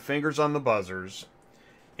 go ahead. Fingers on the buzzers.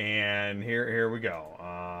 And here we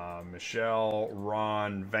go. Michelle,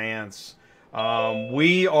 Ron, Vance.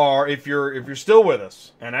 We are, if you're still with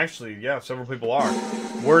us, and actually, yeah, several people are,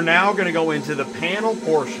 we're now going to go into the panel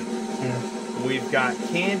portion. We've got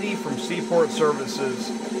Candy from Seaport Services,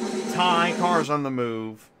 Ty, Cars on the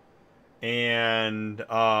Move, and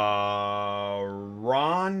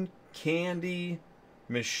Ron, Candy,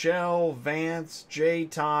 Michelle, Vance, Jay,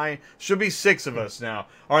 Ty. Should be 6 of us now.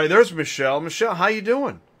 All right, there's Michelle. Michelle, how you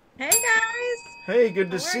doing? Hey guys. Hey,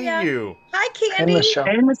 good to see you. Hi, Candy. Hey, Michelle.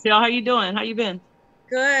 Hey, Michelle, how you doing? How you been?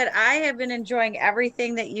 Good. I have been enjoying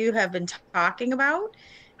everything that you have been talking about,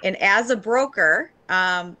 and as a broker,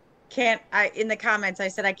 in the comments I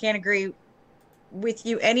said I can't agree with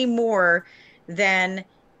you any more than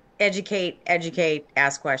educate,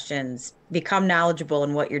 ask questions, become knowledgeable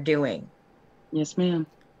in what you're doing. Yes, ma'am.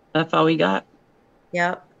 That's all we got.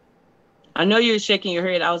 Yep. I know you're shaking your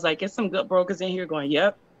head. I was like, get some good brokers in here going,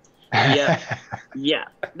 yep. Yeah. Yeah.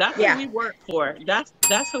 That's who we work for. That's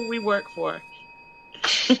who we work for.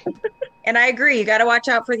 And I agree. You got to watch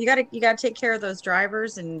out for, you got to take care of those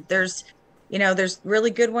drivers, and there's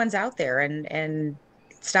really good ones out there, and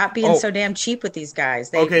stop being so damn cheap with these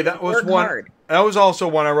guys. That was one. Hard. That was also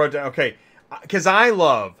one I wrote down. Okay, because I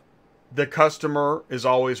love the customer is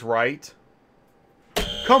always right.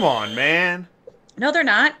 Come on, man. No, they're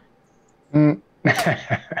not.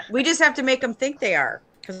 We just have to make them think they are,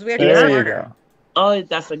 because we have to be smarter. Oh,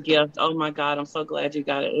 that's a gift. Oh my God, I'm so glad you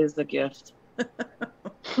got it. It is a gift.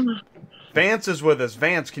 Vance is with us.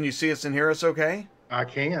 Vance, can you see us and hear us okay? I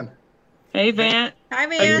can. Hey, Vance. Hi,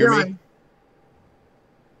 How you Vance. doing?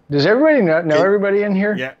 Does everybody know everybody in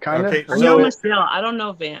here? Yeah. Kind of. Okay, I know Michelle. I don't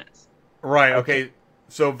know Vance. Right. Okay.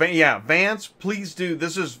 So, Vance, please do.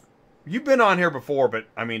 You've been on here before, but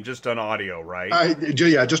I mean, just on audio, right?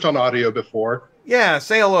 Just on audio before. Yeah.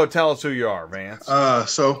 Say hello. Tell us who you are, Vance.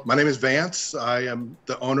 So my name is Vance. I am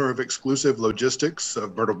the owner of Exclusive Logistics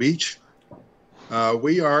of Myrtle Beach.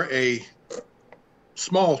 We are a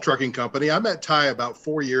small trucking company. I met Ty about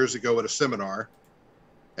 4 years ago at a seminar,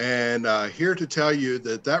 and here to tell you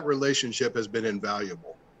that relationship has been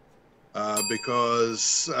invaluable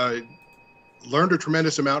because I learned a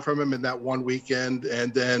tremendous amount from him in that one weekend.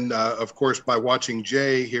 And then, of course, by watching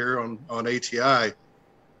Jay here on ATI,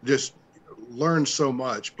 just learned so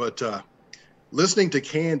much. But listening to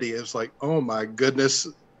Candy is like, oh, my goodness.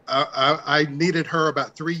 I needed her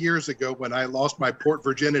about 3 years ago when I lost my port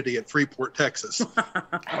virginity at Freeport, Texas.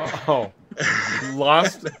 Oh,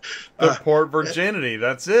 lost the port virginity.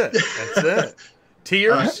 That's it.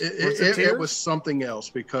 Tears? It was something else,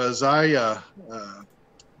 because I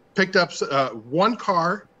picked up one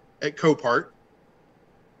car at Copart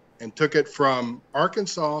and took it from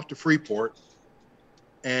Arkansas to Freeport.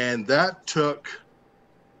 And that took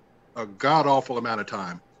a god-awful amount of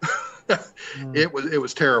time. It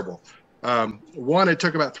was terrible. One, it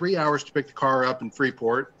took about 3 hours to pick the car up in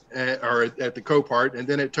Freeport or at the Copart, and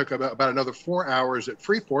then it took about another 4 hours at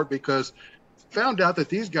Freeport, because found out that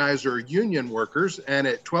these guys are union workers, and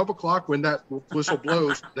at 12 o'clock when that whistle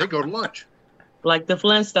blows, they go to lunch. Like the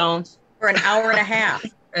Flintstones. For an hour and a half.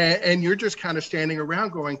 And you're just kind of standing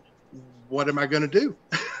around going, what am I going to do?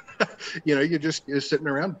 You're sitting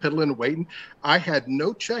around piddling and waiting. I had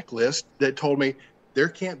no checklist that told me there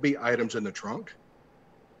can't be items in the trunk.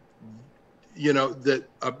 That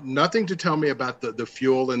nothing to tell me about the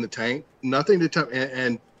fuel in the tank, nothing to tell.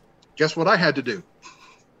 And guess what I had to do?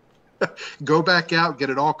 Go back out, get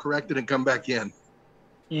it all corrected, and come back in.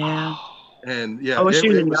 Yeah. And it was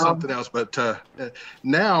something else. But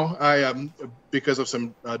now I because of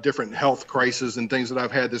some different health crises and things that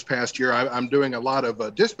I've had this past year, I'm doing a lot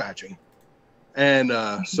of dispatching. And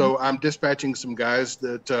so I'm dispatching some guys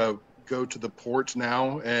that go to the ports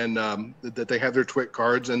now, and that they have their TWIC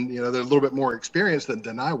cards, and they're a little bit more experienced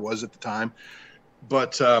than I was at the time.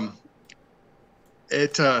 But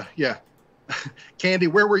Candy,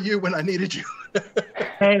 where were you when I needed you?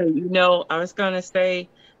 Hey, I was going to say,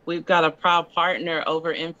 we've got a proud partner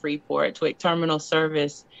over in Freeport, TWIC Terminal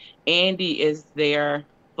Service. Andy is there,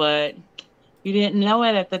 but you didn't know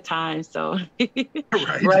it at the time. So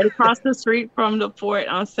right across the street from the port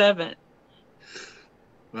on 7th.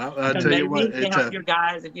 Well, I'll tell you what. You can help your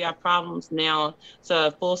guys if you have problems now.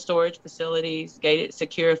 So full storage facilities, gated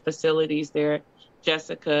secure facilities there.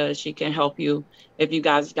 Jessica, she can help you if you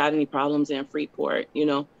guys got any problems in Freeport.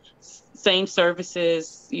 Same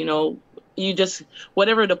services, you just,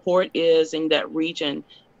 whatever the port is in that region,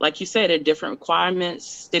 like you said, there are different requirements,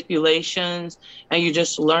 stipulations, and you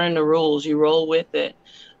just learn the rules. You roll with it.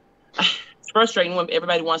 It's frustrating when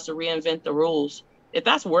everybody wants to reinvent the rules. If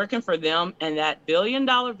that's working for them and that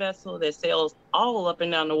billion-dollar vessel that sails all up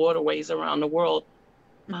and down the waterways around the world,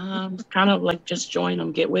 kind of like just join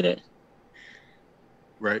them, get with it.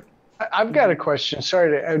 Right. I've got a question.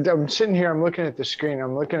 Sorry, I'm sitting here, I'm looking at the screen,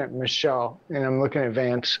 I'm looking at Michelle, and I'm looking at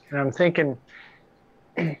Vance, and I'm thinking,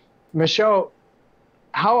 Michelle,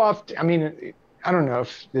 how often, I don't know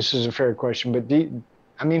if this is a fair question, but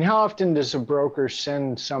how often does a broker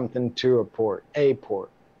send something to a port?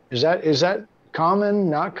 Is that common,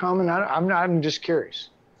 not common? I'm just curious.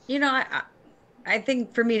 I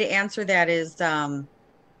think for me to answer that is,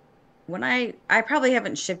 when I probably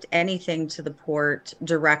haven't shipped anything to the port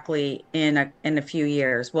directly in a few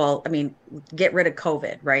years. Well, get rid of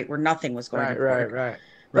COVID, right? Where nothing was going to the port. Right.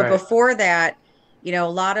 But before that, a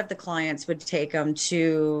lot of the clients would take them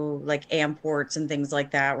to like airports and things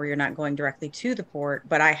like that, where you're not going directly to the port.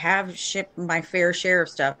 But I have shipped my fair share of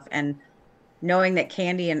stuff, and knowing that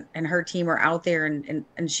Candy and her team are out there and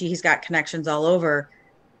she's got connections all over,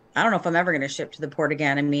 I don't know if I'm ever going to ship to the port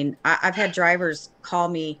again. I've had drivers call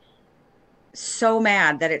me so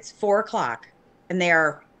mad that it's 4:00 and they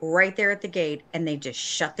are right there at the gate, and they just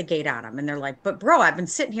shut the gate on them, and they're like, but bro, I've been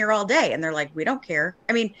sitting here all day. And they're like, we don't care.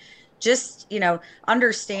 Just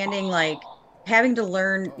understanding, like having to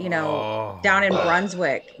learn down in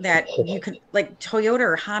Brunswick that you can, like Toyota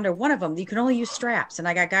or Honda, one of them, you can only use straps, and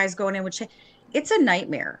I got guys going in with it's a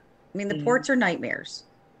nightmare. The ports are nightmares,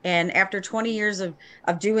 and after 20 years of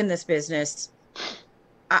doing this business,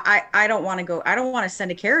 I don't want to go. I don't want to send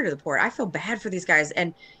a carrier to the port. I feel bad for these guys,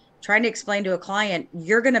 and trying to explain to a client,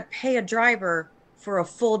 you're going to pay a driver for a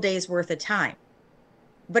full day's worth of time,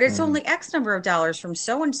 but it's only X number of dollars from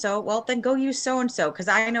so-and-so. Well, then go use so-and-so. Cause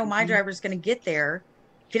I know my driver's going to get there.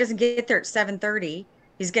 If he doesn't get there at 7:30,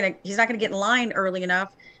 he's not going to get in line early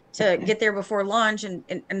enough to get there before lunch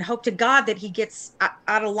and hope to God that he gets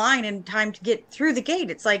out of line in time to get through the gate.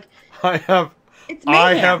 It's like, it's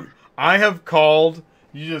mayhem. I have called.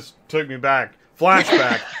 You just took me back.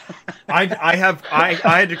 Flashback. I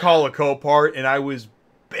had to call a Copart, and I was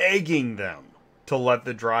begging them to let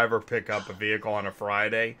the driver pick up a vehicle on a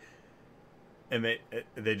Friday, and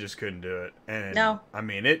they just couldn't do it. And no,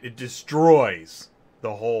 it destroys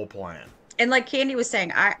the whole plan. And like Candy was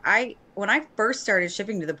saying, I when I first started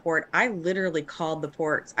shipping to the port, I literally called the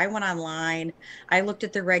ports. I went online. I looked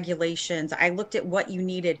at the regulations. I looked at what you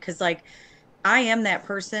needed, because like I am that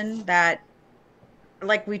person that,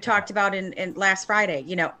 like we talked about in last Friday,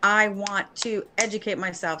 I want to educate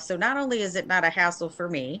myself. So not only is it not a hassle for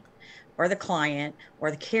me or the client or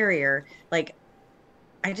the carrier, like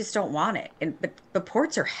I just don't want it. But the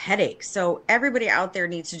ports are headaches. So everybody out there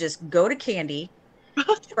needs to just go to Candy,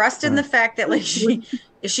 trust in the fact that like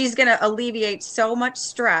she's going to alleviate so much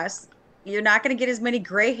stress. You're not going to get as many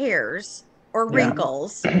gray hairs or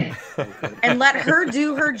wrinkles, and let her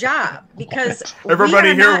do her job, because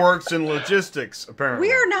everybody here works in logistics. Apparently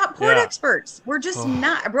we are not port experts. We're just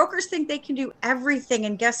not. Brokers think they can do everything,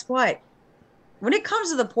 and guess what? When it comes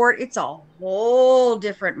to the port, it's a whole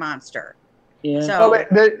different monster.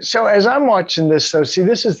 Yeah. So as I'm watching this, so see,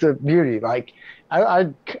 this is the beauty. Like,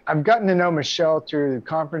 I've gotten to know Michelle through the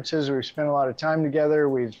conferences. We've spent a lot of time together.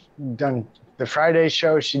 We've done the Friday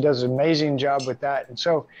show. She does an amazing job with that. And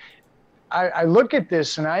so I look at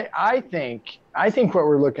this, and I think what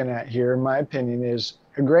we're looking at here, in my opinion, is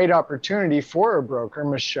a great opportunity for a broker,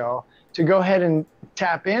 Michelle, to go ahead and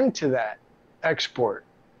tap into that export.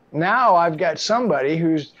 Now I've got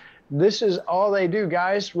somebody this is all they do,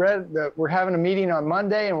 guys. We're having a meeting on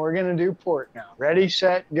Monday, and we're going to do port now. Ready,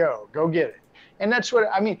 set, go. Go get it. And that's what,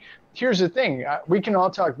 I mean, here's the thing. We can all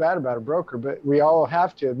talk bad about a broker, but we all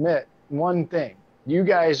have to admit one thing. You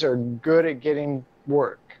guys are good at getting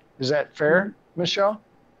work. Is that fair, Michelle?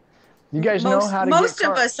 You guys know how to most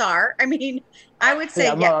get of us are. I mean, I would say,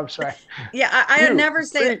 yeah. I'm sorry. Yeah, I would never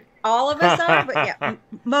say all of us are, but yeah,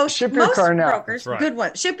 most brokers, right. Good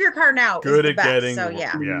one. Ship your car now. Good is at the best, getting, so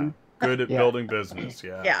yeah. Good at building business,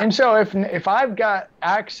 yeah. And so if I've got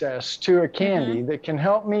access to a Candy that can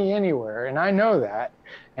help me anywhere, and I know that,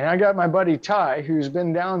 and I got my buddy Ty who's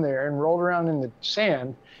been down there and rolled around in the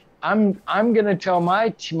sand, I'm going to tell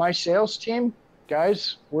my sales team,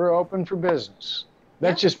 guys, we're open for business.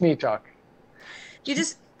 That's just me talking.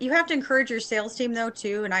 You have to encourage your sales team though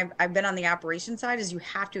too, and I've been on the operation side, is you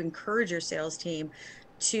have to encourage your sales team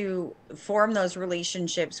to form those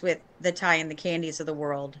relationships with the Ty and the Candies of the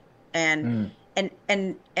world, and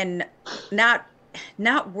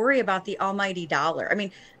not worry about the almighty dollar. I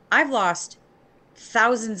mean, I've lost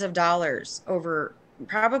thousands of dollars, over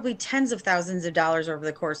probably tens of thousands of dollars over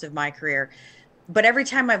the course of my career, but every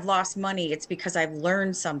time I've lost money, it's because I've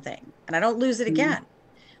learned something and I don't lose it again.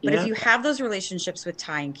 But if you have those relationships with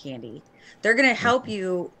Ty and Candy, they're going to help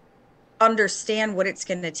you understand what it's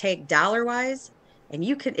going to take dollar wise. And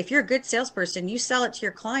you can, if you're a good salesperson, you sell it to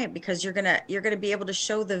your client because you're going to be able to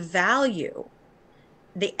show the value,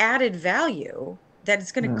 the added value, that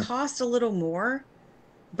it's going to cost a little more,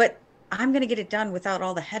 but I'm going to get it done without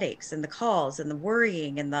all the headaches and the calls and the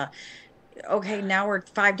worrying and the, okay, now we're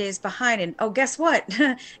 5 days behind, and guess what?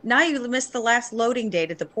 Now you missed the last loading date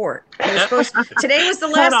at the port. Today was the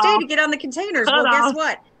last day to get on the containers. Guess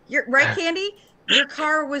what? You're right, Candy. Your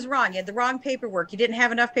car was wrong. You had the wrong paperwork. You didn't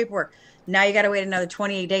have enough paperwork. Now you got to wait another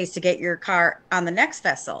 28 days to get your car on the next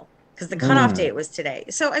vessel because the cutoff date was today.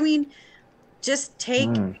 So I mean, just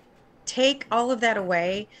take all of that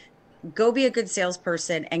away. Go be a good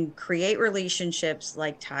salesperson and create relationships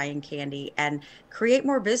like Ty and Candy, and create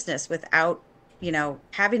more business without,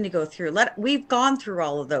 having to go through. We've gone through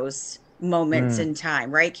all of those moments in time,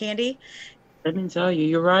 right, Candy? Let me tell you,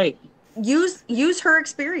 you're right. Use her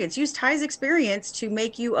experience, use Ty's experience to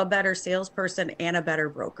make you a better salesperson and a better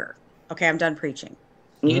broker. Okay, I'm done preaching.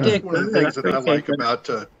 You did. One of the things that I like about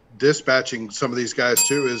dispatching some of these guys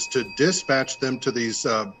too is to dispatch them to these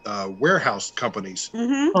warehouse companies,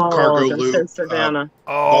 Cargo Loop,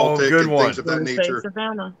 Baltic, good and one. things of that nature.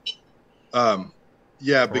 Savannah.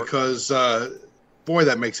 Because boy,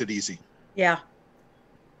 that makes it easy. Yeah.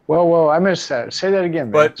 Well, I missed that. Say that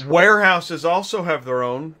again. But warehouses also have their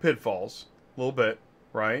own pitfalls, a little bit,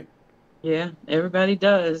 right? Yeah, everybody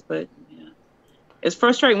does, but it's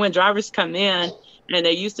frustrating when drivers come in and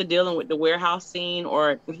they're used to dealing with the warehouse scene,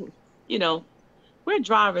 or, we're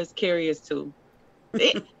drivers, carriers too.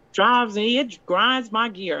 It drives and it grinds my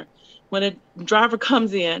gear when a driver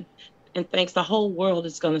comes in and thinks the whole world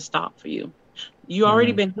is going to stop for you. You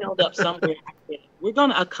already been held up somewhere. We're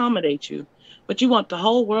going to accommodate you, but you want the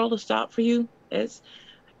whole world to stop for you? It's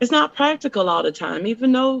not practical all the time,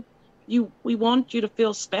 even though we want you to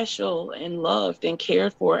feel special and loved and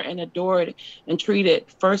cared for and adored and treated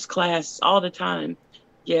first class all the time.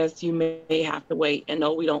 Yes, you may have to wait. And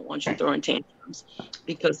no, we don't want you throwing tantrums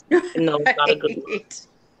because it's not a good look.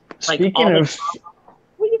 Speaking of,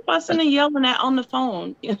 who are you fussing and yelling at on the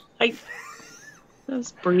phone?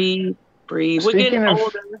 Just breathe. We're getting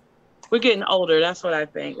older. We're getting older. That's what I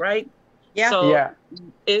think, right? Yeah. So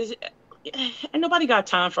and nobody got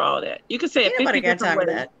time for all that. You could say it 50 different ways. For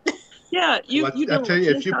that. Yeah, I'll tell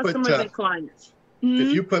you, if you put clients.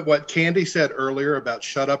 If you put what Candy said earlier about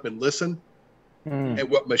shut up and listen, and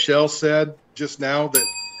what Michelle said just now, that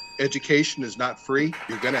education is not free,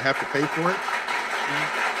 you're going to have to pay for it.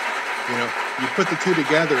 You put the two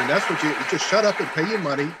together, and that's what you just shut up and pay your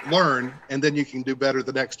money, learn, and then you can do better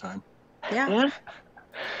the next time. Yeah. Well,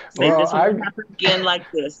 this will happen again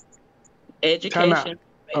like this. Education.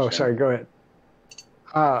 Oh, sorry. Go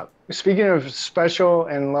ahead. Speaking of special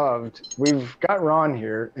and loved, we've got Ron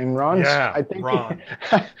here, and Ron's. Yeah, I think Ron.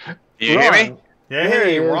 You hear me? Yeah,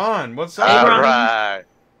 hey, Ron. What's up? All Ron. right.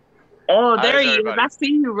 Oh, there How's he is. everybody? I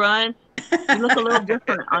see you, Ron. You look a little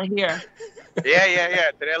different on here.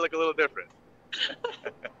 Yeah. Today I look a little different.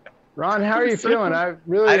 Ron, how are you feeling? I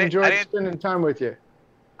really enjoyed spending time with you.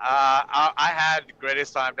 I had the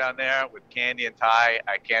greatest time down there with Candy and Ty.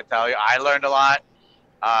 I can't tell you. I learned a lot.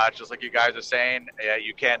 Just like you guys are saying,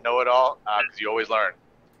 you can't know it all because you always learn.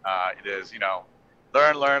 It is,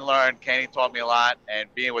 learn. Candy taught me a lot, and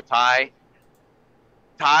being with Ty's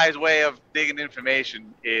way of digging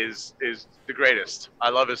information is the greatest. I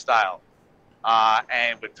love his style.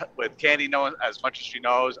 And with Candy knowing as much as she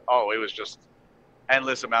knows, it was just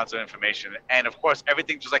endless amounts of information. And of course,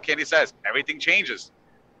 everything, just like Candy says, everything changes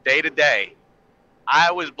day to day.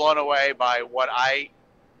 I was blown away by what I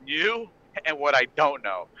knew and what I don't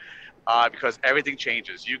know, because everything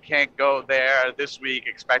changes. You can't go there this week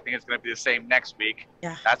expecting it's going to be the same next week.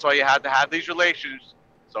 Yeah. That's why you have to have these relations.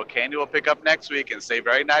 So Candy will pick up next week and say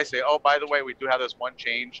very nicely, oh, by the way, we do have this one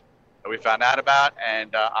change that we found out about,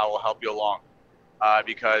 and I will help you along,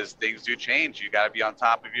 because things do change. You got to be on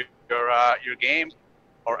top of your game,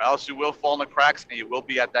 or else you will fall in the cracks and you will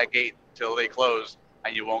be at that gate till they close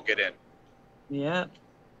and you won't get in. Yeah.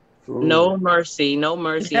 Ooh. No mercy.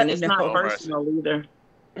 And it's not personal either.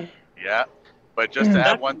 Yeah. But just to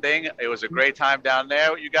add one thing, it was a great time down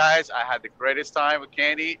there with you guys. I had the greatest time with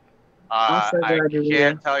Candy. I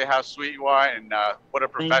can't tell you how sweet you are, and what a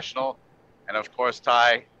professional. And of course,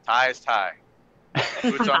 Ty is Ty.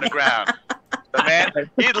 Boots on the ground. The man,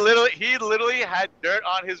 he literally had dirt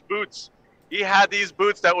on his boots. He had these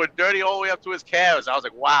boots that were dirty all the way up to his calves. I was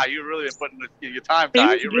like, wow, you really been putting your time,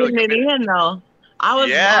 Ty. You're really getting it in, though. I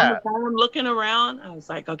was on the phone looking around. I was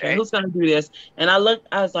like, okay, who's going to do this? And I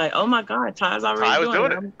was like, oh my God, Ty's already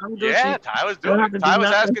doing it. I'm doing it. Ty was doing it. Ty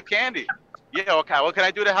was asking Candy, okay, what can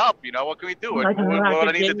I do to help? What can we do? What do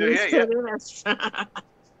I need to do here? Yeah.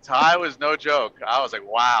 Ty was no joke. I was like,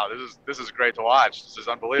 wow, this is great to watch. This is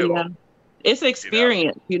unbelievable. Yeah. It's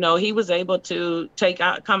experience. He was able to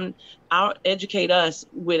educate us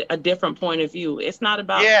with a different point of view. It's not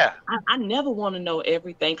about, I never want to know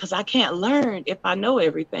everything because I can't learn if I know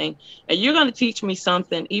everything. And you're going to teach me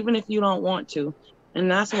something, even if you don't want to. And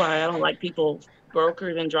that's why I don't like people,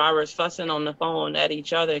 brokers and drivers, fussing on the phone at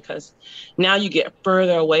each other, because now you get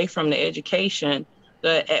further away from the education,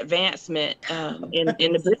 the advancement in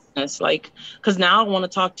the business. Because now I want to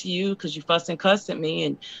talk to you because you fuss and cuss at me,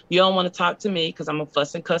 and you don't want to talk to me because I'm going to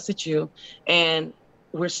fuss and cuss at you. And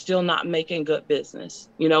we're still not making good business.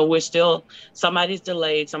 We're still, somebody's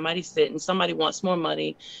delayed, somebody's sitting, somebody wants more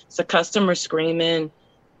money. It's a customer screaming,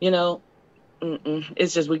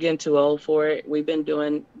 It's just, we're getting too old for it. We've been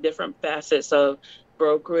doing different facets of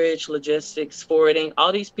brokerage, logistics, forwarding.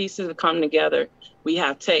 All these pieces have come together. We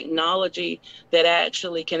have technology that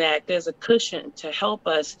actually can act as a cushion to help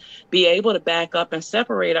us be able to back up and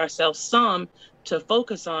separate ourselves some to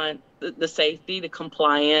focus on the safety, the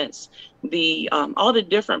compliance, all the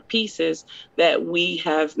different pieces that we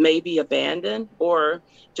have maybe abandoned or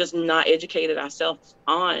just not educated ourselves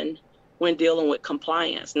on when dealing with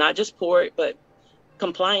compliance, not just port, but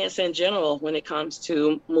compliance in general when it comes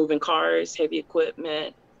to moving cars, heavy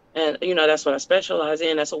equipment. And, that's what I specialize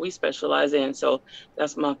in. That's what we specialize in. So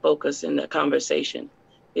that's my focus in the conversation.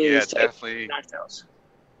 Is to definitely.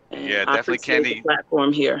 Definitely, Candy. The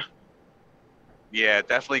platform here. Yeah,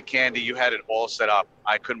 definitely, Candy. You had it all set up.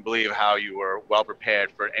 I couldn't believe how you were well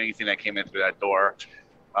prepared for anything that came in through that door,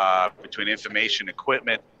 between information,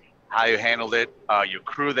 equipment, how you handled it, your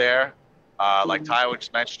crew there. Like Ty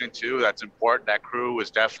was mentioning too, that's important. That crew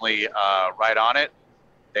was definitely right on it.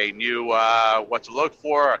 They knew what to look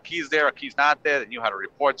for. Are keys there? Are keys not there? They knew how to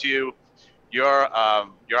report to you. Your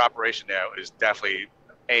operation there is definitely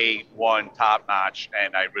A1 top notch,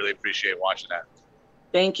 and I really appreciate watching that.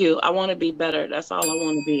 Thank you. I want to be better. That's all I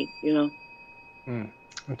want to be.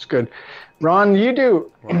 That's good. Ron, you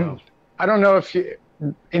do. Wow. I don't know if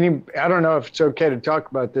it's okay to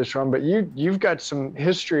talk about this, Ron, but you've got some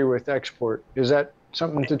history with export. Is that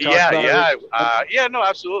something to talk about? No,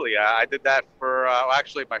 absolutely. I did that for,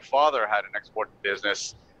 actually my father had an export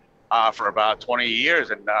business for about 20 years,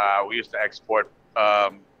 and we used to export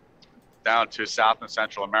down to South and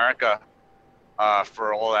Central America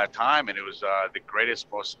for all that time, and it was the greatest,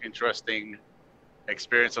 most interesting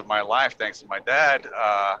experience of my life, thanks to my dad.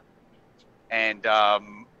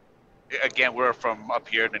 Again, we're from up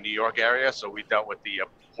here in the New York area, so we dealt with the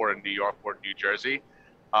port of New York, port of New Jersey.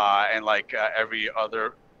 And like every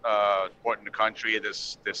other port in the country,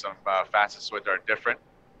 there's some facets to it that are different.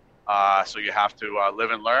 So you have to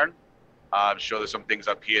live and learn. Sure, there's some things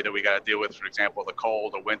up here that we got to deal with. For example, the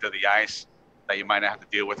cold, the winter, the ice that you might not have to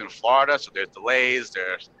deal with in Florida. So there's delays.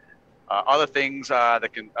 There's other things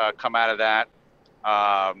that can come out of that.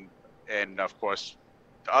 And of course,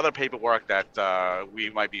 other paperwork that we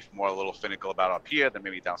might be more a little finical about up here than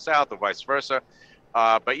maybe down south or vice versa.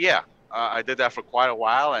 But yeah, I did that for quite a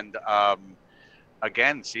while. And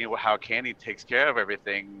again, seeing how Candy takes care of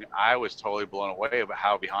everything, I was totally blown away about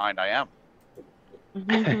how behind I am.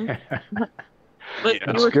 Mm-hmm. But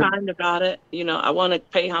you were kind about it. You know, I want to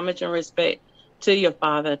pay homage and respect to your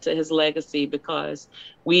father, to his legacy, because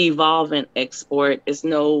we evolve and export. It's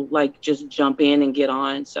no like just jump in and get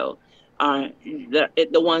on. So the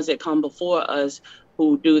ones that come before us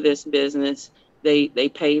who do this business, they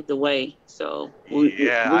paved the way. So we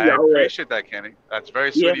I appreciate that, Candy. That's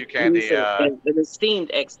very sweet of you, Candy. An esteemed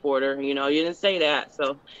exporter. You know, you didn't say that,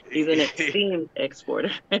 so he's an esteemed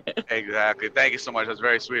exporter. Exactly. Thank you so much. That's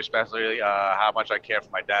very sweet, especially how much I care for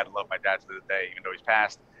my dad and love my dad to this day, even though he's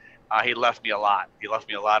passed. He left me a lot. He left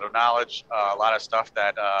me a lot of knowledge, a lot of stuff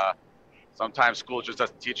that sometimes school just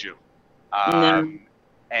doesn't teach you.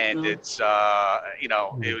 And it's, you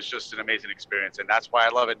know, it was just an amazing experience. And that's why I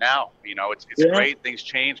love it now. You know, it's great. Things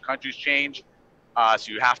change. Countries change. So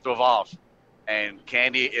you have to evolve. And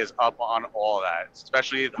Candy is up on all of that,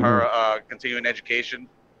 especially her continuing education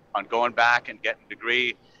on going back and getting a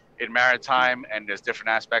degree in maritime. And there's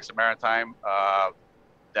different aspects of maritime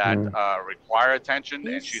that require attention.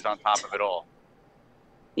 And she's on top of it all.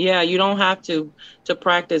 Yeah, you don't have to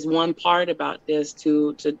practice one part about this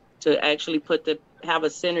to actually have a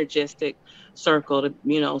synergistic circle. To,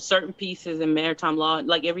 you know, certain pieces in maritime law,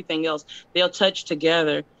 like everything else, they'll touch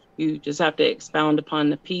together. You just have to expound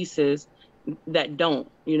upon the pieces that don't,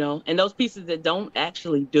 you know, and those pieces that don't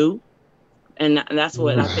actually do. And that's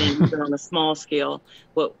what I think on a small scale,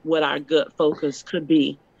 what our good focus could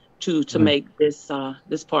be to make this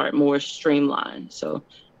part more streamlined. So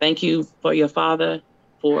thank you for your father,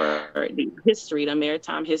 for the history, the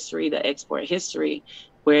maritime history, the export history,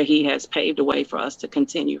 where he has paved the way for us to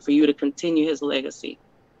continue, for you to continue his legacy.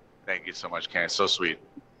 Thank you so much, Ken. So sweet.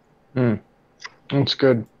 That's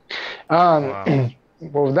good.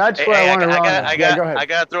 Well, that's what I want to run. Go ahead. I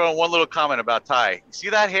got to throw in one little comment about Ty. You see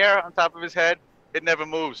that hair on top of his head? It never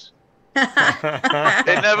moves.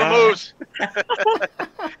 It never moves.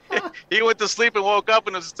 He went to sleep and woke up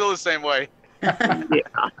and it's still the same way.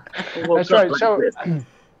 That's right. So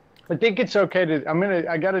I think it's okay to.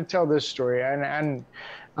 I got to tell this story, and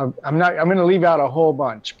I'm going to leave out a whole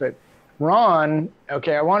bunch. But Ron,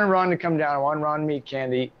 okay, I wanted Ron to come down. I wanted Ron to meet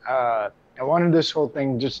Candy. I wanted this whole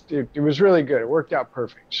thing it was really good. It worked out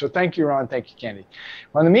perfect. So thank you, Ron. Thank you, Candy.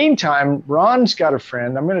 Well, in the meantime, Ron's got a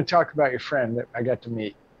friend. I'm going to talk about your friend that I got to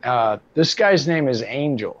meet. This guy's name is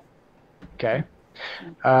Angel. Okay,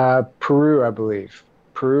 Peru, I believe,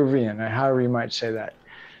 Peruvian, however you might say that.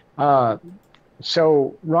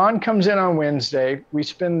 So Ron comes in on Wednesday. We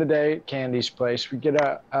spend the day at Candy's place. We get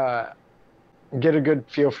a good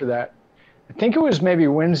feel for that. I think it was maybe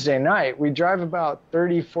Wednesday night. We drive about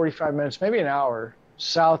 30, 45 minutes, maybe an hour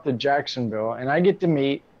south of Jacksonville, and I get to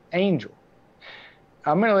meet Angel.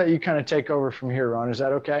 I'm going to let you kind of take over from here, Ron. Is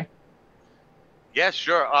that okay? Yeah,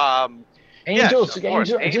 sure. Angel, just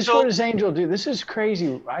what does Angel do? This is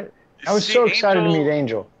crazy. I was so excited to meet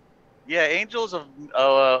Angel. Yeah, Angel's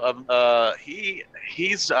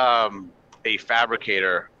he's a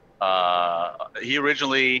fabricator. He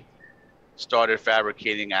originally started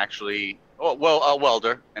fabricating a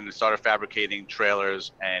welder, and started fabricating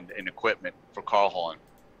trailers and equipment for Carl Holland.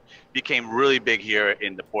 Became really big here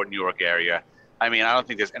in the Port New York area. I mean, I don't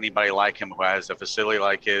think there's anybody like him who has a facility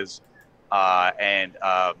like his, and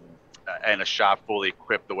a shop fully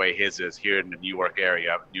equipped the way his is here in the New York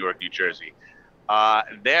area, New York, New Jersey.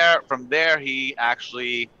 From there, he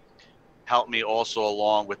actually helped me also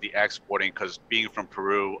along with the exporting, because being from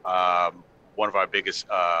Peru, one of our biggest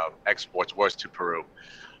exports was to Peru.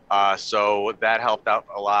 So that helped out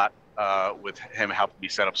a lot with him helping me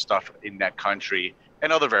set up stuff in that country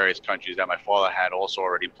and other various countries that my father had also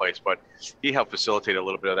already in place. But he helped facilitate a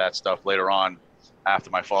little bit of that stuff later on after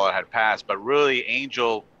my father had passed. But really,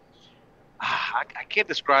 Angel, I can't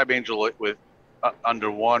describe Angel with under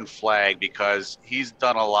one flag, because he's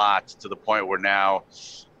done a lot to the point where now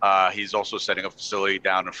he's also setting a facility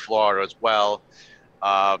down in Florida as well.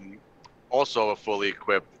 Also fully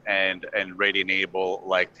equipped and ready and able,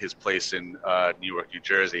 like his place in New York, New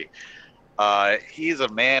Jersey. He's a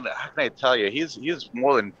man, how can I tell you, he's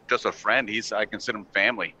more than just a friend. I consider him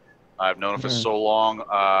family. I've known him for so long.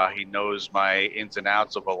 He knows my ins and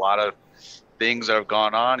outs of a lot of things that have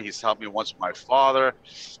gone on. He's helped me once with my father,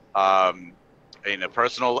 at a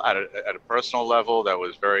personal level that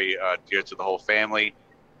was very dear to the whole family.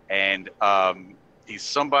 And he's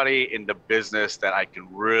somebody in the business that I can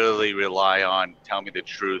really rely on, tell me the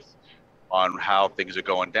truth on how things are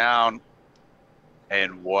going down.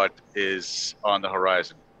 and what is on the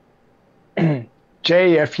horizon.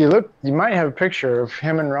 Jay, if you look, you might have a picture of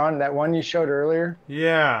him and Ron, that one you showed earlier.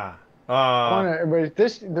 Yeah. But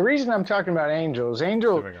the reason I'm talking about Angel is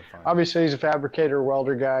obviously he's a fabricator,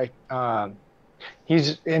 welder guy. And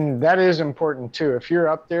that is important too. If you're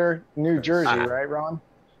up there, New Jersey, right, Ron?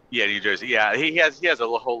 Yeah, New Jersey. Yeah, he has a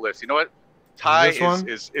whole list. You know what? Ty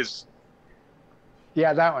is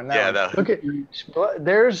yeah, that one. Look at,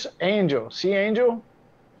 there's Angel. See Angel?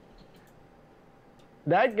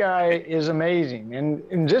 That guy is amazing.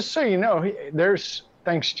 And just so you know,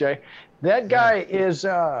 thanks, Jay. That guy is,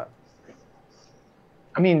 I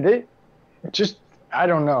don't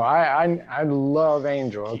know. I love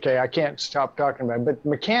Angel. Okay, I can't stop talking about it. But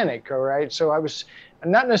mechanic, all right? So I was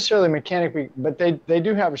not necessarily mechanic, but they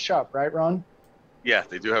do have a shop, right, Ron? Yeah,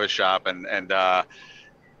 they do have a shop. And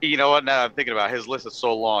you know what? Now I'm thinking about it, his list is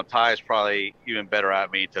so long. Ty is probably even better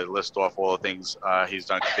at me to list off all the things he's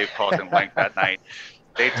done. They've talked in length that night.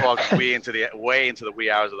 They talked way into the wee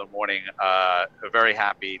hours of the morning. Very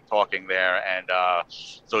happy talking there, and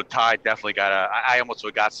so Ty definitely I almost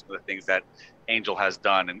forgot some of the things that Angel has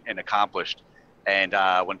done and accomplished. And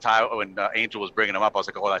when Angel was bringing him up, I was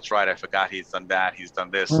like, oh, that's right, I forgot he's done that, he's done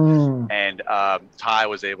this, and Ty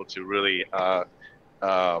was able to really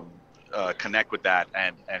connect with that,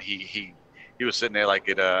 and he was sitting there like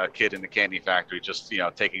a kid in the candy factory, just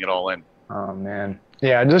taking it all in. Oh man.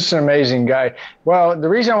 Yeah, just an amazing guy. Well, the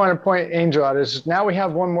reason I want to point Angel out is now we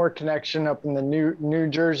have one more connection up in the New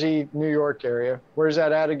Jersey, New York area. Where's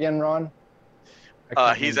that at again, Ron?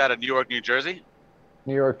 He's out of New York, New Jersey.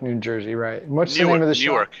 New York, New Jersey, right. And what's the name of the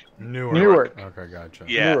shop? Newark. Okay, gotcha.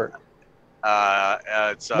 Yeah. Newark.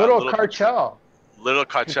 It's Little Cartel. Little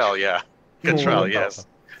Cartel, yeah. Cartel, yes.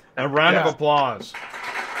 A round of applause.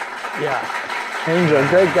 Yeah. Angel,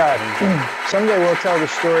 great guy. Someday we'll tell the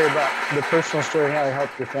story about the personal story, how he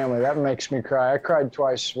helped your family. That makes me cry. I cried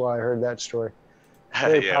twice while I heard that story.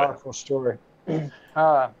 Very powerful story.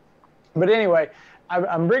 But anyway,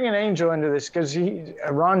 I'm bringing Angel into this because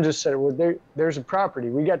Ron just said, well, there's a property.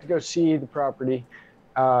 We got to go see the property.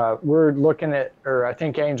 We're looking at, or I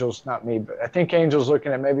think Angel's, not me, but I think Angel's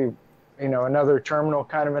looking at maybe, another terminal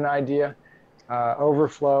kind of an idea,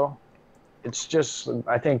 overflow. It's just,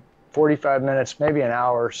 I think, 45 minutes, maybe an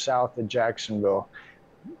hour south of Jacksonville.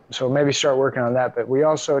 So maybe start working on that. But we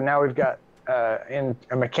also, now we've got a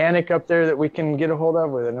mechanic up there that we can get a hold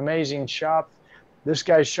of with an amazing shop. This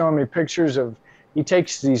guy's showing me pictures of, he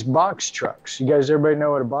takes these box trucks. Everybody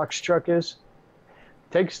know what a box truck is?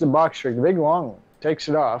 Takes the box truck, the big long one, takes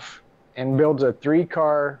it off and builds a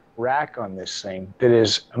 3-car rack on this thing that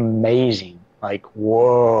is amazing. Like,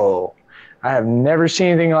 whoa. I have never seen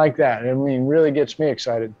anything like that. I mean, really gets me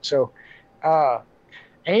excited. So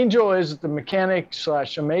Angel is the mechanic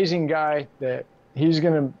 / amazing guy that he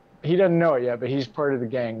doesn't know it yet, but he's part of the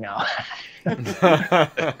gang now.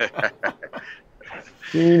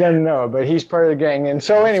 He doesn't know it, but he's part of the gang. And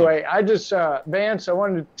so anyway, I just, Vance, I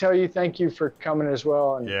wanted to tell you thank you for coming as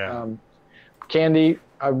well. And Candy,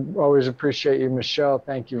 I always appreciate you. Michelle,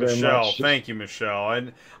 thank you very much. Michelle, thank you, Michelle.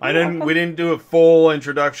 And we didn't do a full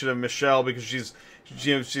introduction of Michelle because she's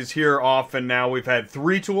here often now. We've had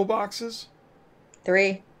 3 toolboxes.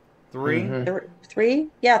 3. 3? Mm-hmm. 3?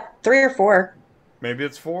 Yeah, 3 or 4. Maybe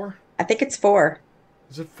it's 4. I think it's 4.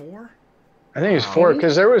 Is it 4? I think it's 4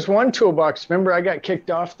 because there was one toolbox. Remember, I got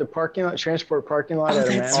kicked off the transport parking lot at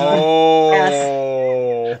Amanda. Oh,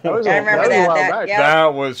 yes. I remember that.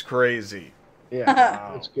 That was crazy. Yeah,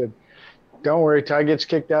 wow. That's good. Don't worry, Ty gets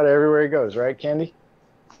kicked out everywhere he goes, right, Candy?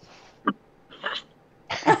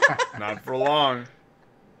 Not for long.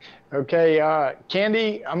 Okay,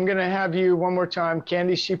 Candy, I'm going to have you one more time.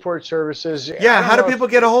 Candy Seaport Services. Yeah, how do people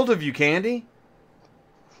get a hold of you, Candy?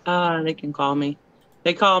 They can call me.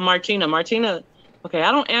 They call Martina. Martina, okay,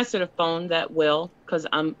 I don't answer the phone that well because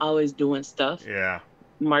I'm always doing stuff. Yeah.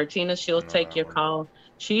 Martina, she'll take your call.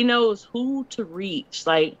 She knows who to reach.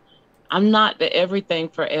 Like, I'm not the everything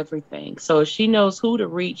for everything. So she knows who to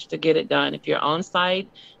reach to get it done. If you're on site,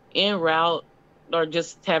 en route, or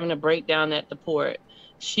just having a breakdown at the port,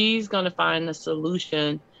 she's going to find a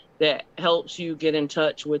solution that helps you get in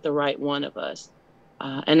touch with the right one of us.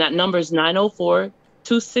 And that number is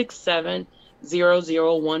 904-267-0011.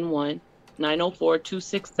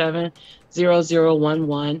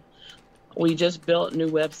 904-267-0011. We just built new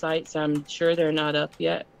websites. I'm sure they're not up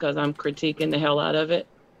yet because I'm critiquing the hell out of it.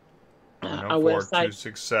 Our website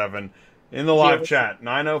 267 in the live chat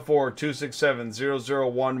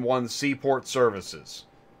 904-267-0011 Seaport Services.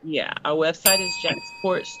 Yeah, our website is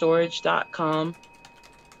jaxportstorage.com.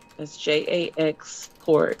 That's JAX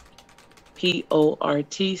Port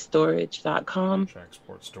PORT storage.com.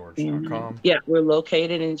 JacksportStorage.com. Yeah, we're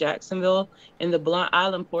located in Jacksonville in the Blount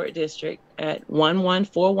Island Port District at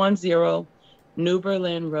 11410 New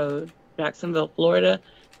Berlin Road, Jacksonville, Florida,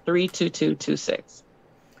 32226.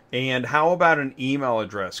 And how about an email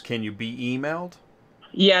address? Can you be emailed?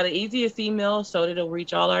 Yeah, the easiest email so that it'll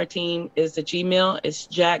reach all our team is the Gmail. It's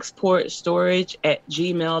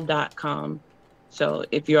jacksportstorage@gmail.com. So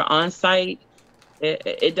if you're on site,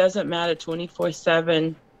 it doesn't matter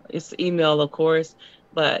 24/7. It's email, of course,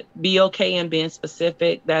 but be okay in being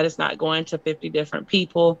specific. That is not going to 50 different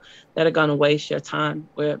people that are going to waste your time.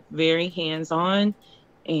 We're very hands-on,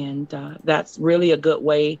 and that's really a good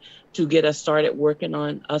way to get us started working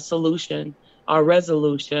on a solution or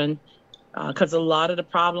resolution, because a lot of the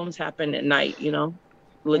problems happen at night, you know.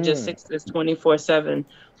 Logistics is 24/7,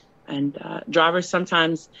 and drivers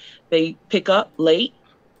sometimes they pick up late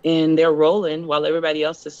and they're rolling while everybody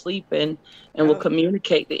else is sleeping, and will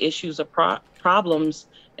communicate the issues of problems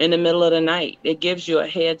in the middle of the night. It gives you a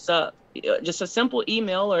heads up. Just a simple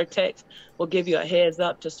email or a text will give you a heads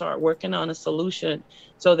up to start working on a solution,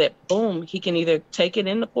 so that boom, he can either take it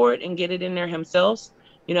in the port and get it in there himself.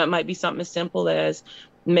 You know, it might be something as simple as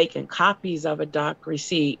making copies of a dock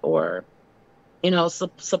receipt, or, you know,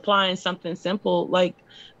 supplying something simple like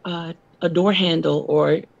a door handle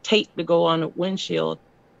or tape to go on a windshield,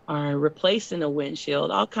 or replacing a windshield,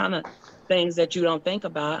 all kind of things that you don't think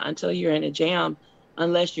about until you're in a jam,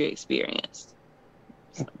 unless you're experienced.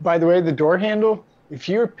 By the way, the door handle, if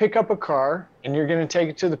you pick up a car and you're going to take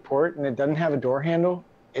it to the port and it doesn't have a door handle,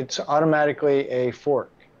 it's automatically a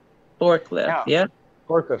forklift. Now, yeah.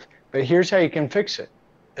 Forklift. But here's how you can fix it.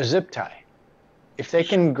 A zip tie. If they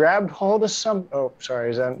can grab hold of some, oh,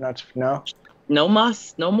 sorry, is that not, no? No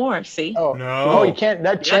must, no more, see? Oh, No. Oh, you can't,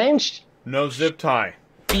 that changed? No zip tie.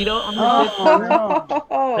 You don't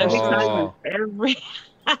every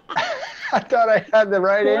I thought I had the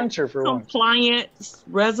right answer for once. compliance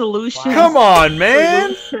resolution. Come on,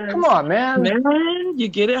 man. Come on, man. Man, you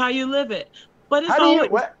get it how you live it. But it's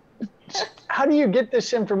How do you get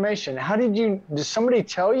this information? Did somebody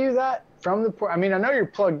tell you that from the port? I mean, I know you're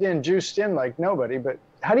plugged in, juiced in like nobody, but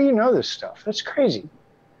how do you know this stuff? That's crazy.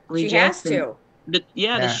 She has to. The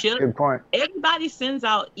ship. Good point. Everybody sends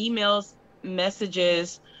out emails,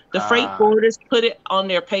 messages. The freight forwarders put it on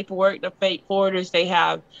their paperwork. The freight forwarders, they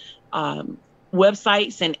have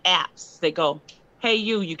websites and apps. They go, hey,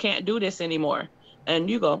 you can't do this anymore. And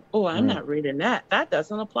you go, oh, I'm not reading that. That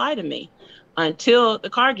doesn't apply to me. Until the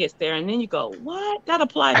car gets there. And then you go, what? That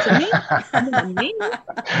applied to me?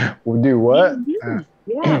 We'll do what?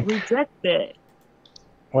 Yeah, reject it.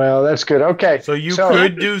 Well, that's good. Okay. So you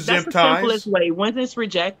could do zip that's ties. The simplest way. When it's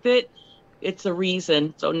rejected, it's a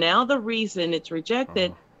reason. So now the reason it's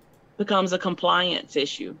rejected becomes a compliance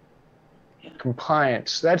issue. Yeah.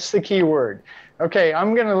 Compliance. That's the key word. Okay,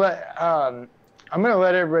 I'm gonna let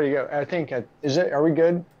everybody go. I think are we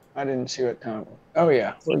good? I didn't see what time. Oh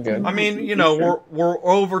yeah, we're good. I mean, you know, we're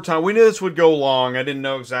over time. We knew this would go long. I didn't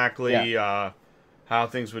know exactly how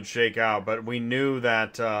things would shake out, but we knew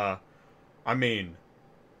that. I mean,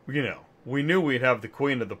 you know, we knew we'd have the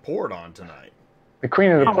Queen of the Port on tonight. The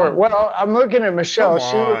Queen of the Port. Well, I'm looking at Michelle.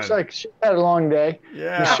 She looks like she had a long day.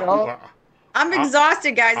 Yeah. Michelle. I'm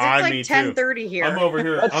exhausted, guys. It's me like 10:30 here. I'm over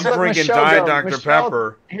here. Let's I'm let drinking Michelle Diet go. Dr. Michelle,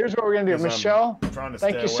 Pepper. Here's what we're gonna do, Michelle.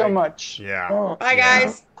 Thank you so much. Yeah. Bye,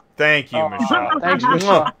 guys. Thank you, Michelle. Thanks,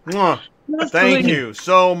 Michelle. Thank you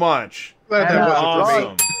so much. Glad that wasn't for me.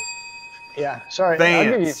 Awesome. Yeah, sorry. Vance.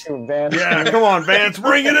 I'll give you two, Vance. Yeah, come on, Vance,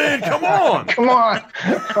 bring it in. Come on. Come on,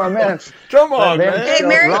 Vance. Come on, Vance. man. Hey,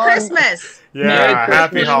 Merry Christmas. Yeah, Merry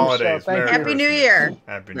happy Christmas, holidays. Michelle. Merry Happy New Christmas. Year.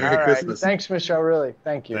 Happy New Merry Year. Christmas. Thanks, Michelle. Really,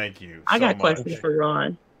 thank you. Thank you. I got a so question much. for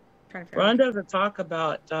Ron. Ron doesn't talk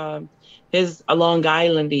about his Long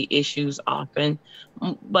Island-y issues often,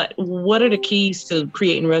 but what are the keys to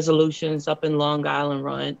creating resolutions up in Long Island,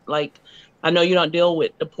 Ron? Like, I know you don't deal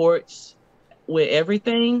with the ports with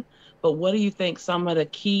everything, but what do you think some of the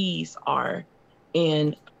keys are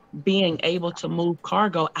in being able to move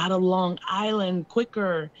cargo out of Long Island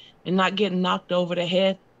quicker and not getting knocked over the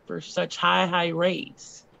head for such high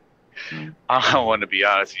rates? I want to be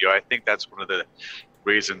honest with you. I think that's one of the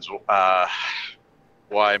reasons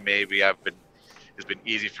why maybe it's been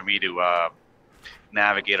easy for me to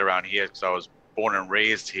navigate around here, because I was born and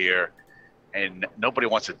raised here, and nobody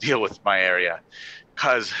wants to deal with my area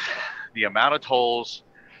because the amount of tolls,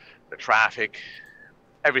 the traffic,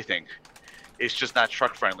 everything, it's just not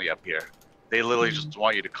truck friendly up here. They literally just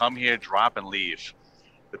want you to come here, drop, and leave.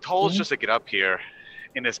 The tolls just to get up here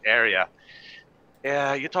in this area,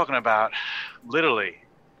 yeah, you're talking about literally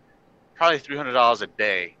probably $300 a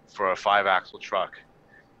day for a 5-axle truck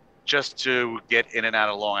just to get in and out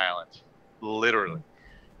of Long Island, literally,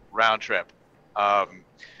 round trip.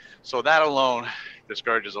 So that alone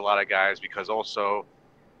discourages a lot of guys, because also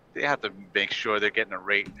they have to make sure they're getting a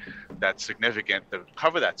rate that's significant to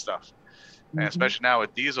cover that stuff. And especially now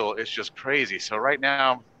with diesel, it's just crazy. So right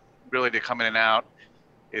now, really to come in and out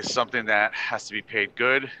is something that has to be paid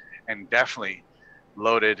good and definitely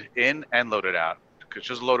loaded in and loaded out. Because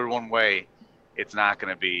just loaded one way, it's not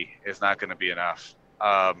going to be enough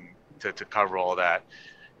to cover all that.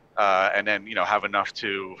 And then, you know, have enough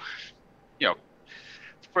to, you know,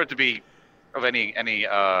 for it to be of any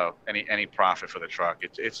profit for the truck.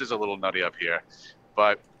 It's just a little nutty up here,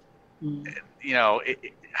 but you know,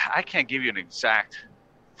 I can't give you an exact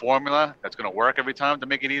formula that's going to work every time to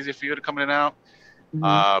make it easy for you to come in and out.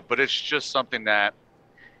 But it's just something that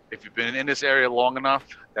if you've been in this area long enough,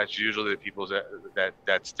 that's usually the people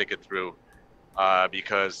that stick it through,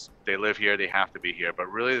 because they live here, they have to be here.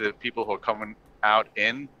 But really the people who are coming out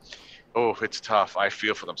in, oh, it's tough. I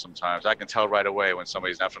feel for them sometimes. I can tell right away when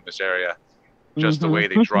somebody's not from this area. Just the way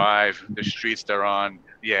they drive, the streets they're on.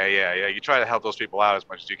 Yeah. You try to help those people out as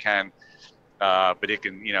much as you can, but it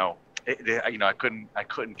can, you know, I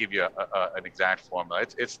couldn't give you an exact formula.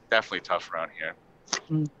 It's definitely tough around here.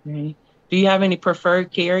 Okay. Do you have any preferred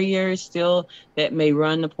carriers still that may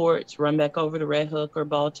run the ports, run back over to Red Hook or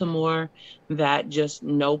Baltimore, that just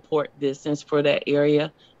no port distance for that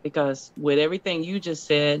area? Because with everything you just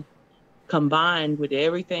said, combined with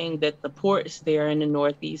everything that the ports there in the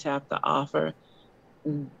Northeast have to offer,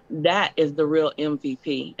 that is the real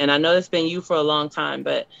MVP. And I know it's been you for a long time,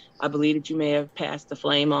 but I believe that you may have passed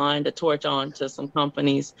the torch on to some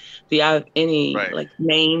companies. Do you have any like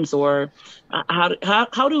names, or how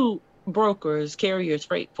do brokers, carriers,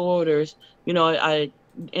 freight forwarders, you know,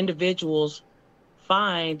 individuals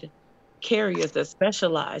find carriers that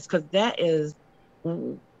specialize? Because that is,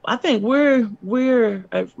 I think we're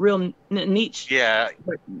a real niche. Yeah.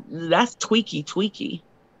 That's tweaky.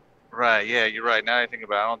 Right. Yeah, you're right. Now I think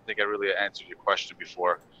about it, I don't think I really answered your question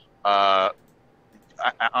before. I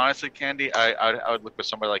honestly, Candy, I would look for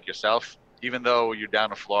somebody like yourself. Even though you're down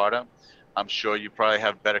in Florida, I'm sure you probably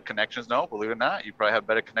have better connections. No, believe it or not, you probably have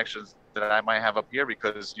better connections than I might have up here,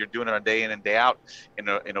 because you're doing it a day in and day out in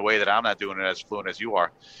a way that I'm not doing it as fluent as you are.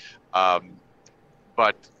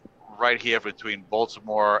 But right here between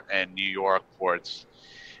Baltimore and New York ports,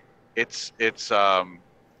 it's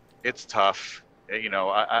tough. You know,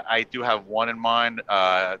 I do have one in mind.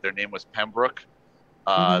 Their name was Pembroke.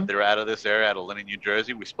 They're out of this area, out of Linden, New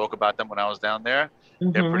Jersey. We spoke about them when I was down there.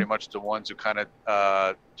 They're pretty much the ones who kind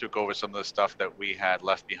of took over some of the stuff that we had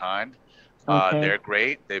left behind. They're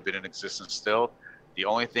great. They've been in existence still. The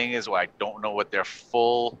only thing is, I don't know what their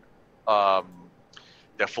full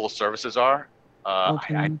services are.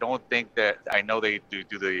 I don't think that, I know they do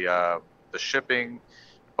the shipping,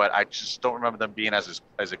 but I just don't remember them being as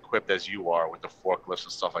equipped as you are with the forklifts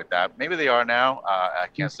and stuff like that. Maybe they are now. I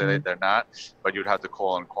can't say that they're not, but you'd have to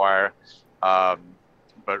call and inquire.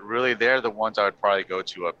 But really, they're the ones I would probably go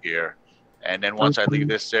to up here. And then once I leave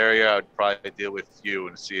this area, I'd probably deal with you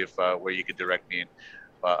and see if where you could direct me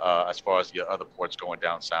as far as the other ports going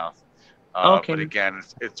down south. But again,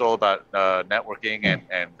 it's all about networking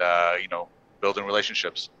and you know, building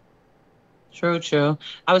relationships. True.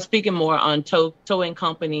 I was speaking more on towing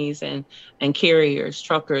companies and carriers,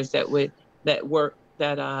 truckers that work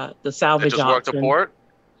the salvage auction. Work the port?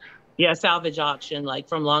 Yeah, salvage auction, like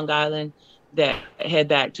from Long Island, that head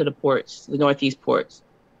back to the ports, the Northeast ports.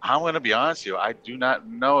 I'm going to be honest with you, I do not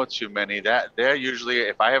know too many. That they're usually,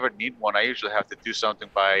 if I ever need one, I usually have to do something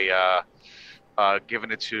by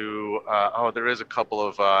giving it to. There is a couple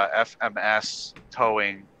of FMS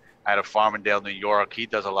towing out of Farmingdale, New York. He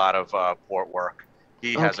does a lot of port work.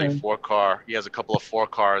 He has a 4-car. He has a couple of 4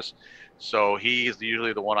 cars, so he is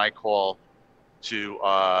usually the one I call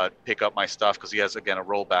to pick up my stuff, because he has, again, a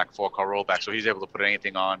 4-car rollback. So he's able to put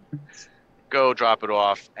anything on, go drop it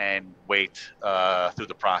off, and wait through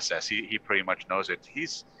the process. He pretty much knows it.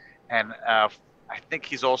 I think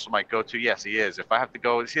he's also my go-to. Yes, he is. If I have to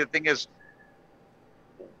go, see, the thing is,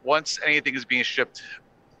 once anything is being shipped,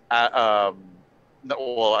 I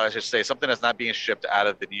should say something that's not being shipped out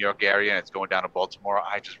of the New York area and it's going down to Baltimore,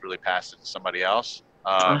 I just really pass it to somebody else.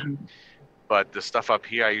 But the stuff up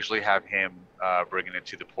here, I usually have him bringing it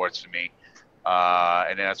to the ports to me.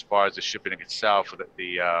 And then as far as the shipping itself,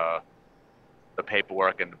 the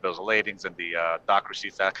paperwork and the bills of ladings and the dock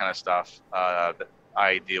receipts, that kind of stuff,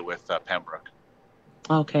 I deal with Pembroke.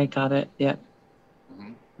 Okay, got it. Yeah.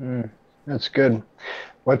 That's good.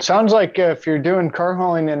 Well, it sounds like if you're doing car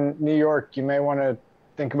hauling in New York, you may want to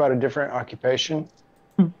think about a different occupation?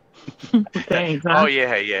 Thanks, Oh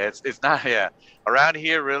yeah, yeah. It's not around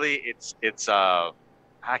here really. It's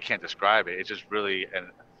I can't describe it. It's just really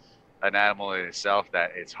an animal in itself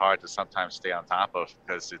that it's hard to sometimes stay on top of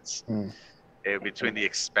because it's between the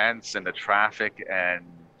expense and the traffic and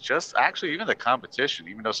just actually even the competition.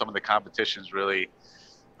 Even though some of the competitions really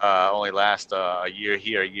only last a year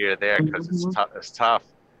here, a year there because it's tough.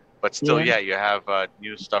 But still, yeah, you have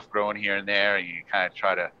new stuff growing here and there, and you kind of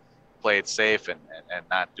try to play it safe and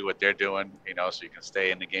not do what they're doing, so you can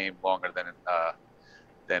stay in the game longer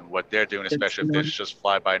than what they're doing, especially if it's just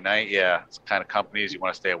fly by night. Yeah, it's kind of companies you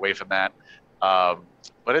want to stay away from that.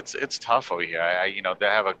 But it's tough over here. They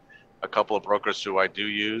have a couple of brokers who I do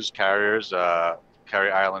use, carriers,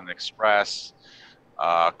 Carry Island Express,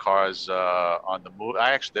 Cars on the Move.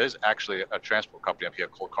 There's actually a transport company up here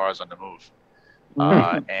called Cars on the Move,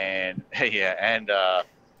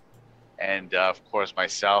 and of course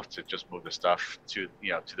myself to just move the stuff to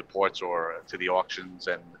the ports or to the auctions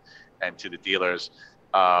and to the dealers.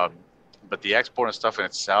 But the export and stuff in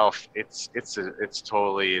itself, it's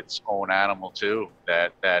totally its own animal too.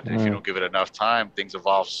 That if you don't give it enough time, things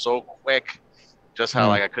evolve so quick. Just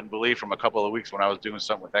how I couldn't believe from a couple of weeks when I was doing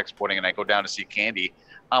something with exporting and I go down to see Candy,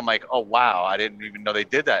 I'm like, oh wow, I didn't even know they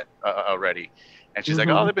did that already. And she's like,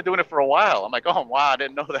 oh, they've been doing it for a while. I'm like, oh wow, I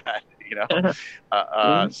didn't know that.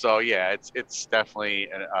 So yeah, it's definitely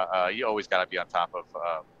you always got to be on top of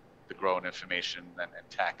the growing information and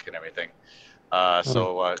tech and everything.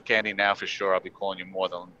 So Candy, now for sure, I'll be calling you more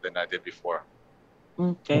than I did before.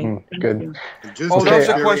 Okay. Good. Just that's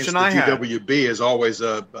a question I had. GWB is always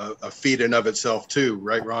a feat in of itself too,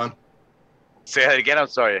 right, Ron? Say that again. I'm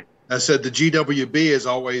sorry. I said the GWB is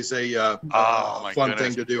always a fun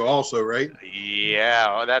thing to do, also, right?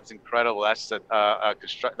 Yeah, that's incredible. That's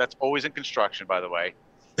that's always in construction, by the way.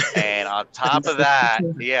 And on top of that,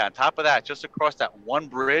 just across that one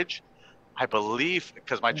bridge, I believe,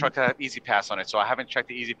 because my truck had Easy Pass on it, so I haven't checked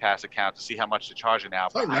the Easy Pass account to see how much they're charging now.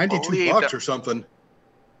 It's like $92 or something.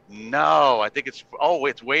 No, I think it's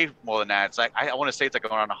way more than that. It's like I want to say it's like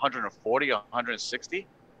around 140 or 160.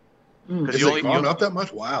 Is it gone up that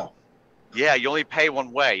much? Wow. Yeah, you only pay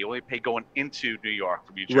one way. You only pay going into New York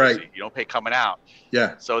from New Jersey. Right. You don't pay coming out.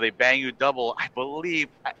 Yeah. So they bang you double. I believe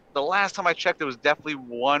the last time I checked, it was definitely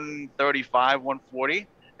 135, 140,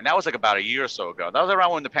 and that was like about a year or so ago. That was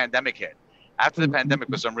around when the pandemic hit. After the pandemic,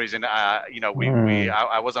 for some reason, I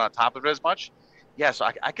wasn't on top of it as much. Yeah, so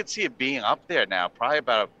I could see it being up there now, probably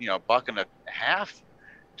about $1.50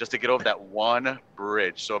 just to get over that one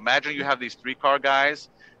bridge. So imagine you have these 3-car guys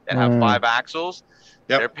that have 5 axles.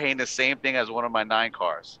 Yep. They're paying the same thing as one of my 9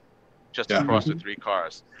 cars, just across the 3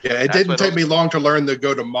 cars. Yeah, it didn't take me long to learn to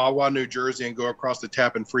go to Mahwah, New Jersey, and go across the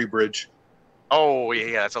Tappan Free Bridge. Oh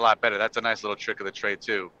yeah, that's a lot better. That's a nice little trick of the trade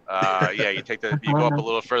too. Yeah, you go up a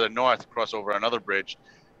little further north, cross over another bridge.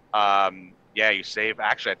 You save.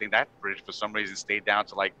 Actually, I think that bridge for some reason stayed down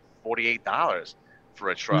to like $48 for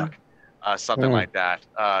a truck, something like that.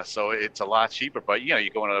 So it's a lot cheaper. But you're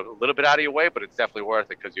going a little bit out of your way, but it's definitely worth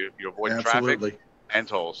it because you're avoiding traffic and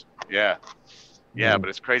tolls. Yeah. Yeah, but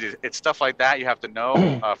it's crazy. It's stuff like that you have to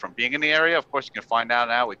know from being in the area. Of course, you can find out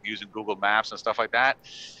now with using Google Maps and stuff like that.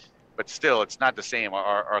 But still, it's not the same.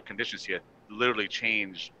 Our conditions here literally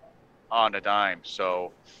change on a dime.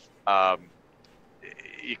 So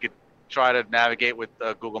you could try to navigate with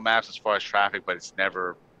Google Maps as far as traffic, but it's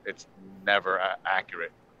never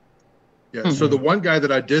accurate. Yeah. So the one guy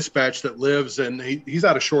that I dispatched that lives he's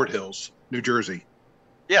out of Short Hills, New Jersey.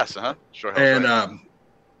 Yes. Short Hills. And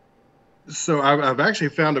so I've actually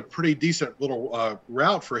found a pretty decent little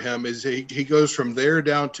route for him. Is he goes from there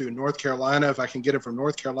down to North Carolina. If I can get him from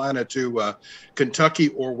North Carolina to Kentucky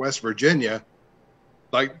or West Virginia,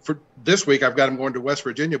 like for this week, I've got him going to West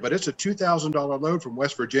Virginia, but it's a $2,000 load from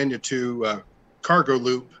West Virginia to Cargo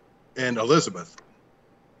Loop in Elizabeth.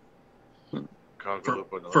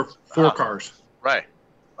 For 4 cars. Right.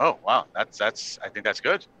 Oh wow, that's I think that's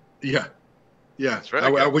good. Yeah. Yeah.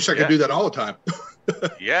 Really I wish I could do that all the time.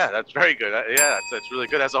 Yeah, that's very good. Yeah, that's really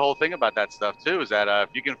good. That's the whole thing about that stuff too, is that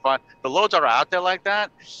if you can find the loads are out there like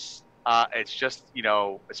that, it's just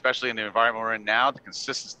especially in the environment we're in now, the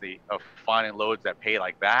consistency of finding loads that pay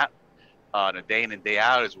like that on a day in and day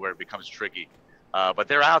out is where it becomes tricky. But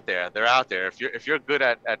they're out there. They're out there. If you're good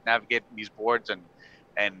at navigating these boards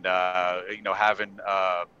and having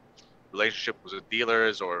relationships with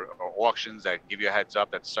dealers or auctions that give you a heads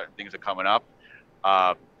up that certain things are coming up,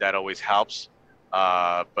 that always helps.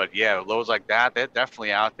 But yeah, loads like that, they're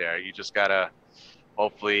definitely out there. You just gotta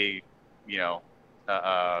hopefully,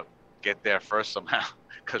 get there first somehow.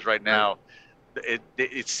 Because right now,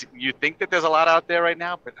 it's you think that there's a lot out there right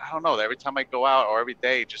now, but I don't know. Every time I go out or every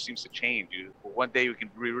day, it just seems to change. One day you can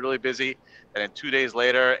be really busy, and then 2 days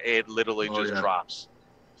later, it literally drops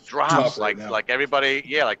like everybody.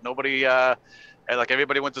 Yeah, like nobody. Like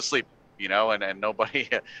everybody went to sleep, you know, and nobody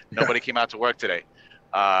came out to work today.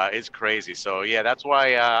 It's crazy. So yeah, that's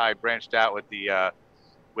why I branched out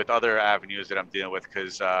with other avenues that I'm dealing with,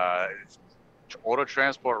 because auto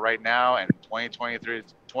transport right now and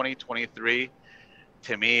 2023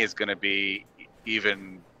 to me is going to be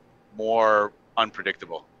even more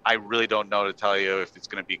unpredictable. I really don't know to tell you if it's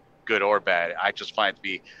going to be good or bad. I just find it to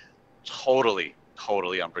be totally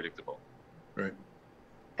unpredictable. Right.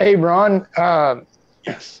 Hey, Ron.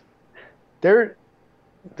 Yes. Never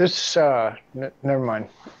mind.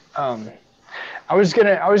 I was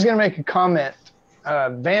gonna make a comment.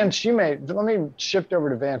 Vance, let me shift over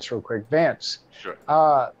to Vance real quick. Vance. Sure.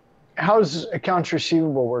 How's accounts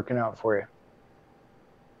receivable working out for you?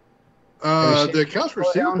 The accounts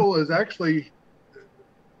receivable is actually,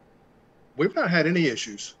 we've not had any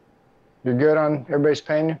issues. You're good on everybody's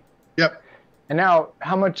paying you? Yep. And now,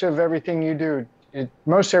 how much of everything you do,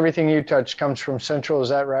 most everything you touch comes from Central, is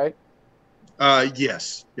that right?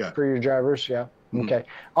 Yes. Yeah. For your drivers, yeah. Mm-hmm. Okay.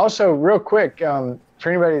 Also, real quick, for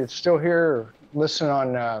anybody that's still here or listen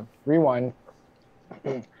on Rewind,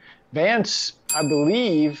 Vance, I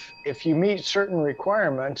believe if you meet certain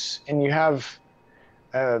requirements and you have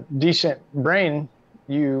a decent brain,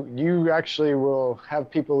 you actually will have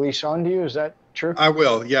people lease onto you. Is that true? I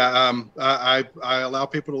will. Yeah. I allow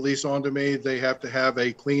people to lease onto me. They have to have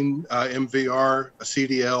a clean MVR, a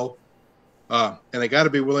CDL, and they got to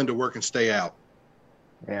be willing to work and stay out.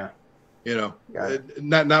 Yeah. You know,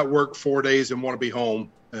 not work 4 days and want to be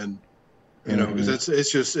home, and you know, because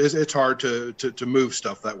it's hard to move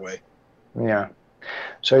stuff that way. Yeah.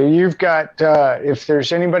 So you've got, if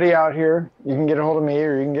there's anybody out here, you can get a hold of me,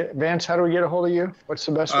 or you can get Vance. How do we get a hold of you? What's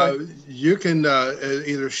the best way? You can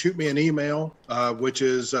either shoot me an email, which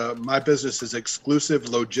is my business is Exclusive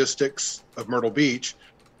Logistics of Myrtle Beach,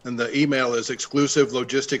 and the email is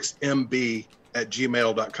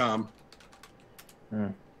exclusivelogisticsmb@gmail.com.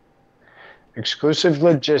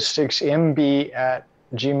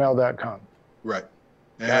 exclusivelogisticsmb@gmail.com. Right.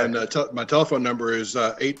 And my telephone number is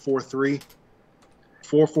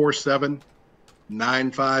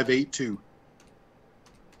 843-447-9582.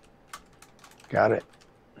 Got it.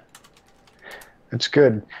 That's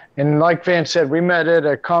good. And like Vance said, we met at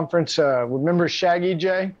a conference. Remember Shaggy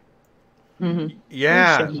Jay? Mm-hmm.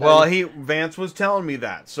 Yeah. Well, Vance was telling me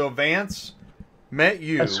that. So Vance met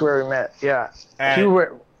you. That's where we met. Yeah. At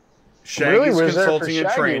Shaggy's really was Consulting there for and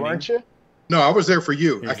Shaggy, Training. Weren't you? No, I was there for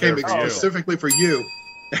you. I came for specifically for you.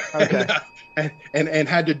 Okay. and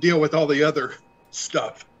had to deal with all the other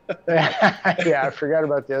stuff. Yeah, I forgot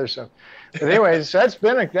about the other stuff. But anyways, that's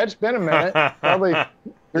been a minute. Probably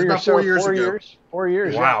 3 or so, 4 years. 4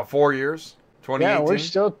 years. Wow, yeah. 4 years. 2018. Yeah, we're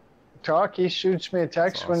still talk. He shoots me a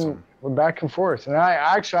text That's awesome. when we're back and forth. And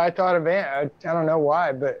I thought of I don't know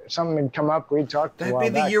why, but something had come up. We'd talked. That'd be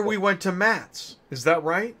the year we went to Matt's. Is that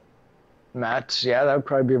right? Matt's, yeah, that would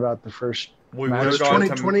probably be about the first. We It was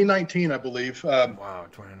 2019, I believe. Wow,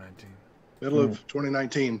 2019. Middle of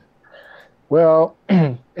 2019. Well,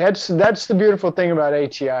 that's the beautiful thing about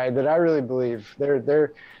ATI that I really believe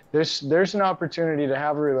there's an opportunity to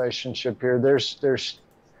have a relationship here. There's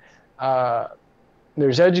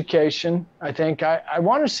education. I think I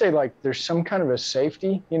want to say like there's some kind of a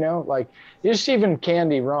safety, you know, like just even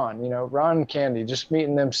Candy, Ron and Candy, just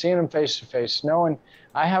meeting them, seeing them face to face, knowing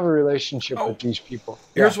I have a relationship with these people.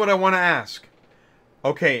 Here's what I want to ask.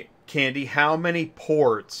 Okay, Candy, how many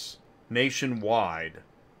ports nationwide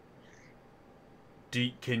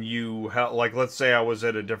can you help? Like, let's say I was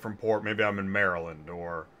at a different port. Maybe I'm in Maryland,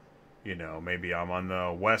 or, you know, maybe I'm on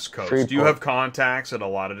the West Coast. Freeport. Do you have contacts at a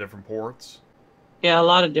lot of different ports? Yeah, a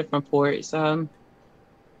lot of different ports. I'm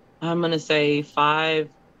gonna say 5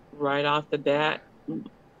 right off the bat.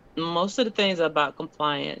 Most of the things are about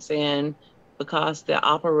compliance, and because the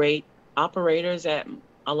operators at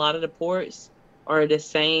a lot of the ports are the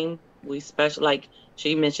same. We like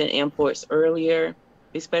she mentioned imports earlier.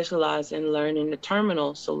 We specialize in learning the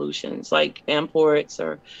terminal solutions like imports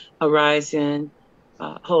or Horizon,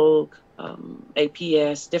 Hogue,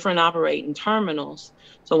 APS, different operating terminals.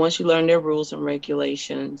 So once you learn their rules and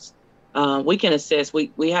regulations, we can assist.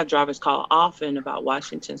 We have drivers call often about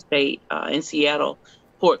Washington State in Seattle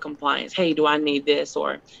port compliance. Hey, do I need this?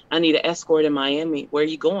 Or I need an escort in Miami. Where are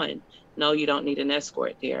you going? No, you don't need an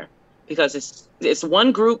escort there, because it's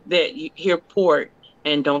one group that you hear port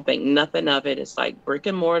and don't think nothing of it. It's like brick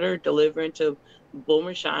and mortar delivering to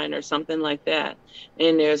Boomershine or something like that.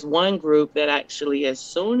 And there's one group that actually, as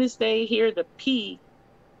soon as they hear the P,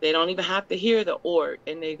 they don't even have to hear the ORT,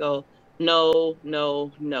 and they go, no,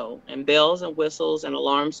 no, no. And bells and whistles and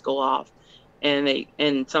alarms go off. And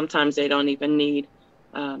sometimes they don't even need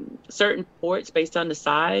certain ports based on the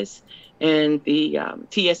size and the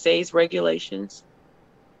TSA's regulations,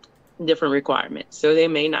 different requirements. So they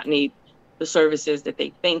may not need the services that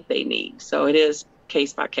they think they need. So it is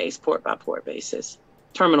case by case, port by port basis,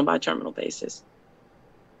 terminal by terminal basis.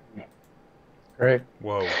 Great.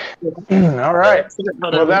 Whoa. All right.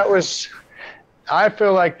 Well, I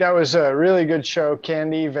feel like that was a really good show.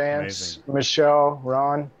 Candy, Vance, Amazing. Michelle,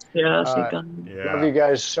 Ron. Yeah, love you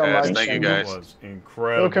guys so much. Thank you guys. It was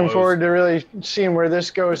incredible. Looking forward to really seeing where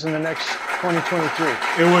this goes in the next 2023.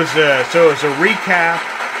 It was so it was a recap,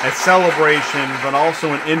 a celebration, but also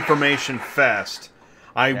an information fest.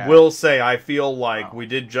 I will say, I feel like we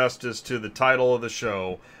did justice to the title of the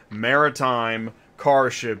show, Maritime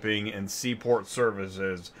Car Shipping and Seaport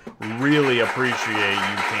Services. Really appreciate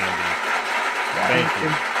you, Candy. Thank you.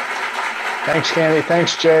 Thanks, Candy.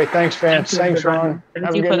 Thanks, Jay. Thanks, Vance. Thanks, Ron.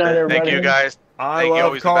 Have a good night, everybody. Thank you, guys. I Thank you, love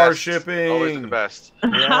always car the best. shipping. Always the best.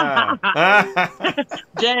 Yeah.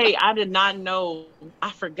 Jay, I did not know. I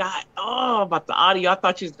forgot about the audio. I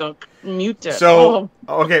thought you was going to mute it. So,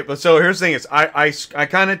 okay, but so here's the thing is I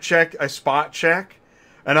kind of check, I spot check,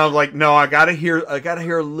 and I was like, no, I gotta hear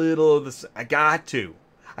a little of this. I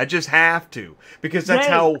just have to, because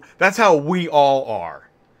that's how we all are.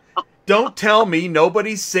 Don't tell me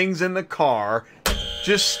nobody sings in the car.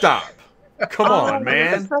 Just stop. Come on,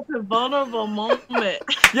 man. It's such a vulnerable moment.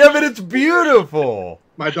 Yeah, but it's beautiful.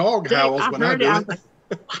 My dog howls when I do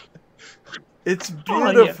it. It's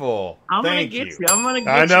beautiful. I'm Thank gonna get you. you. I'm gonna get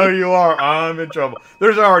I know you. you are. I'm in trouble.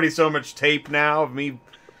 There's already so much tape now of me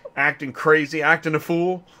acting crazy, acting a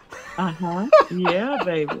fool. Yeah,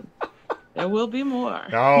 baby. There will be more.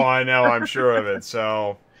 Oh, I know. I'm sure of it.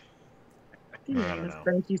 So, I don't know.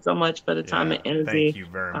 Thank you so much for the time and energy. Thank you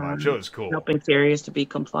very much. It was cool. Helping carriers to be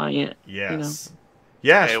compliant. Yes.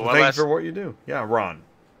 Yes. Hey, Well, thank you for what you do. Yeah, Ron.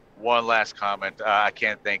 One last comment. I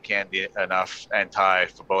can't thank Candy enough and Ty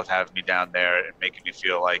for both having me down there and making me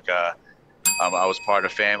feel like I was part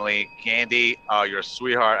of family. Candy, you're a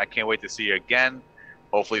sweetheart. I can't wait to see you again.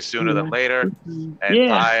 Hopefully sooner than later. And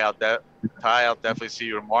Ty, I'll definitely see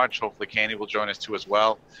you in March. Hopefully Candy will join us too as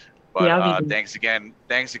well. But thanks again,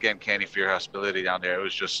 Candy, for your hospitality down there. It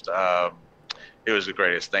was just, it was the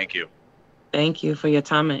greatest. Thank you. Thank you for your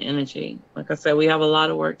time and energy. Like I said, we have a lot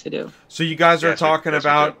of work to do. So you guys are talking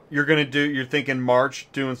about you're thinking March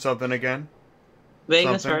doing something again?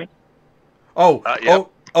 Vegas, right?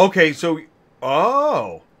 Okay. So,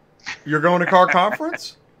 you're going to Car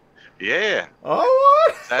Conference? Yeah. Oh,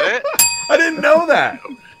 what? Is that it? I didn't know that.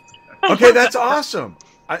 Okay, that's awesome.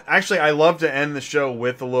 I love to end the show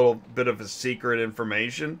with a little bit of a secret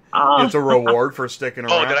information. It's a reward for sticking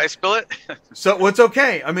around. Oh, did I spill it? So it's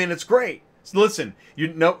okay. I mean, it's great. So listen,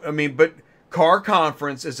 but Car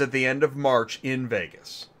Conference is at the end of March in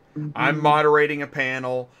Vegas. I'm moderating a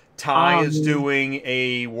panel. Ty is doing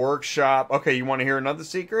a workshop. Okay, you want to hear another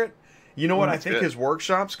secret? You know what I think his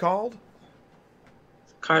workshop's called?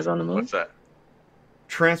 Cars on the Move? What's that?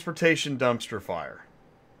 Transportation Dumpster Fire.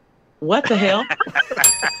 What the hell?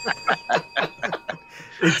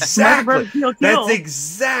 Exactly. That's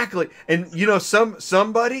exactly. And some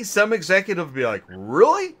executive will be like,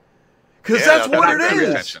 really? Because that's what it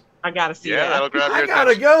is. I gotta see that. That'll grab your I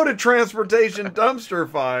gotta go to Transportation Dumpster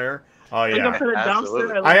Fire. Oh yeah.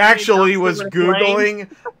 I actually was Googling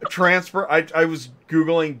I was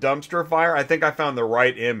Googling dumpster fire. I think I found the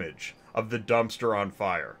right image of the dumpster on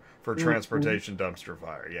fire for Transportation Dumpster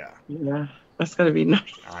Fire. Yeah. That's going to be nice.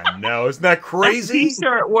 I know. Isn't that crazy? That's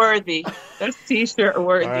t-shirt worthy. That's t-shirt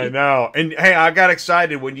worthy. I know. And hey, I got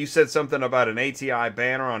excited when you said something about an ATI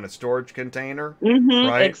banner on a storage container.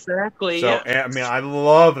 Right? Exactly. So, I mean, I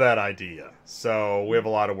love that idea. So we have a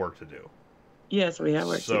lot of work to do. Yes, we have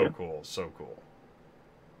work to do. So cool.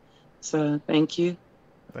 So thank you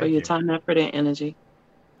for your time, effort, and energy.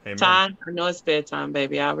 Amen. Ty, I know it's bedtime,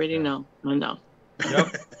 baby. I already know. I know.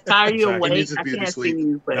 Yep. Ty, are you awake? I can't see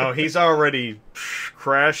you. But... No, he's already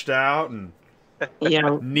crashed out and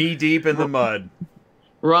knee deep in the mud.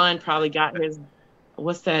 Ron probably got his,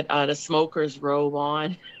 what's that, the smoker's robe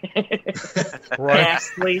on. Right.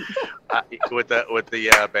 Sleep. With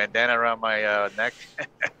the bandana around my neck.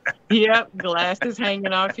 Yep, glasses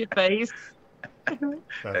hanging off your face.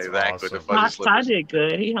 That's exactly. awesome. Ty did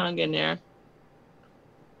good. He hung in there.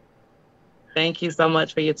 Thank you so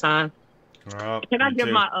much for your time. Can I give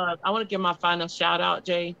I want to give my final shout out,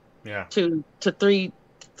 Jay. Yeah. To three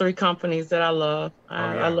three companies that I love.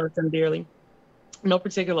 I love them dearly. No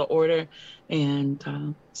particular order.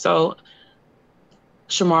 And so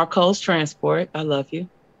Shamar Coles Transport, I love you.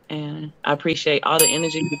 And I appreciate all the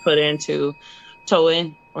energy you put into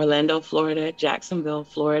towing Orlando, Florida, Jacksonville,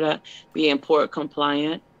 Florida, being port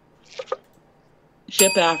compliant.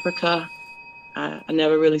 Ship Africa, I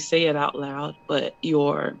never really say it out loud, but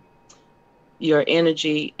your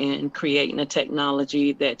energy in creating a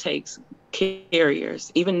technology that takes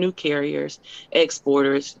carriers, even new carriers,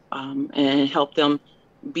 exporters, and help them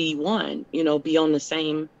be one, be on the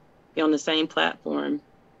same platform.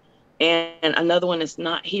 And another one is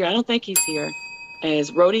not here. I don't think he's here.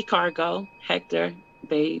 Is Rody Cargo, Hector.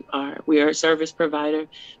 We are a service provider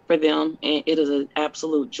for them, and it is an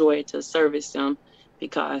absolute joy to service them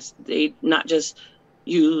because they not just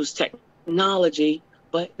use technology,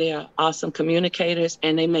 but they are awesome communicators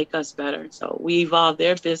and they make us better. So we evolve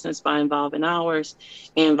their business by involving ours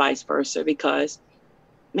and vice versa because,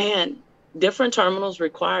 man, different terminals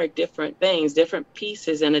require different things, different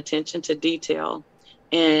pieces and attention to detail.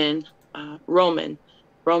 And Roman,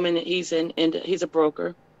 he's a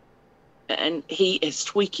broker and he is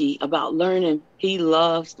tweaky about learning. He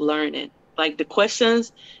loves learning. Like the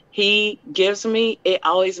questions he gives me, it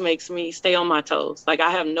always makes me stay on my toes. Like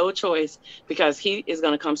I have no choice because he is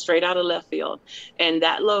going to come straight out of left field. And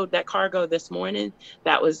that cargo this morning,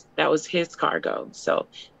 that was his cargo. So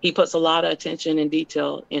he puts a lot of attention and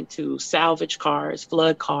detail into salvage cars,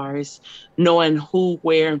 flood cars, knowing who,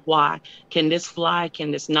 where, and why. Can this fly?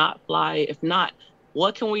 Can this not fly? If not,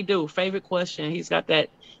 what can we do? Favorite question. He's got that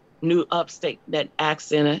new upstate, that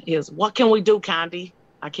accent is, what can we do, Candy?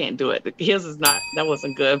 I can't do it. His is not, that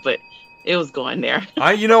wasn't good, but it was going there.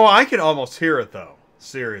 I can almost hear it though.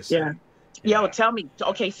 Seriously. Yeah. Yo, tell me,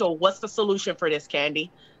 okay, so what's the solution for this,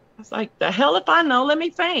 Candy? I was like, the hell if I know, let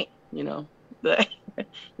me faint, Then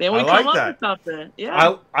we come up with something.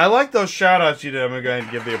 Yeah. I like those shout outs you did. I'm going to go ahead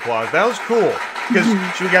and give the applause. That was cool. Because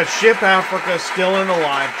we got Ship Africa still in the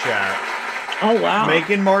live chat. Oh, wow.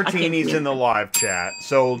 Making martinis in the live chat.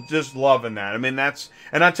 So just loving that. I mean,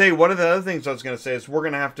 and I tell you, one of the other things I was going to say is we're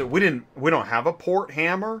going to have to, we don't have a port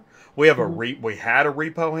hammer. We have we had a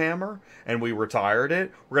repo hammer and we retired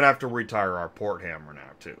it. We're going to have to retire our port hammer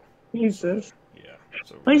now too. Jesus. Yeah.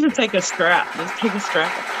 So we should take a strap. Just take a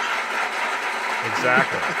strap.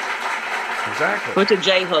 Exactly. With the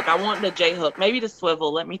J hook. I want the J hook. Maybe the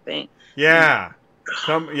swivel. Let me think. Yeah.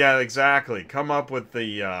 Exactly. Come up with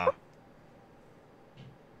the,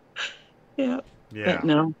 Yeah. Yeah.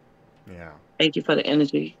 No. Yeah. Thank you for the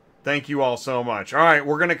energy. Thank you all so much. All right,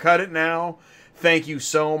 we're going to cut it now. Thank you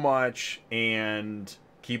so much, and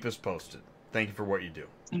keep us posted. Thank you for what you do.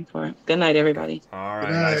 Thank you for it. Good night, everybody. All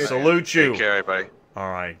right. I salute you. Take care, everybody.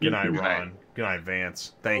 All right. Good night, Ron. Good night,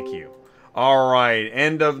 Vance. Thank you. All right.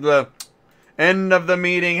 End of the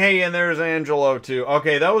meeting. Hey, and there's Angelo, too.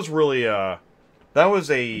 Okay, that was really, because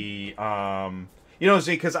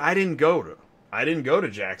I didn't go to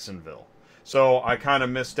Jacksonville. So I kind of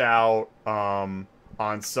missed out on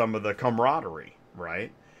some of the camaraderie,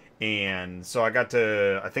 right? And so I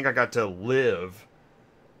think I got to live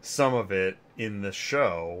some of it in the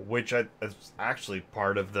show, which is actually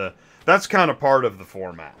that's kind of part of the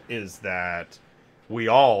format, is that we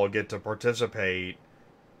all get to participate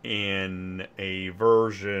in a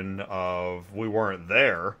version of we weren't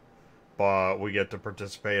there, but we get to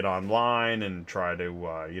participate online and try to,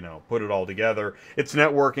 put it all together. It's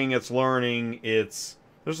networking, it's learning, there's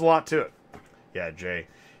a lot to it. Yeah, Jay.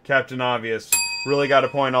 Captain Obvious, really got to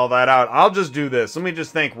point all that out. I'll just do this. Let me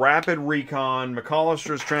just thank Rapid Recon,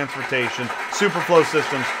 McCollister's Transportation, Superflow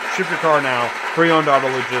Systems, Ship Your Car Now, Pre-Owned Auto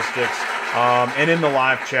Logistics, and in the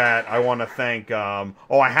live chat, I want to thank, I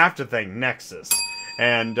have to thank Nexus.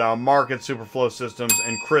 And Mark at Superflow Systems,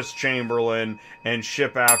 and Chris Chamberlain, and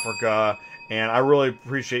Ship Africa. And I really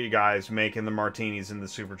appreciate you guys making the martinis in the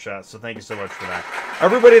super chat. So thank you so much for that.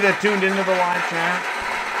 Everybody that tuned into the live chat.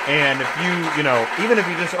 And if even if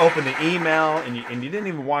you just open the email and you didn't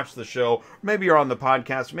even watch the show, maybe you're on the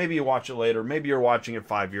podcast, maybe you watch it later, maybe you're watching it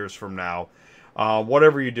 5 years from now.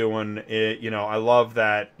 Whatever you're doing, I love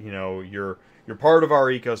that, you're part of our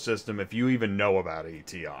ecosystem if you even know about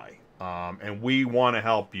ATI. And we want to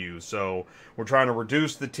help you. So we're trying to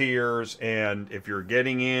reduce the tiers. And if you're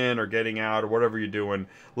getting in or getting out or whatever you're doing,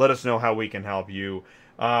 let us know how we can help you.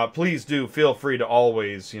 Please do feel free to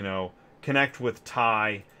always, connect with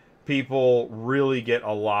Ty. People really get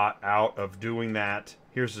a lot out of doing that.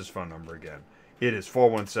 Here's his phone number again. It is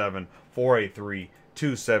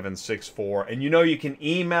 417-483-2764. And you can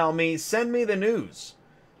email me, send me the news.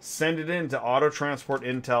 send it in to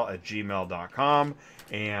autotransportintel@gmail.com,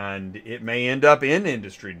 and it may end up in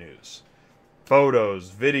industry news. Photos,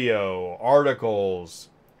 video, articles,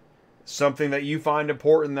 something that you find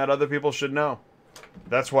important that other people should know.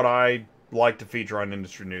 That's what I like to feature on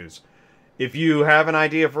industry news. If you have an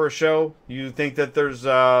idea for a show, you think that there's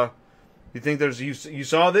you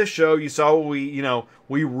saw this show, you saw what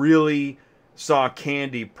we really saw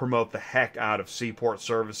Candy promote the heck out of Seaport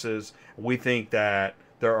Services. We think that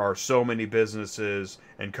there are so many businesses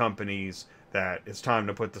and companies that it's time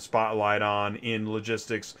to put the spotlight on in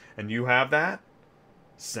logistics, and you have that,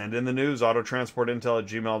 send in the news,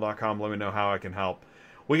 autotransportintel@gmail.com. Let me know how I can help.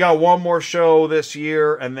 We got one more show this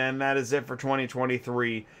year, and then that is it for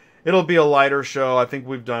 2023. It'll be a lighter show. I think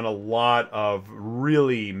we've done a lot of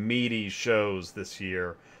really meaty shows this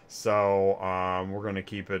year, so we're going to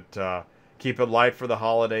keep it light for the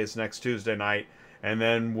holidays next Tuesday night, and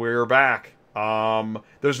then we're back.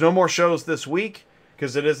 There's no more shows this week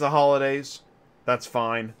because it is the holidays. That's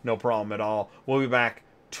fine, no problem at all. We'll be back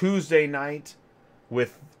Tuesday night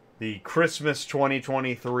with the Christmas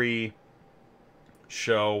 2023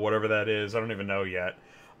 show, whatever that is. I don't even know yet.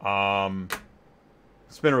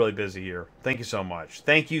 It's been a really busy year. Thank you so much.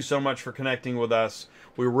 Thank you so much for connecting with us.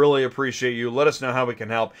 We really appreciate you. Let us know how we can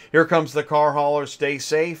help. Here comes the car hauler. Stay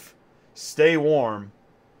safe, stay warm,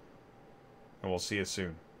 and we'll see you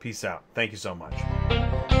soon. Peace out. Thank you so much.